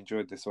actually really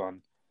enjoyed this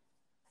one.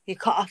 You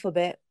cut off a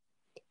bit.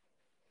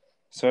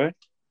 Sorry,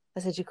 I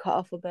said you cut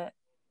off a bit.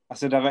 I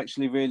said I've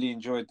actually really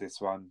enjoyed this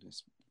one.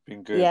 It's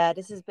been good. Yeah,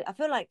 I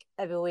feel like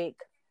every week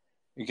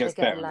It we're gets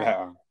better getting and like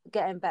better.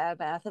 getting better,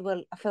 better.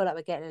 I feel like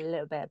we're getting a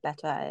little bit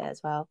better at it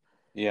as well.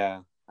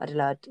 Yeah, I don't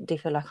know. Do you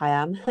feel like I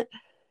am?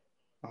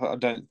 I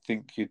don't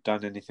think you'd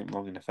done anything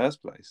wrong in the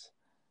first place.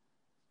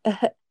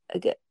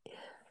 Okay.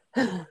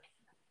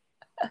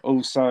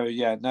 Also,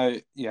 yeah, no,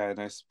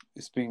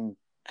 it's been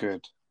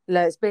good.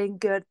 No, it's been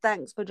good.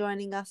 Thanks for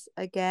joining us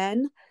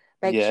again.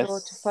 Make sure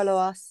to follow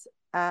Yes.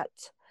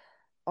 us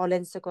on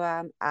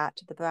Instagram at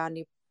the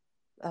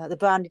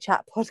Brownie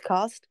Chat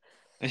podcast.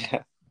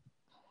 Yeah.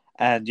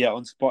 And yeah,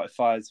 on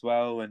Spotify as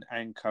well, and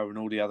Anchor, and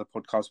all the other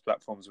podcast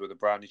platforms with the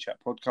Brownie Chat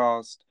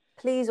podcast.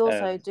 Please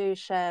also do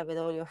share with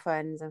all your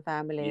friends and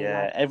family,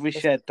 Yeah, like every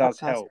this share does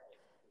podcast. help.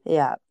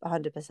 Yeah,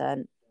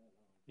 100%.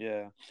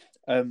 Yeah.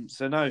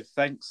 So no,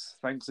 thanks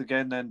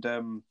again,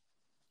 and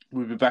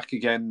we'll be back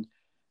again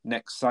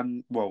next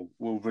Well,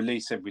 we'll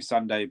release every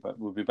Sunday, but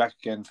we'll be back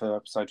again for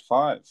episode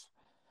 5.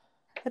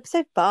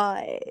 Episode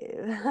 5.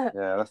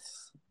 Yeah,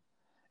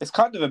 it's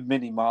kind of a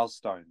mini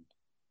milestone.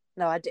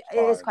 No, I do. It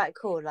is quite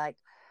cool. Like,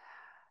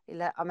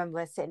 I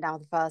remember sitting down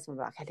with the first one,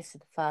 but okay, this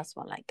is the first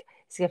one. Like,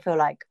 it's gonna feel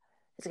like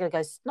it's gonna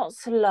go not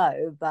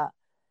slow, but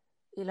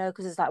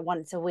because it's like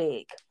once a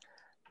week.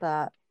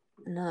 But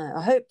no,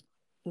 I hope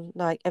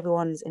like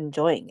everyone's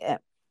enjoying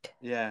it.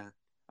 Yeah,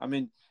 I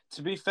mean,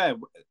 to be fair,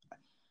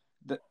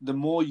 the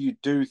more you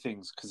do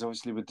things, because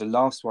obviously with the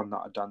last one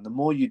that I've done, the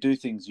more you do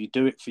things, you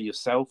do it for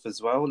yourself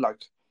as well.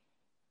 Like,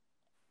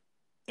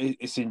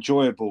 it's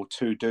enjoyable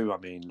to do. I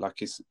mean,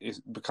 like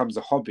it becomes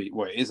a hobby.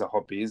 Well, it is a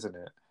hobby, isn't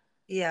it?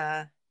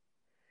 Yeah,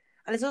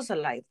 and it's also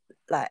like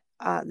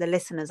the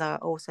listeners are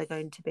also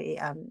going to be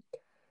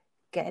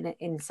getting an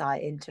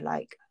insight into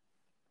like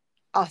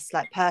us,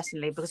 like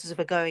personally, because as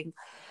we're going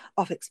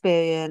off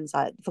experience,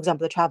 like for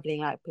example the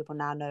traveling, like people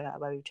now know like,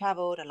 where we've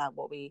traveled and like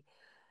what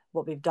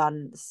we've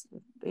done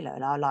in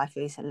our life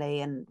recently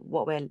and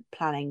what we're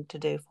planning to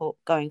do for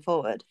going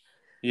forward.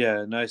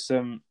 Yeah, no, it's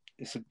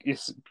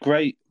a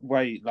great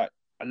way. Like,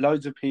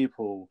 loads of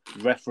people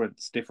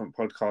reference different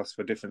podcasts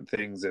for different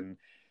things, and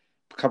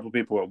a couple of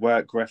people at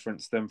work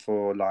reference them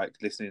for like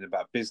listening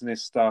about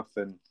business stuff,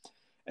 and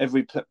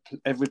every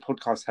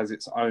podcast has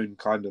its own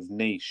kind of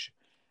niche,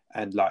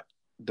 and like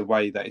the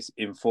way that it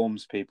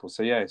informs people.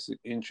 So yeah, it's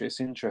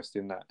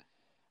interesting that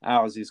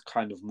ours is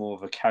kind of more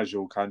of a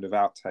casual kind of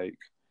outtake.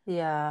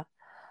 Yeah,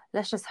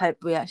 let's just hope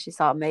we actually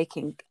start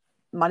making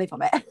money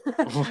from it.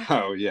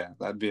 Wow, yeah,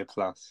 that'd be a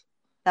plus.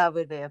 That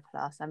would be a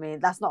plus. I mean,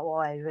 that's not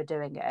why we're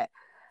doing it.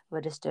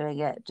 We're just doing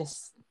it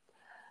just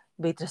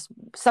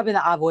something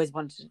that I've always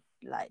wanted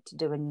like to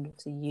do, and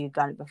so you've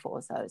done it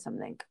before, so it's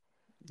something.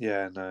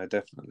 Yeah, no,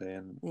 definitely.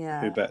 And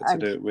Yeah, who better to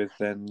do it with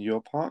than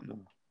your partner?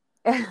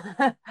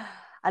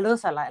 and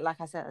also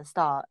like I said at the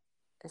start,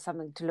 it's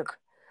something to look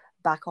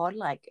back on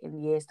like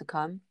in years to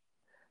come.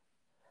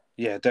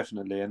 Yeah,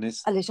 definitely. And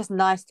And it's just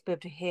nice to be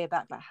able to hear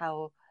back like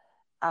how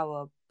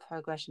our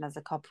progression as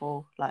a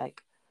couple,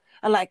 like,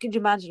 and like, could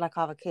you imagine like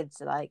other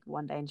kids like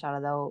one day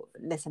inshallah they'll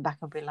listen back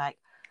and be like,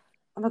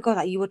 oh my god,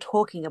 like you were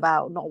talking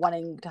about not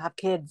wanting to have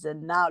kids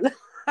and now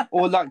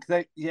or like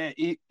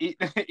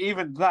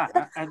even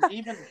that, and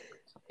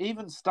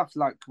even stuff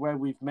like where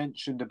we've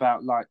mentioned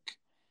about, like,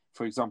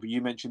 for example,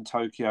 you mentioned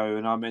Tokyo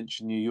and I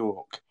mentioned New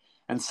York,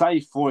 and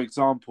say for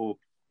example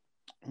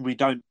we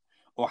don't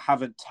or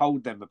haven't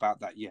told them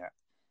about that yet,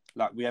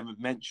 like we haven't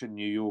mentioned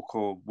New York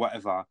or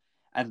whatever,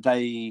 and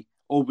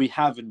we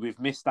have and we've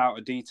missed out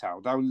a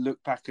detail, they'll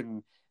look back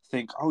and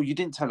think, oh, you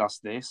didn't tell us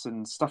this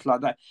and stuff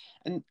like that.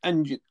 And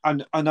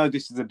I know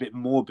this is a bit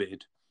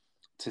morbid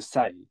to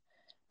say,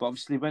 but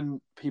obviously when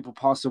people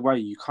pass away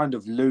you kind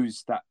of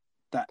lose that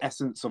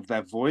essence of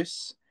their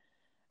voice.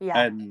 yeah,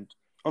 And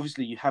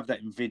obviously you have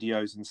that in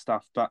videos and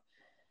stuff, but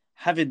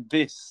having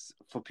this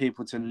for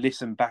people to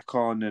listen back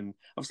on, and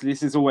obviously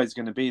this is always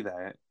going to be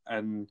there,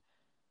 and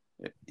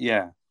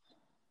yeah.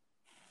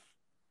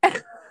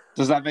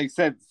 Does that make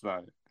sense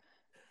though?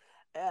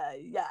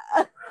 Yeah.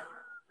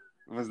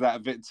 Was that a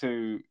bit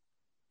too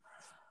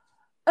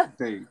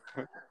deep?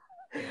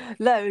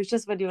 No, it's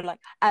just when you were like,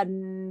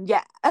 and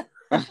yeah.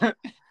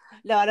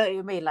 No, I know what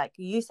you mean. Like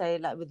you say,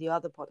 like with your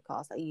other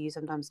podcast, that you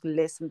sometimes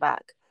listen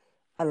back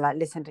and like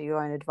listen to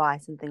your own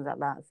advice and things like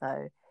that.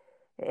 So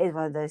it is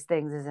one of those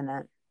things, isn't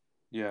it?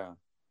 Yeah.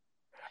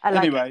 And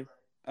like, Anyway,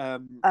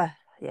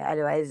 yeah.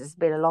 Anyways, it's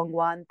been a long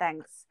one.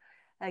 Thanks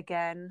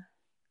again,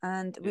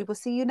 and we yeah, will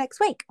see you next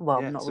week.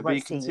 Well, yeah, not we to won't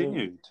be see you.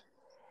 continued.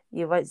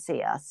 You won't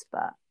see us,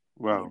 but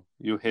Well,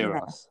 you'll you hear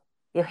know, us.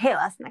 you'll hear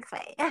us next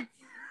week.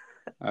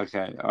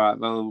 Okay. All right.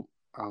 Well,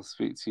 I'll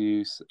speak to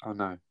you. Oh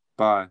no.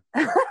 Bye.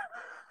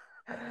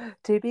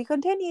 To be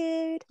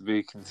continued. To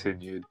be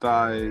continued.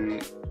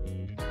 Bye.